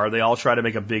all are. They all try to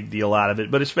make a big deal out of it,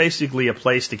 but it's basically a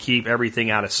place to keep everything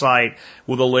out of sight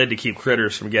with a lid to keep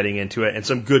critters from getting into it and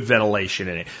some good ventilation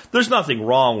in it. There's nothing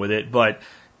wrong with it, but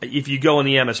if you go in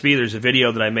the MSB, there's a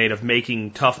video that I made of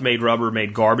making tough-made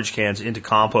rubber-made garbage cans into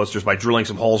composters by drilling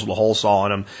some holes with a hole saw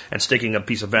in them and sticking a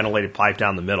piece of ventilated pipe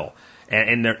down the middle.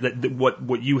 And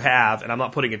what you have, and I'm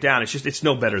not putting it down, it's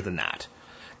no better than that.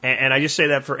 And I just say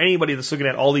that for anybody that's looking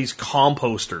at all these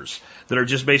composters that are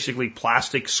just basically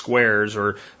plastic squares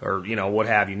or what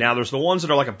have you. Now, there's the ones that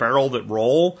are like a barrel that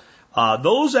roll.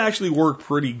 Those actually work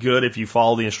pretty good if you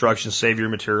follow the instructions, save your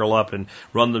material up, and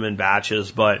run them in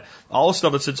batches. But all the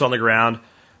stuff that sits on the ground,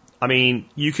 I mean,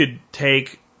 you could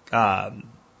take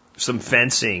some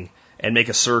fencing and make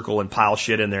a circle and pile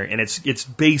shit in there, and it's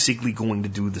basically going to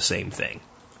do the same thing.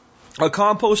 A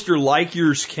composter like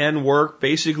yours can work.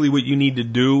 Basically, what you need to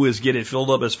do is get it filled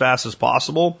up as fast as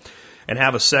possible and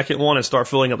have a second one and start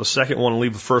filling up the second one and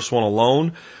leave the first one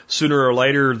alone. Sooner or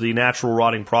later, the natural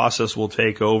rotting process will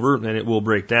take over and it will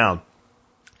break down.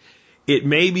 It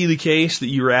may be the case that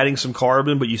you're adding some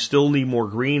carbon, but you still need more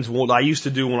greens. What I used to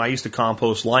do when I used to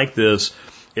compost like this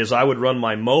is I would run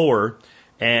my mower,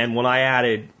 and when I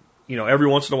added, every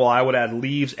once in a while I would add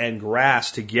leaves and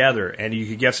grass together, and you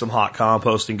could get some hot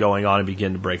composting going on and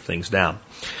begin to break things down.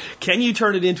 Can you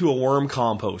turn it into a worm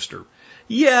composter?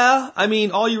 Yeah, I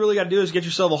mean, all you really got to do is get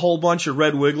yourself a whole bunch of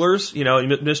red wigglers.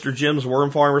 Mr. Jim's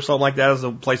Worm Farm or something like that is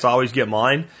the place I always get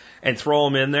mine, and throw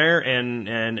them in there,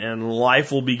 and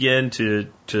life will begin to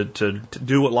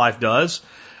do what life does.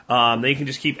 Then you can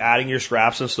just keep adding your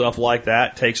scraps and stuff like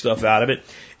that, take stuff out of it.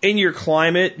 In your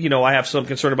climate, I have some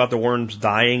concern about the worms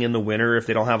dying in the winter if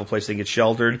they don't have a place they get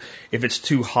sheltered. If it's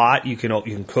too hot, you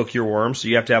can cook your worms, so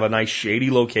you have to have a nice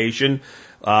shady location.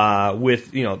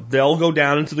 They'll go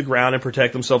down into the ground and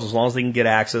protect themselves as long as they can get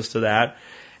access to that.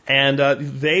 And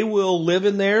they will live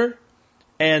in there,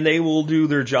 and they will do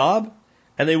their job,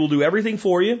 and they will do everything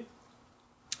for you.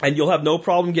 And you'll have no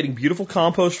problem getting beautiful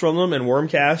compost from them and worm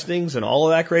castings and all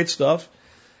of that great stuff.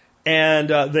 And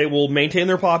they will maintain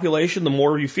their population. The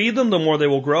more you feed them, the more they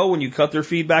will grow. When you cut their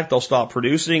feed back, they'll stop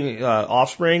producing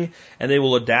offspring, and they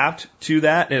will adapt to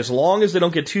that. And as long as they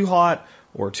don't get too hot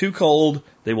or too cold,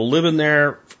 they will live in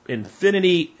there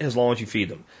infinity as long as you feed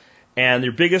them. And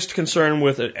your biggest concern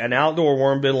with an outdoor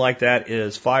worm bin like that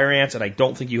is fire ants, and I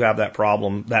don't think you have that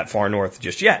problem that far north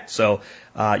just yet. So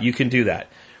you can do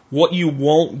that. What you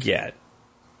won't get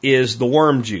is the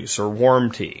worm juice or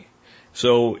worm tea.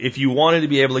 So if you wanted to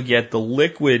be able to get the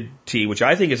liquid tea, which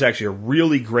I think is actually a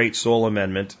really great soil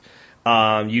amendment,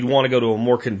 you'd want to go to a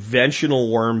more conventional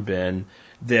worm bin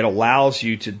that allows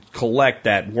you to collect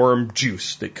that worm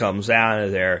juice that comes out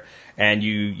of there, and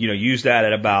you use that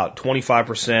at about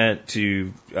 25%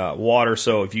 to water.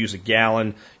 So if you use a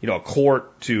gallon, a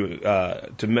quart to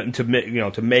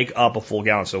make up a full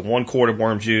gallon. So 1 quart of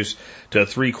worm juice to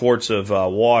 3 quarts of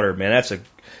water. Man,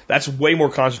 that's way more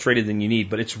concentrated than you need,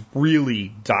 but it's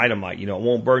really dynamite. It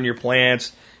won't burn your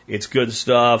plants. It's good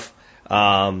stuff.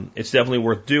 It's definitely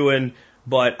worth doing,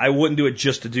 but I wouldn't do it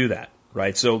just to do that.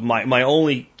 Right. So my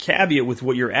only caveat with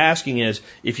what you're asking is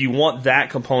if you want that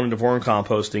component of worm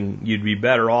composting, you'd be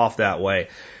better off that way.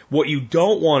 What you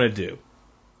don't want to do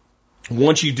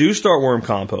once you do start worm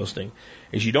composting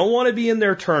is you don't want to be in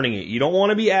there turning it. You don't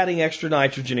want to be adding extra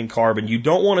nitrogen and carbon. You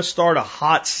don't want to start a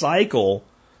hot cycle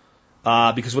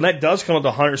because when that does come up to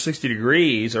 160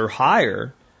 degrees or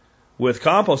higher with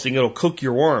composting, it'll cook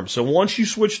your worms. So once you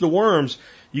switch the worms,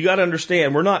 you got to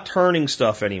understand we're not turning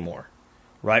stuff anymore.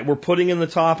 Right? We're putting in the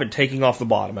top and taking off the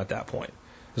bottom at that point.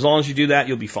 As long as you do that,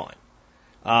 you'll be fine.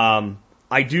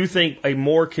 I do think a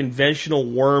more conventional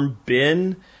worm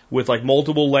bin with like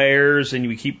multiple layers and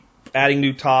you keep adding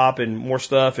new top and more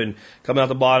stuff and coming out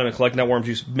the bottom and collecting that worm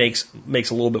juice makes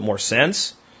a little bit more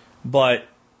sense. But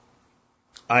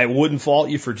I wouldn't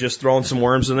fault you for just throwing some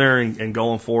worms in there and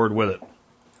going forward with it.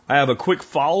 I have a quick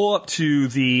follow-up to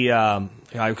the,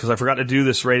 because I forgot to do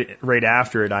this right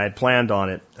after it. I had planned on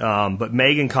it. But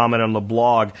Megan commented on the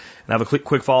blog, and I have a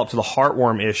quick follow-up to the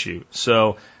heartworm issue.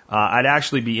 So I'd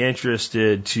actually be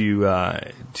interested to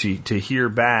hear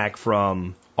back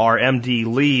from our MD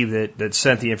Lee that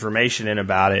sent the information in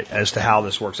about it as to how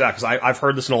this works out. Because I've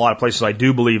heard this in a lot of places. I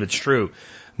do believe it's true.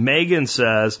 Megan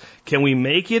says, can we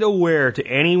make it aware to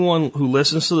anyone who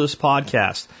listens to this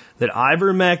podcast that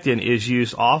ivermectin is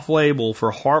used off-label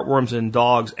for heartworms in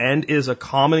dogs and is a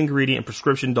common ingredient in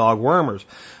prescription dog wormers,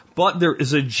 But there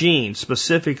is a gene,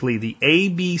 specifically the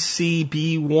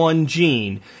ABCB1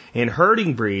 gene, in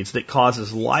herding breeds that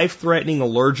causes life-threatening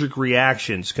allergic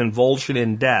reactions, convulsion,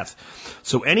 and death.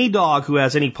 So any dog who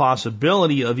has any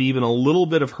possibility of even a little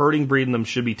bit of herding breed in them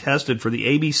should be tested for the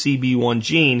ABCB1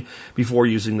 gene before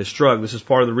using this drug. This is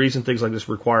part of the reason things like this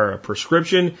require a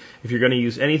prescription. If you're going to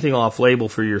use anything off-label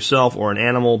for yourself or an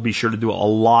animal, be sure to do a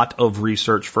lot of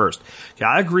research first. Okay,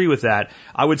 I agree with that.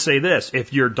 I would say this: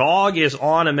 if your dog is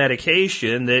on a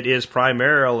medication that is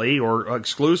primarily or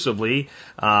exclusively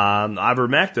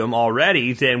ivermectin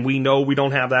already, then we know we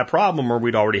don't have that problem, or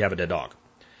we'd already have a dead dog.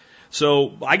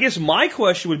 So I guess my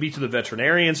question would be to the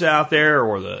veterinarians out there,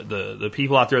 or the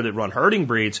people out there that run herding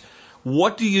breeds: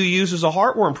 what do you use as a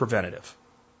heartworm preventative?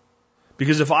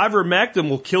 Because if ivermectin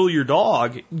will kill your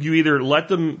dog, you either let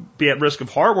them be at risk of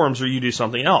heartworms or you do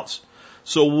something else.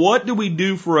 So what do we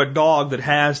do for a dog that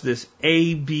has this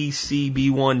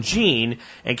ABCB1 gene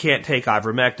and can't take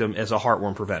ivermectin as a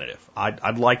heartworm preventative?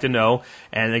 I'd like to know.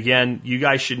 And again, you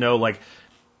guys should know, like,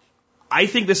 I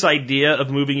think this idea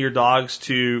of moving your dogs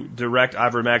to direct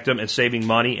ivermectin and saving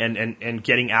money and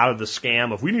getting out of the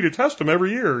scam of we need to test them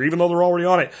every year, even though they're already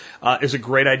on it, is a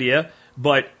great idea.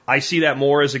 But I see that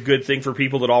more as a good thing for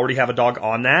people that already have a dog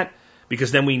on that,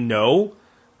 because then we know.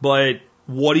 But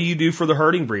what do you do for the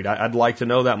herding breed? I'd like to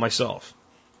know that myself.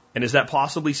 And is that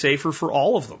possibly safer for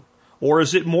all of them? Or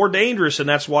is it more dangerous and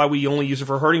that's why we only use it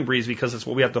for herding breeds because it's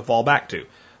what we have to fall back to?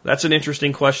 That's an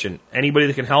interesting question. Anybody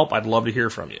that can help, I'd love to hear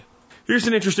from you. Here's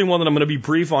an interesting one that I'm going to be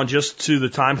brief on just to the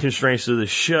time constraints of the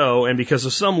show and because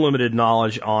of some limited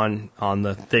knowledge on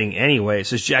the thing anyway. It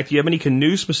says, Jack, do you have any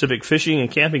canoe-specific fishing and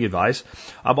camping advice?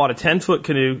 I bought a 10-foot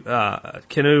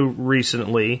canoe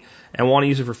recently and want to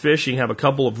use it for fishing. Have a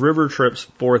couple of river trips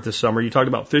for it this summer. You talked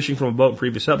about fishing from a boat in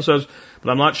previous episodes, but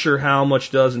I'm not sure how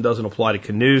much does and doesn't apply to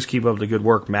canoes. Keep up the good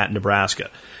work, Matt in Nebraska.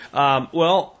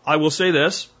 Well, I will say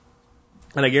this,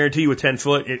 and I guarantee you with 10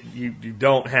 foot, you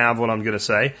don't have what I'm going to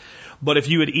say. But if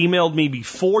you had emailed me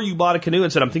before you bought a canoe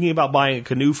and said, I'm thinking about buying a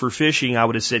canoe for fishing, I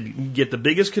would have said, get the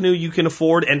biggest canoe you can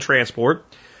afford and transport,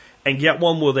 and get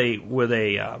one with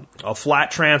a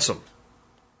flat transom,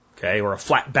 okay, or a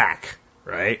flat back,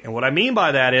 right? And what I mean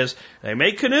by that is they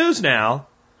make canoes now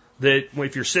that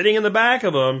if you're sitting in the back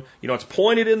of them, you know, it's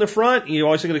pointed in the front. You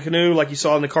always think of the canoe like you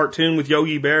saw in the cartoon with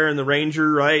Yogi Bear and the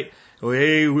Ranger, right? Oh,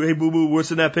 hey, boo-boo, what's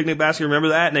in that picnic basket? Remember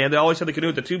that? And they always had the canoe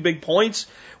with the two big points.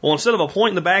 Well, instead of a point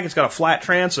in the back, it's got a flat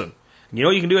transom. And you know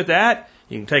what you can do with that?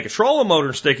 You can take a trolling motor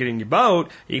and stick it in your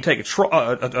boat. You can take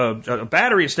a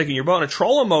battery and stick it in your boat and a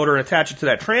trolling motor and attach it to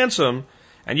that transom,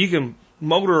 and you can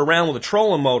motor around with a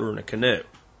trolling motor in a canoe.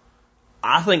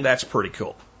 I think that's pretty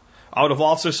cool. I would have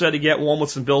also said to get one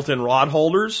with some built-in rod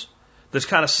holders that's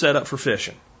kind of set up for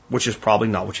fishing, which is probably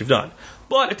not what you've done.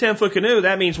 But a 10-foot canoe,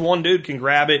 that means one dude can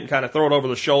grab it and kind of throw it over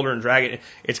the shoulder and drag it.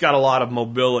 It's got a lot of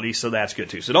mobility, so that's good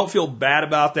too. So don't feel bad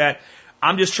about that.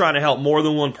 I'm just trying to help more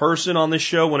than one person on this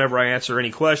show whenever I answer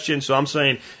any questions. So I'm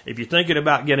saying if you're thinking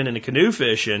about getting into canoe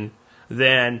fishing,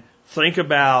 then think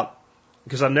about,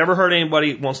 because I've never heard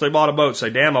anybody, once they bought a boat,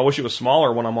 say, damn, I wish it was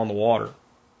smaller when I'm on the water.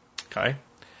 Okay?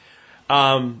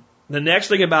 The next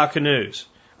thing about canoes,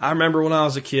 I remember when I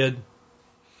was a kid,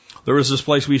 there was this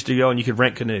place we used to go and you could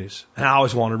rent canoes. And I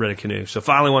always wanted to rent a canoe. So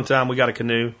finally one time we got a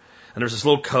canoe and there's this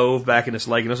little cove back in this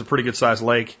lake, and it was a pretty good sized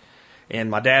lake. And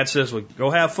my dad says, well,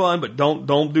 go have fun, but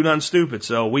don't do nothing stupid.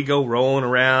 So we go rolling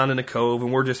around in the cove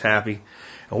and we're just happy.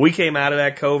 And we came out of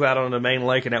that cove out on the main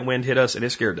lake and that wind hit us and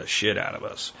it scared the shit out of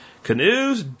us.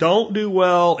 Canoes don't do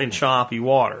well in choppy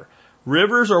water.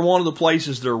 Rivers are one of the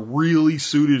places they're really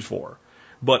suited for.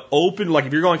 But open, like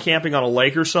if you're going camping on a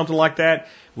lake or something like that,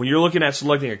 when you're looking at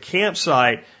selecting a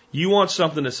campsite, you want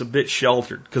something that's a bit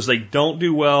sheltered because they don't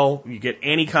do well. You get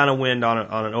any kind of wind on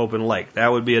an open lake.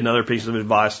 That would be another piece of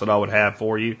advice that I would have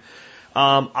for you.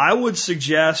 I would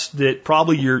suggest that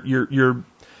probably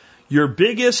your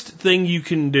biggest thing you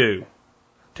can do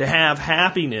to have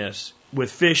happiness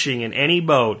with fishing in any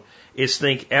boat is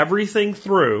think everything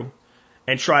through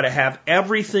and try to have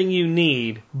everything you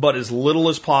need, but as little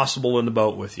as possible in the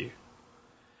boat with you.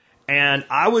 And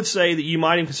I would say that you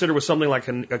might even consider with something like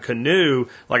a canoe,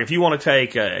 like if you want to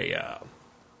take a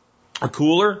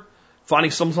cooler,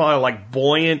 finding some kind of like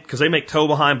buoyant, because they make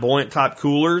tow-behind buoyant type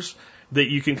coolers that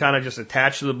you can kind of just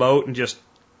attach to the boat and just,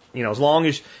 you know, as long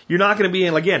as you're not going to be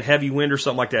in, again, heavy wind or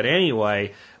something like that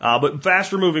anyway. But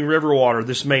faster moving river water,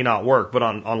 this may not work. But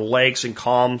on lakes and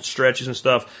calm stretches and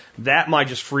stuff, that might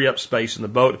just free up space in the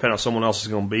boat, depending on someone else is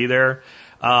going to be there.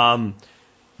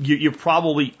 You're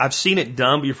probably, I've seen it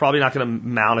done, but you're probably not going to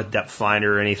mount a depth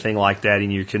finder or anything like that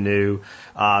in your canoe.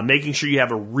 Making sure you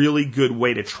have a really good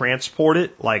way to transport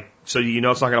it, like so you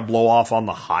know it's not going to blow off on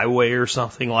the highway or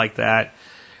something like that.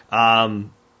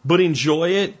 But enjoy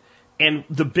it. And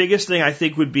the biggest thing I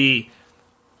think would be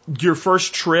your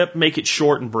first trip, make it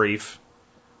short and brief.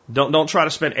 Don't try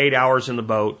to spend 8 hours in the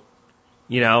boat.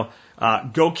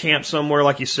 Go camp somewhere,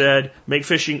 like you said. Make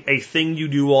fishing a thing you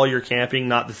do while you're camping,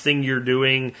 not the thing you're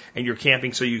doing and you're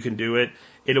camping so you can do it.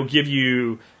 It'll give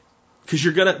you,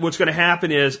 because what's gonna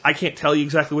happen is, I can't tell you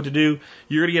exactly what to do.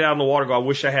 You're gonna get out in the water, go, I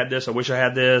wish I had this, I wish I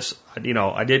had this. I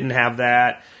didn't have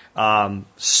that.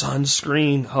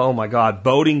 Sunscreen, oh my God,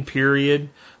 boating, period.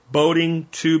 Boating,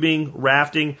 tubing,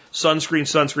 rafting, sunscreen,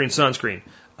 sunscreen, sunscreen.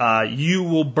 You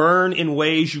will burn in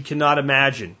ways you cannot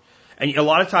imagine. And a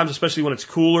lot of times, especially when it's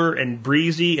cooler and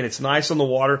breezy and it's nice on the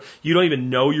water, you don't even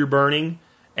know you're burning.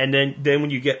 And then when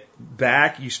you get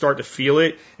back, you start to feel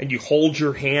it, and you hold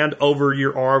your hand over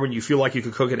your arm and you feel like you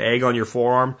could cook an egg on your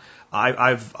forearm.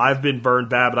 I've been burned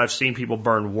bad, but I've seen people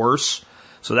burn worse.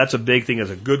 So that's a big thing, is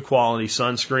a good quality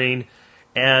sunscreen.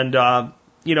 And,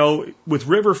 with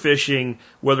river fishing,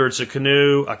 whether it's a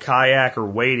canoe, a kayak, or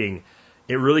wading,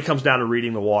 it really comes down to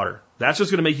reading the water. That's what's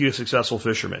going to make you a successful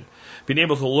fisherman. Being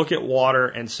able to look at water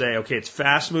and say, okay, it's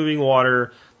fast moving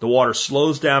water. The water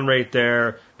slows down right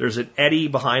there. There's an eddy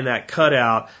behind that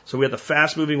cutout. So we have the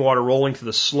fast moving water rolling to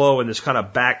the slow and this kind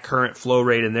of back current flow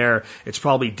rate in there. It's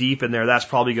probably deep in there. That's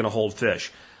probably going to hold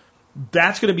fish.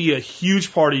 That's going to be a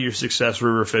huge part of your success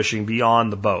river fishing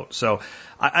beyond the boat. So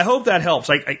I hope that helps.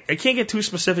 I can't get too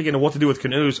specific into what to do with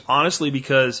canoes, honestly,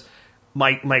 because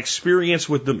my experience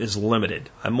with them is limited.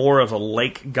 I'm more of a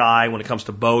lake guy when it comes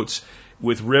to boats.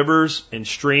 With rivers and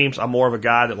streams, I'm more of a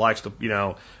guy that likes to,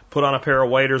 put on a pair of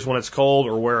waders when it's cold,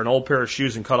 or wear an old pair of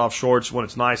shoes and cut off shorts when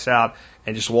it's nice out,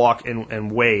 and just walk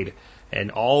and wade,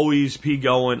 and always be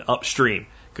going upstream.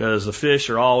 Because the fish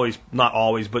are always, not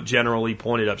always, but generally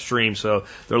pointed upstream, so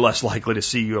they're less likely to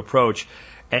see you approach.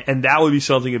 And that would be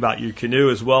something about your canoe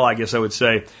as well, I guess I would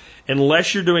say.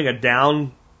 Unless you're doing a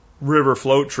down river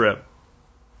float trip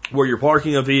where you're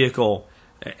parking a vehicle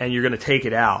and you're going to take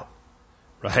it out,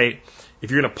 right? If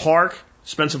you're going to park,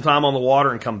 spend some time on the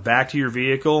water and come back to your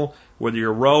vehicle, whether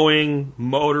you're rowing,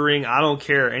 motoring, I don't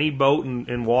care, any boat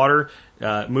in water,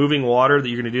 moving water that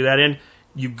you're going to do that in,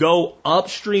 you go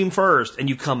upstream first and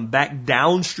you come back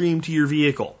downstream to your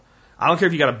vehicle. I don't care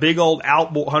if you got a big old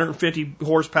outboard, 150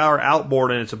 horsepower outboard,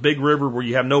 and it's a big river where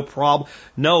you have no problem.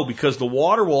 No, because the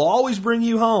water will always bring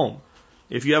you home.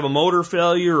 If you have a motor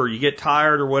failure or you get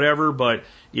tired or whatever, but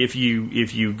if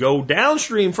you go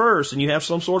downstream first and you have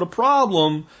some sort of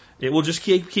problem, it will just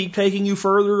keep taking you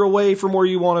further away from where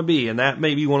you want to be. And that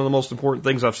may be one of the most important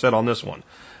things I've said on this one.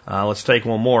 Let's take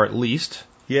one more at least.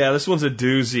 Yeah, this one's a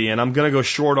doozy, and I'm going to go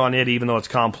short on it even though it's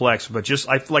complex. But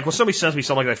like when somebody sends me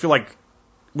something like that, I feel like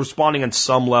responding on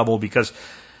some level, because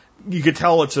you could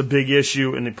tell it's a big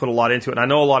issue and they put a lot into it. And I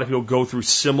know a lot of people go through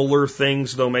similar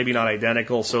things, though maybe not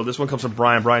identical. So this one comes from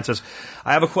Brian. Brian says,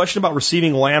 I have a question about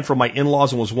receiving land from my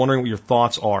in-laws and was wondering what your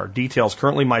thoughts are. Details.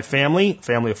 Currently my family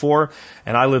of 4,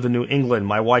 and I live in New England.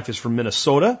 My wife is from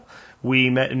Minnesota. We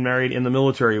met and married in the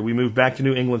military. We moved back to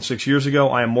New England 6 years ago.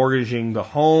 I am mortgaging the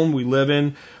home we live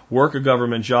in, work a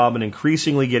government job, and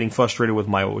increasingly getting frustrated with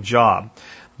my old job.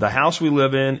 The house we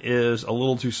live in is a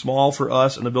little too small for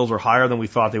us, and the bills are higher than we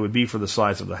thought they would be for the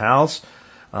size of the house.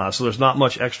 So there's not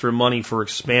much extra money for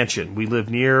expansion. We live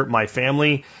near my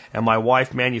family, and my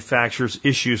wife manufactures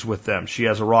issues with them. She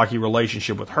has a rocky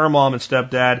relationship with her mom and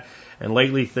stepdad, and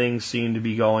lately things seem to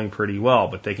be going pretty well,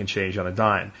 but they can change on a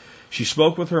dime. She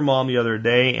spoke with her mom the other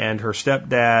day, and her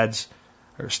stepdad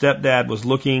was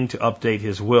looking to update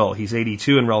his will. He's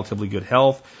 82 in relatively good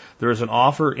health. There is an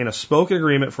offer in a spoken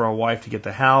agreement for our wife to get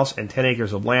the house and 10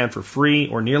 acres of land for free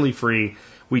or nearly free.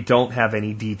 We don't have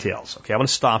any details. Okay, I'm going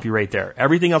to stop you right there.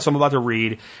 Everything else I'm about to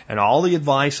read and all the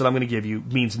advice that I'm going to give you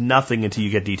means nothing until you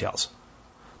get details.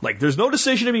 Like, there's no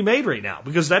decision to be made right now,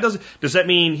 because does that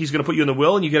mean he's going to put you in the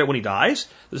will and you get it when he dies?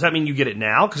 Does that mean you get it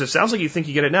now? Because it sounds like you think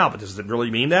you get it now, but does it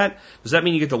really mean that? Does that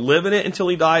mean you get to live in it until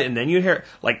he died and then you inherit?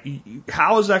 Like,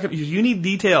 how is that going to, you need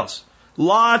details.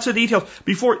 Lots of details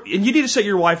and you need to sit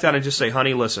your wife down and just say,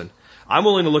 honey, listen, I'm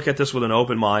willing to look at this with an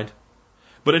open mind,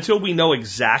 but until we know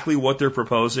exactly what they're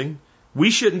proposing,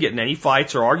 we shouldn't get in any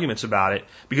fights or arguments about it,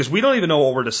 because we don't even know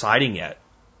what we're deciding yet.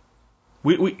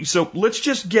 So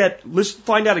let's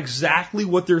find out exactly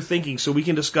what they're thinking so we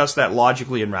can discuss that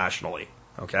logically and rationally.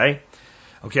 Okay?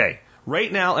 Okay.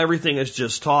 Right now, everything is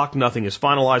just talk. Nothing is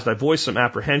finalized. I voiced some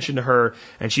apprehension to her,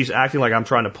 and she's acting like I'm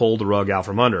trying to pull the rug out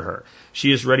from under her.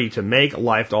 She is ready to make a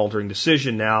life-altering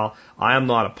decision now. I am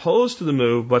not opposed to the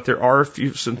move, but there are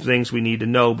some things we need to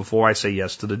know before I say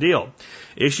yes to the deal.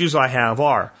 Issues I have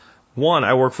are, One,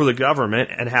 I work for the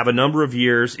government and have a number of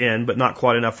years in, but not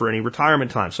quite enough for any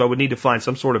retirement time. So I would need to find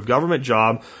some sort of government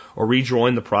job or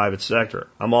rejoin the private sector.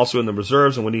 I'm also in the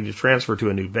reserves and would need to transfer to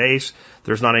a new base.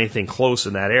 There's not anything close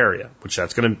in that area, which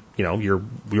that's going to,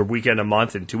 your weekend a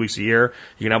month and 2 weeks a year,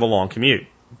 you can have a long commute.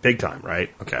 Big time, right?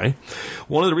 Okay.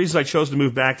 One of the reasons I chose to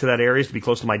move back to that area is to be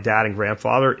close to my dad and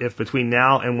grandfather. If between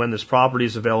now and when this property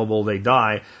is available, they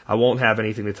die, I won't have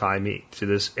anything to tie me to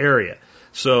this area.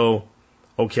 So,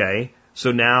 okay.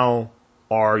 So now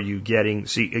are you getting,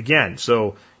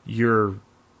 so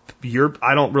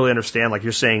I don't really understand, like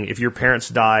you're saying, if your parents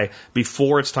die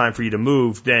before it's time for you to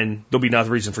move, then there'll be no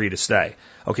reason for you to stay.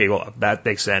 Okay, well, that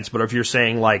makes sense. But if you're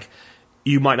saying, like,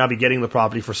 you might not be getting the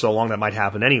property for so long, that might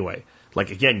happen anyway. Like,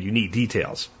 again, you need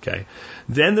details, okay?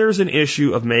 Then there's an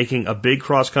issue of making a big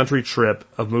cross-country trip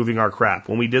of moving our crap.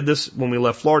 When we did this, when we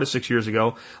left Florida 6 years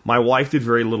ago, my wife did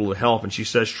very little to help, and she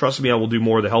says, trust me, I will do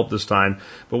more to help this time.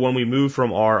 But when we moved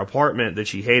from our apartment that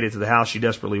she hated to the house she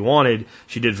desperately wanted,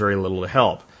 she did very little to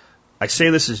help. I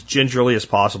say this as gingerly as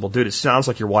possible. Dude, it sounds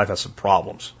like your wife has some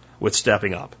problems with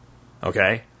stepping up,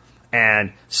 okay?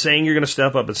 And saying you're going to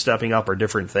step up and stepping up are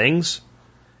different things,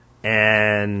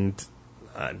 and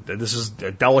this is a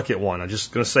delicate one. I'm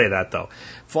just going to say that, though.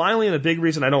 Finally, and the big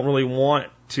reason I don't really want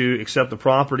to accept the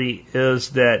property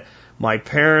is that my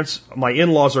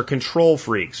in-laws are control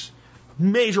freaks.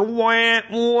 Major wah,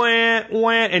 wah, wah.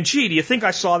 And gee, do you think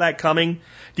I saw that coming?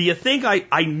 Do you think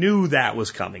I knew that was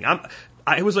coming?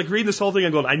 I was like reading this whole thing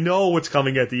and going, I know what's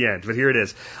coming at the end, but here it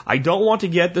is. I don't want to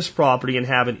get this property and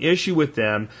have an issue with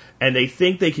them, and they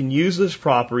think they can use this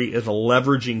property as a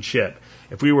leveraging chip.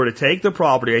 If we were to take the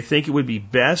property, I think it would be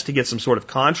best to get some sort of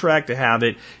contract to have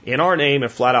it in our name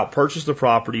and flat out purchase the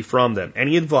property from them.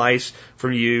 Any advice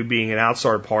from you being an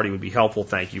outside party would be helpful.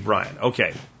 Thank you, Brian.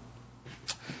 Okay,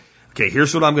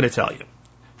 here's what I'm going to tell you.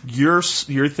 Your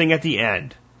thing at the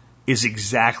end is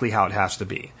exactly how it has to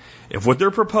be. If what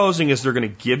they're proposing is they're going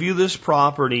to give you this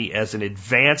property as an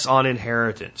advance on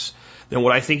inheritance, then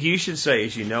what I think you should say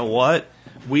is, you know what?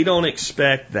 We don't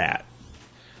expect that.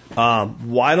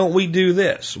 Why don't we do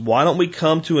this? Why don't we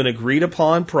come to an agreed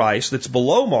upon price that's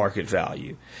below market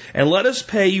value and let us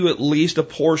pay you at least a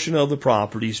portion of the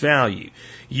property's value?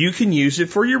 You can use it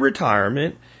for your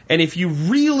retirement. And if you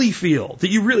really feel that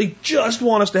you really just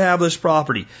want us to have this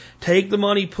property, take the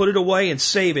money, put it away, and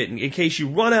save it in case you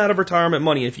run out of retirement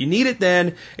money. If you need it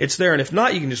then, it's there. And if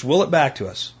not, you can just will it back to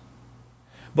us.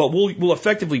 But we'll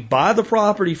effectively buy the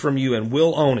property from you and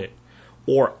we'll own it.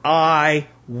 Or I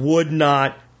would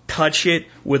not touch it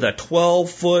with a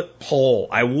 12-foot pole.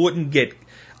 I wouldn't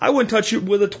touch it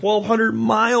with a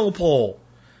 1,200-mile pole.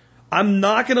 I'm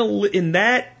not going to, in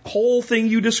that whole thing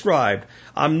you described,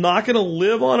 I'm not going to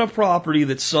live on a property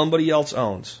that somebody else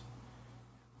owns.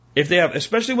 If they have,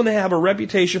 especially when they have a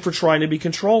reputation for trying to be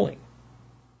controlling.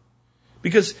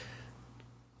 Because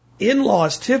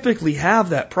in-laws typically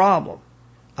have that problem.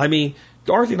 I mean,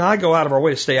 Dorothy and I go out of our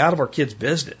way to stay out of our kids'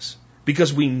 business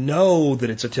because we know that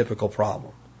it's a typical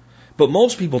problem. But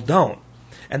most people don't.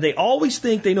 And they always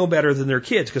think they know better than their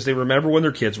kids because they remember when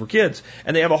their kids were kids.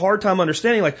 And they have a hard time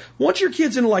understanding, like, once your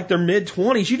kid's in like their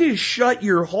mid-20s, you need to shut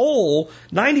your hole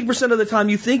 90% of the time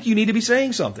you think you need to be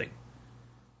saying something.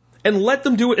 And let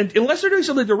them do it. And unless they're doing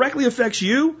something that directly affects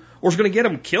you or is going to get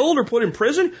them killed or put in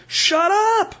prison, shut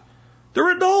up.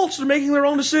 They're adults. They're making their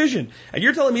own decision. And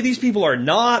you're telling me these people are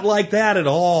not like that at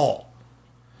all.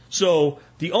 So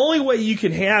the only way you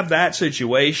can have that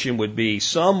situation would be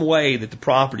some way that the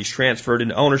property's transferred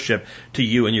into ownership to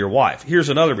you and your wife. Here's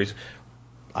another reason.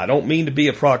 I don't mean to be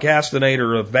a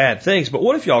procrastinator of bad things, but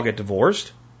what if y'all get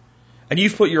divorced and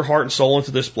you've put your heart and soul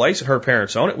into this place and her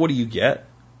parents own it? What do you get?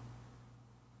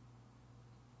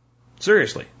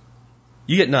 Seriously.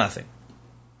 You get nothing.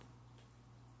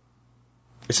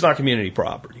 It's not community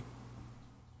property.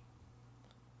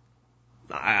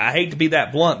 I hate to be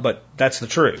that blunt, but that's the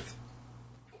truth.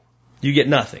 You get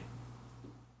nothing.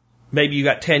 Maybe you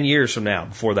got 10 years from now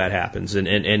before that happens. And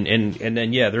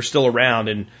then, yeah, they're still around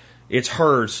and it's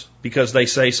hers because they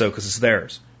say so, because it's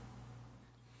theirs.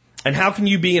 And how can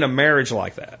you be in a marriage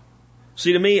like that?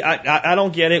 See, to me, I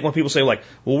don't get it when people say, like,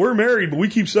 well, we're married, but we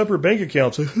keep separate bank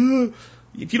accounts. If you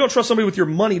don't trust somebody with your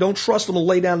money, don't trust them to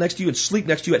lay down next to you and sleep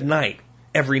next to you at night,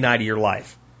 every night of your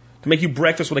life. To make you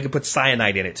breakfast when they can put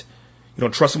cyanide in it. You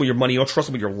don't trust them with your money. You don't trust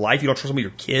them with your life. You don't trust them with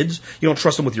your kids. You don't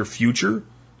trust them with your future.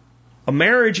 A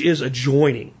marriage is a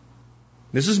joining.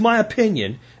 This is my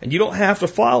opinion, and you don't have to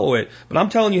follow it, but I'm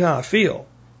telling you how I feel.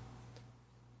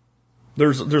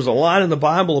 There's a line in the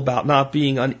Bible about not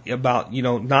being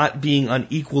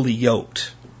unequally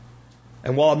yoked.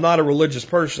 And while I'm not a religious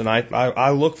person,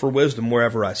 I look for wisdom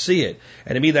wherever I see it.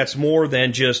 And to me, that's more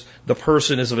than just the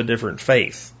person is of a different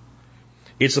faith.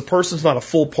 It's the person's not a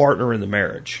full partner in the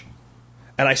marriage.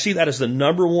 And I see that as the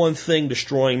number one thing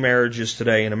destroying marriages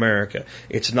today in America.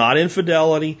 It's not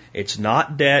infidelity. It's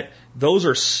not debt. Those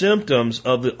are symptoms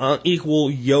of the unequal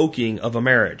yoking of a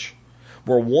marriage,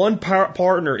 where one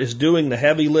partner is doing the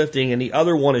heavy lifting and the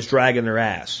other one is dragging their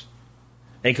ass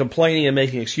and complaining and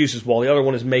making excuses while the other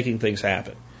one is making things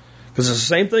happen. Because it's the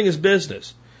same thing as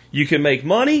business. You can make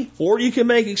money or you can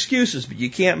make excuses, but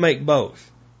you can't make both.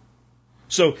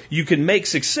 So you can make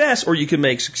success or you can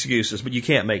make excuses, but you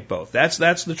can't make both. That's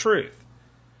the truth.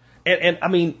 And I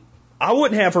mean, I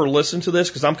wouldn't have her listen to this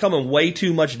because I'm coming way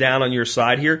too much down on your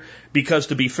side here, because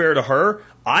to be fair to her,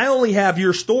 I only have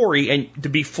your story, and to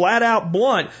be flat out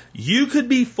blunt, you could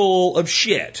be full of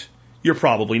shit. You're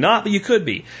probably not, but you could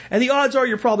be. And the odds are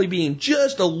you're probably being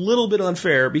just a little bit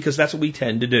unfair, because that's what we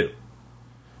tend to do.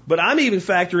 But I'm even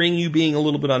factoring you being a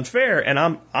little bit unfair,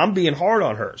 and I'm being hard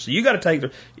on her. So you got to take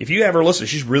her. If you have her listen,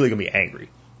 she's really going to be angry.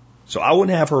 So I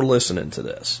wouldn't have her listening to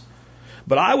this.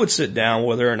 But I would sit down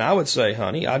with her and I would say,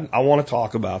 honey, I want to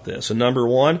talk about this. And number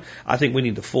one, I think we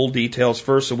need the full details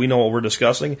first so we know what we're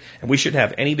discussing, and we shouldn't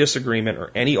have any disagreement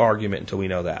or any argument until we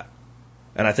know that.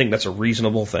 And I think that's a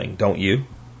reasonable thing, don't you?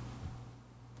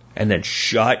 And then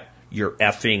shut your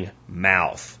effing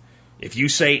mouth. If you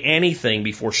say anything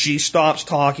before she stops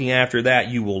talking after that,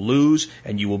 you will lose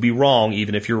and you will be wrong,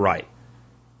 even if you're right.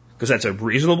 Because that's a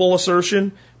reasonable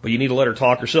assertion, but you need to let her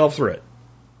talk herself through it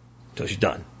until she's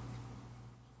done.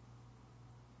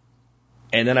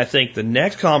 And then I think the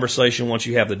next conversation, once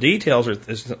you have the details,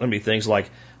 is going to be things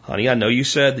like, honey, I know you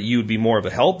said that you would be more of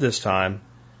a help this time.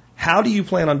 How do you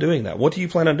plan on doing that? What do you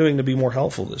plan on doing to be more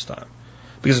helpful this time?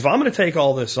 Because if I'm going to take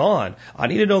all this on, I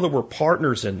need to know that we're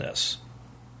partners in this.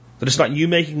 That it's not you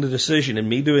making the decision and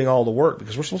me doing all the work,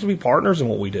 because we're supposed to be partners in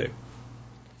what we do.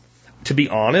 To be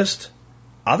honest,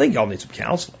 I think y'all need some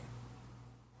counseling.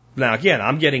 Now, again,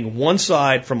 I'm getting one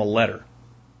side from a letter.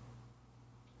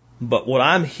 But what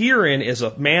I'm hearing is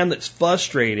a man that's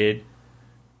frustrated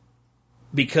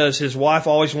because his wife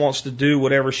always wants to do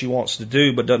whatever she wants to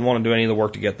do, but doesn't want to do any of the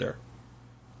work to get there.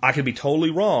 I could be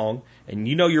totally wrong, and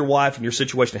you know your wife and your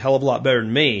situation a hell of a lot better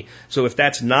than me. So if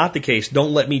that's not the case,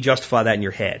 don't let me justify that in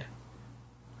your head.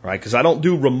 Right? Because I don't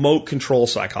do remote control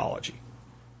psychology.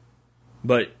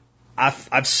 But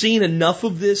I've seen enough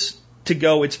of this to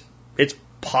go, it's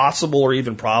possible or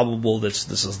even probable that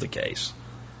this is the case.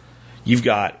 You've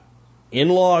got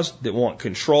in-laws that want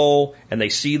control, and they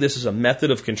see this as a method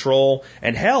of control,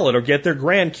 and hell, it'll get their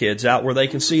grandkids out where they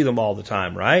can see them all the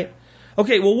time, right?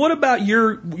 Okay, well, what about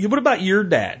your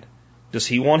dad? Does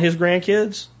he want his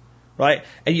grandkids? Right?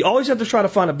 And you always have to try to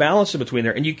find a balance in between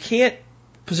there, and you can't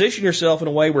position yourself in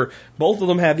a way where both of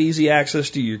them have easy access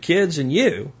to your kids and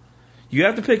you. You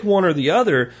have to pick one or the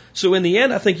other. So in the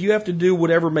end, I think you have to do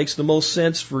whatever makes the most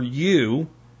sense for you,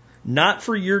 not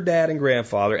for your dad and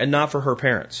grandfather, and not for her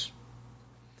parents.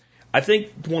 I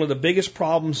think one of the biggest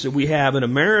problems that we have in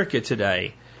America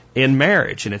today in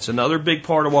marriage, and it's another big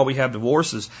part of why we have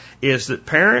divorces, is that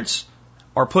parents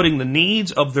are putting the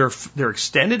needs of their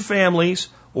extended families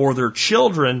or their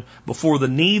children before the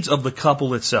needs of the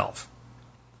couple itself.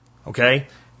 Okay?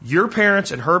 Your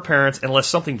parents and her parents, unless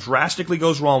something drastically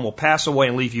goes wrong, will pass away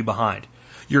and leave you behind.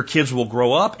 Your kids will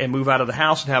grow up and move out of the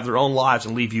house and have their own lives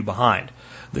and leave you behind.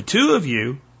 The two of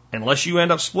you, unless you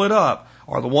end up split up,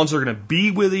 are the ones that are going to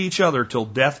be with each other till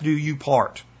death do you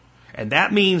part. And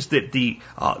that means that the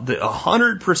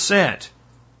 100%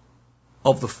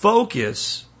 of the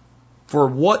focus for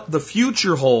what the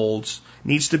future holds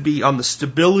needs to be on the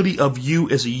stability of you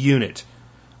as a unit.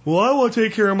 Well, I want to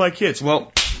take care of my kids.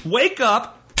 Well, wake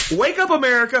up,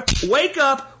 America, wake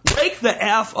the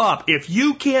F up. If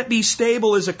you can't be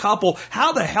stable as a couple,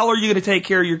 how the hell are you going to take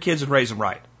care of your kids and raise them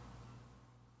right?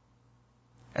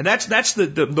 And that's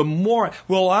the more,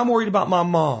 well, I'm worried about my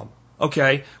mom.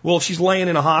 Okay, well, if she's laying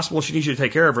in a hospital, she needs you to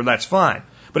take care of her, that's fine.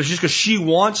 But it's just because she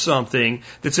wants something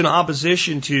that's in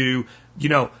opposition to,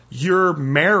 your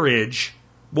marriage,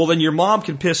 well, then your mom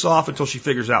can piss off until she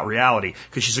figures out reality,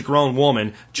 because she's a grown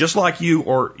woman, just like you,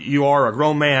 or you are a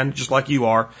grown man, just like you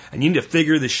are, and you need to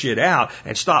figure this shit out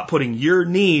and stop putting your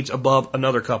needs above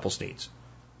another couple's needs.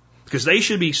 Because they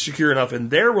should be secure enough in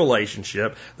their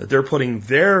relationship that they're putting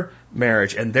their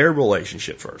marriage and their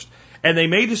relationship first. And they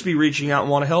may just be reaching out and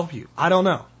want to help you. I don't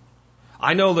know.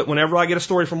 I know that whenever I get a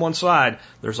story from one side,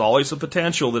 there's always the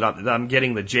potential that I'm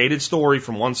getting the jaded story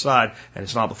from one side and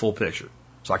it's not the full picture.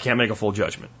 So I can't make a full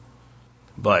judgment.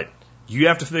 But you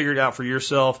have to figure it out for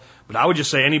yourself. But I would just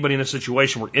say anybody in a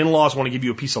situation where in-laws want to give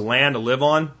you a piece of land to live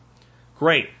on,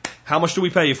 Great. How much do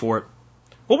we pay you for it?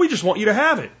 Well, we just want you to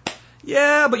have it.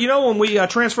 Yeah, but when we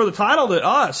transfer the title to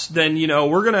us, then,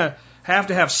 we're going to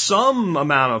have some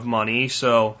amount of money.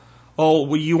 So,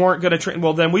 well, you weren't going to,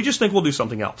 well, then we just think we'll do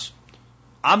something else.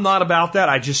 I'm not about that.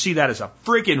 I just see that as a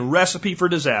freaking recipe for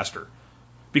disaster.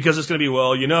 Because it's going to be,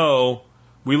 well,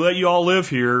 we let you all live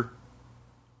here.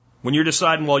 When you're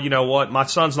deciding, well, you know what, my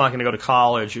son's not going to go to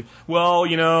college.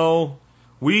 Well,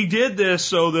 we did this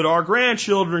so that our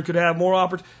grandchildren could have more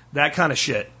opportunity. That kind of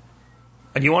shit.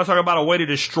 And you want to talk about a way to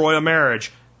destroy a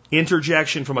marriage?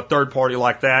 Interjection from a third party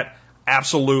like that,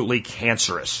 absolutely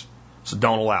cancerous. So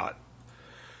don't allow it.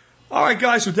 All right,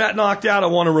 guys, with that knocked out, I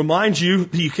want to remind you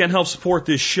that you can help support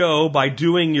this show by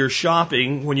doing your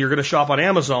shopping when you're going to shop on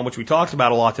Amazon, which we talked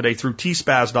about a lot today, through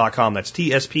tspaz.com. That's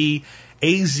TSPAZ.com,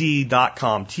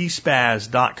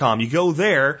 tspaz.com. You go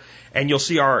there, and you'll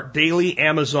see our daily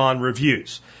Amazon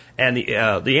reviews. And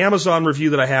the Amazon review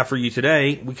that I have for you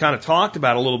today, we kind of talked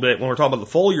about a little bit when we're talking about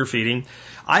the foliar feeding.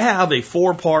 I have a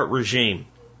 4-part regime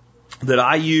that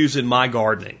I use in my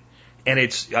gardening. And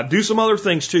I do some other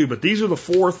things too, but these are the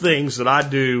 4 things that I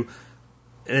do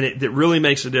and that really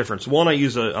makes a difference. One, I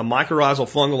use a mycorrhizal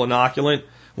fungal inoculant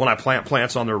when I plant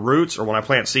plants on their roots or when I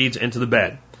plant seeds into the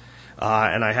bed.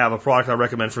 And I have a product I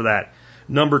recommend for that.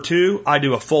 Number 2, I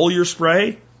do a foliar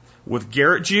spray with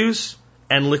Garrett juice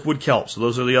and liquid kelp. So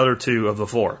those are the other 2 of the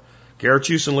 4. Garrett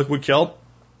juice and liquid kelp.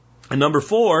 And number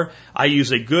 4, I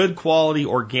use a good quality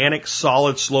organic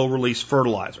solid slow release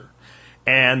fertilizer.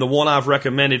 And the one I've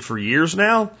recommended for years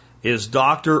now is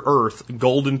Dr. Earth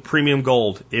Golden Premium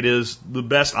Gold. It is the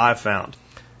best I've found.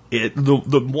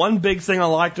 The one big thing I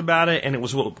liked about it, and it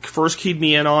was what first keyed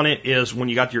me in on it, is when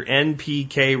you got your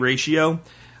NPK ratio,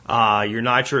 your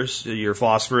nitrous, your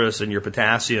phosphorus, and your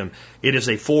potassium, it is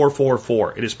a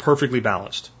 4-4-4. It is perfectly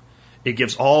balanced. It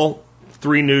gives all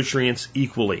 3 nutrients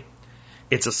equally.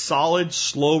 It's a solid,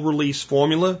 slow-release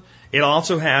formula. It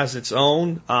also has its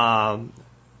own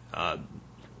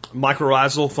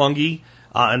mycorrhizal fungi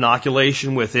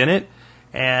inoculation within it,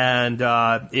 and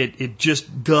it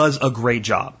just does a great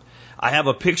job. I have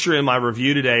a picture in my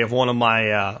review today of one of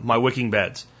my wicking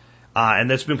beds, and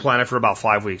that's been planted for about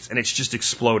 5 weeks, and it's just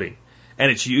exploding.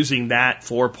 And it's using that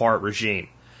 4-part regime.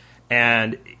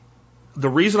 And the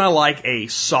reason I like a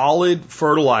solid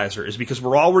fertilizer is because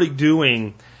we're already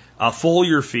doing a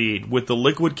foliar feed with the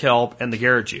liquid kelp and the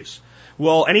Garrett juice.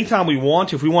 Well, anytime we want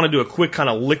to, if we want to do a quick kind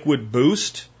of liquid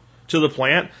boost to the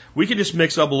plant, we can just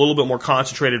mix up a little bit more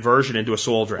concentrated version into a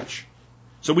soil drench.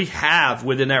 So we have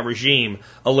within that regime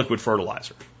a liquid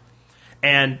fertilizer.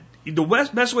 And the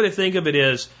best way to think of it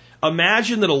is,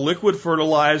 imagine that a liquid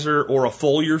fertilizer or a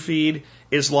foliar feed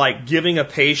is like giving a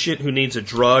patient who needs a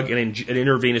drug an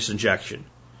intravenous injection.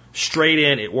 Straight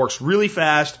in, it works really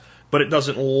fast, but it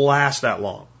doesn't last that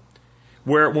long.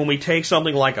 Where when we take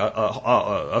something like I'm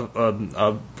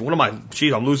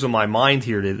losing my mind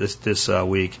here this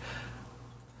week.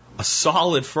 A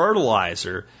solid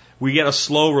fertilizer, we get a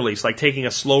slow release, like taking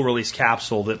a slow release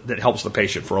capsule that helps the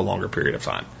patient for a longer period of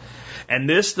time. And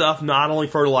this stuff not only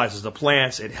fertilizes the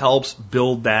plants, it helps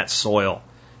build that soil.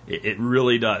 It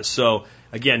really does. So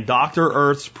again, Dr.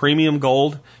 Earth's Premium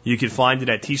Gold, you can find it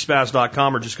at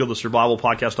tspaz.com or just go to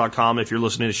survivalpodcast.com. If you're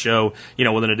listening to the show,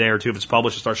 within a day or 2, if it's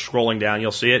published, start scrolling down,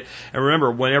 you'll see it. And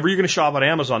remember, whenever you're going to shop on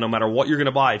Amazon, no matter what you're going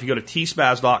to buy, if you go to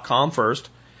tspaz.com first,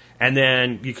 and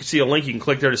then you can see a link, you can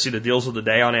click there to see the deals of the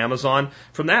day on Amazon.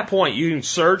 From that point, you can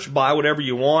search, buy whatever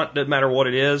you want, doesn't matter what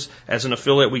it is. As an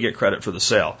affiliate, we get credit for the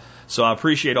sale. So I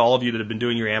appreciate all of you that have been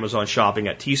doing your Amazon shopping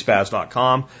at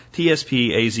tspaz.com,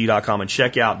 tspaz.com, and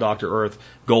check out Dr. Earth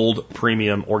Gold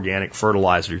Premium Organic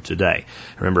Fertilizer today.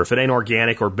 Remember, if it ain't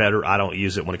organic or better, I don't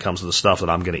use it when it comes to the stuff that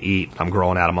I'm going to eat. I'm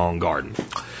growing out of my own garden.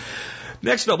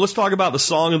 Next up, let's talk about the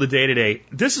song of the day today.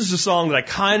 This is a song that I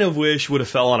kind of wish would have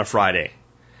fell on a Friday.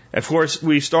 Of course,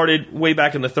 we started way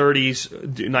back in the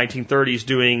 1930s,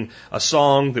 doing a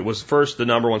song that was first the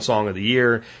number 1 song of the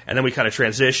year, and then we kind of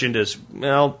transitioned as,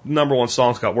 number 1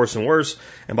 songs got worse and worse,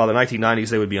 and by the 1990s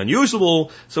they would be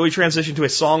unusable, so we transitioned to a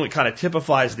song that kind of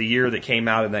typifies the year that came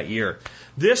out in that year.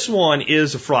 This one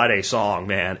is a Friday song,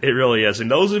 man. It really is.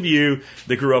 And those of you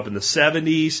that grew up in the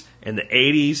 70s and the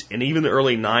 80s and even the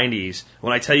early 90s,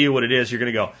 when I tell you what it is, you're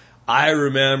going to go, I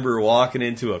remember walking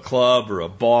into a club or a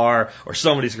bar or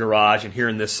somebody's garage and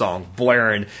hearing this song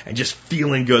blaring and just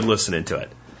feeling good listening to it.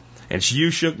 And it's You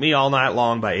Shook Me All Night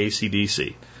Long by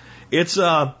AC/DC. It's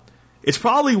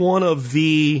probably one of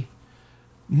the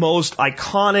most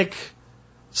iconic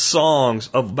songs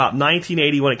of about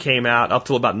 1980 when it came out up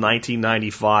till about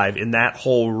 1995 in that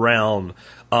whole realm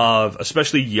of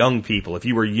especially young people. If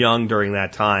you were young during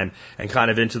that time and kind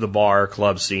of into the bar or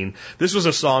club scene, this was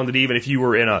a song that even if you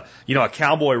were in a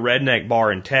cowboy redneck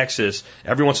bar in Texas,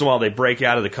 every once in a while they break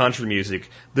out of the country music.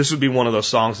 This would be one of those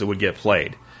songs that would get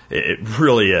played. It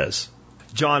really is.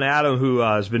 John Adam, who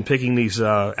has been picking these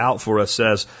out for us,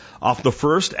 says, off the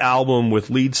first album with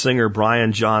lead singer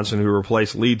Brian Johnson, who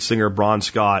replaced lead singer Bon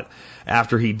Scott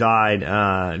after he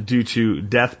died due to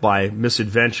death by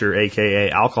misadventure, aka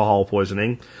alcohol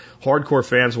poisoning, hardcore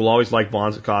fans will always like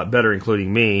Bon Scott better,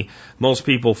 including me. Most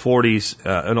people 40s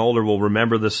and older will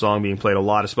remember this song being played a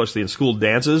lot, especially in school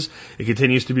dances. It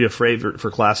continues to be a favorite for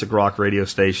classic rock radio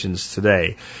stations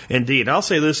today. Indeed, I'll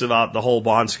say this about the whole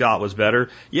Bon Scott was better.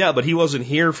 Yeah, but he wasn't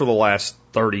here for the last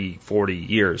 30, 40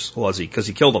 years, was he? Because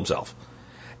he killed himself.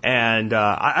 And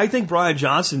I think Brian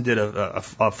Johnson did a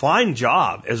fine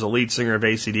job as a lead singer of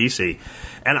AC/DC.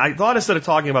 And I thought instead of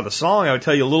talking about the song, I would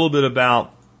tell you a little bit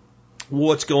about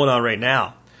what's going on right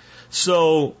now.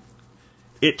 So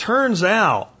it turns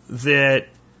out that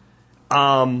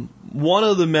one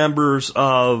of the members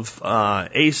of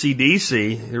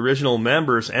AC/DC, the original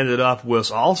members, ended up with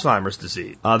Alzheimer's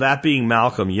disease, that being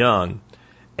Malcolm Young.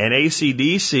 And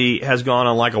AC/DC has gone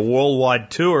on like a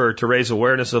worldwide tour to raise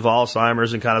awareness of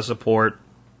Alzheimer's and kind of support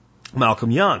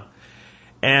Malcolm Young.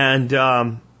 And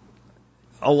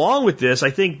along with this,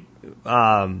 I think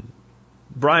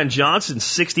Brian Johnson's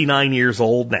 69 years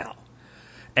old now.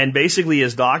 And basically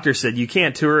his doctor said, you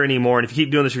can't tour anymore, and if you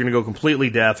keep doing this, you're going to go completely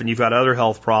deaf, and you've got other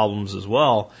health problems as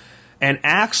well. And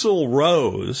Axl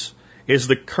Rose is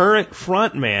the current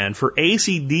frontman for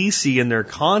AC/DC in their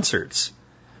concerts,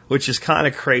 which is kind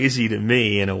of crazy to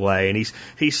me in a way. And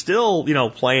he's still,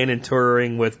 playing and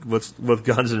touring with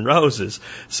Guns N' Roses.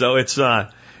 So it's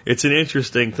an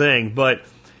interesting thing. But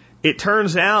it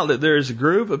turns out that there's a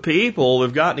group of people who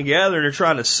have gotten together and are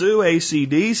trying to sue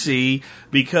AC/DC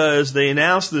because they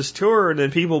announced this tour and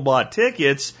then people bought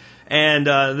tickets, and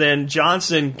then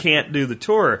Johnson can't do the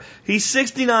tour. He's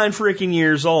 69 freaking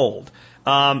years old.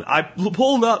 I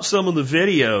pulled up some of the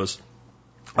videos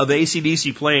of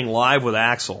AC/DC playing live with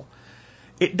Axl.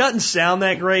 It doesn't sound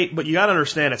that great, but you got to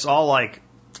understand it's all like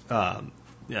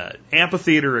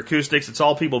amphitheater acoustics. It's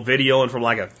all people videoing from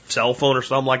like a cell phone or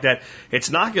something like that. It's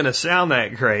not going to sound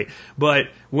that great. But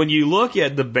when you look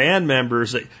at the band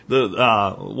members,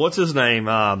 what's his name?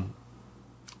 I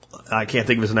can't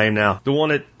think of his name now. The one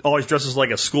that always dresses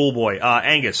like a schoolboy,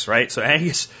 Angus, right? So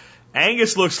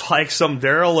Angus looks like some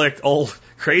derelict old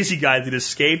crazy guy that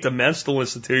escaped a mental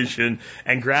institution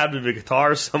and grabbed a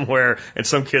guitar somewhere and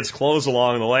some kid's clothes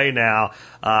along the way now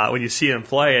when you see him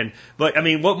playing. But, I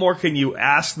mean, what more can you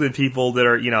ask the people that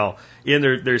are, in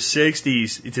their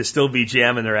 60s to still be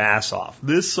jamming their ass off?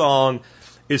 This song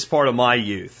is part of my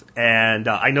youth. And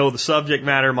I know the subject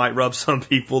matter might rub some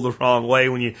people the wrong way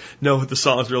when you know what the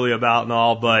song's really about and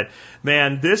all. But,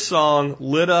 man, this song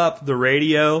lit up the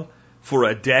radio for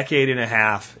a decade and a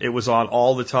half. It was on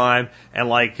all the time, and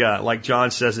like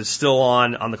John says, it's still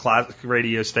on the classic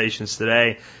radio stations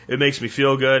today. It makes me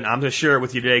feel good. I'm going to share it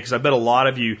with you today because I bet a lot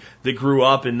of you that grew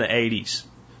up in the 80s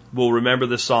will remember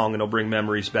this song, and it'll bring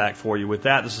memories back for you. With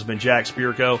that, this has been Jack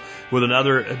Spirko with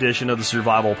another edition of the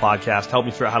Survival Podcast, helping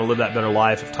you figure out how to live that better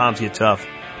life if times get tough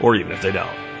or even if they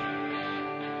don't.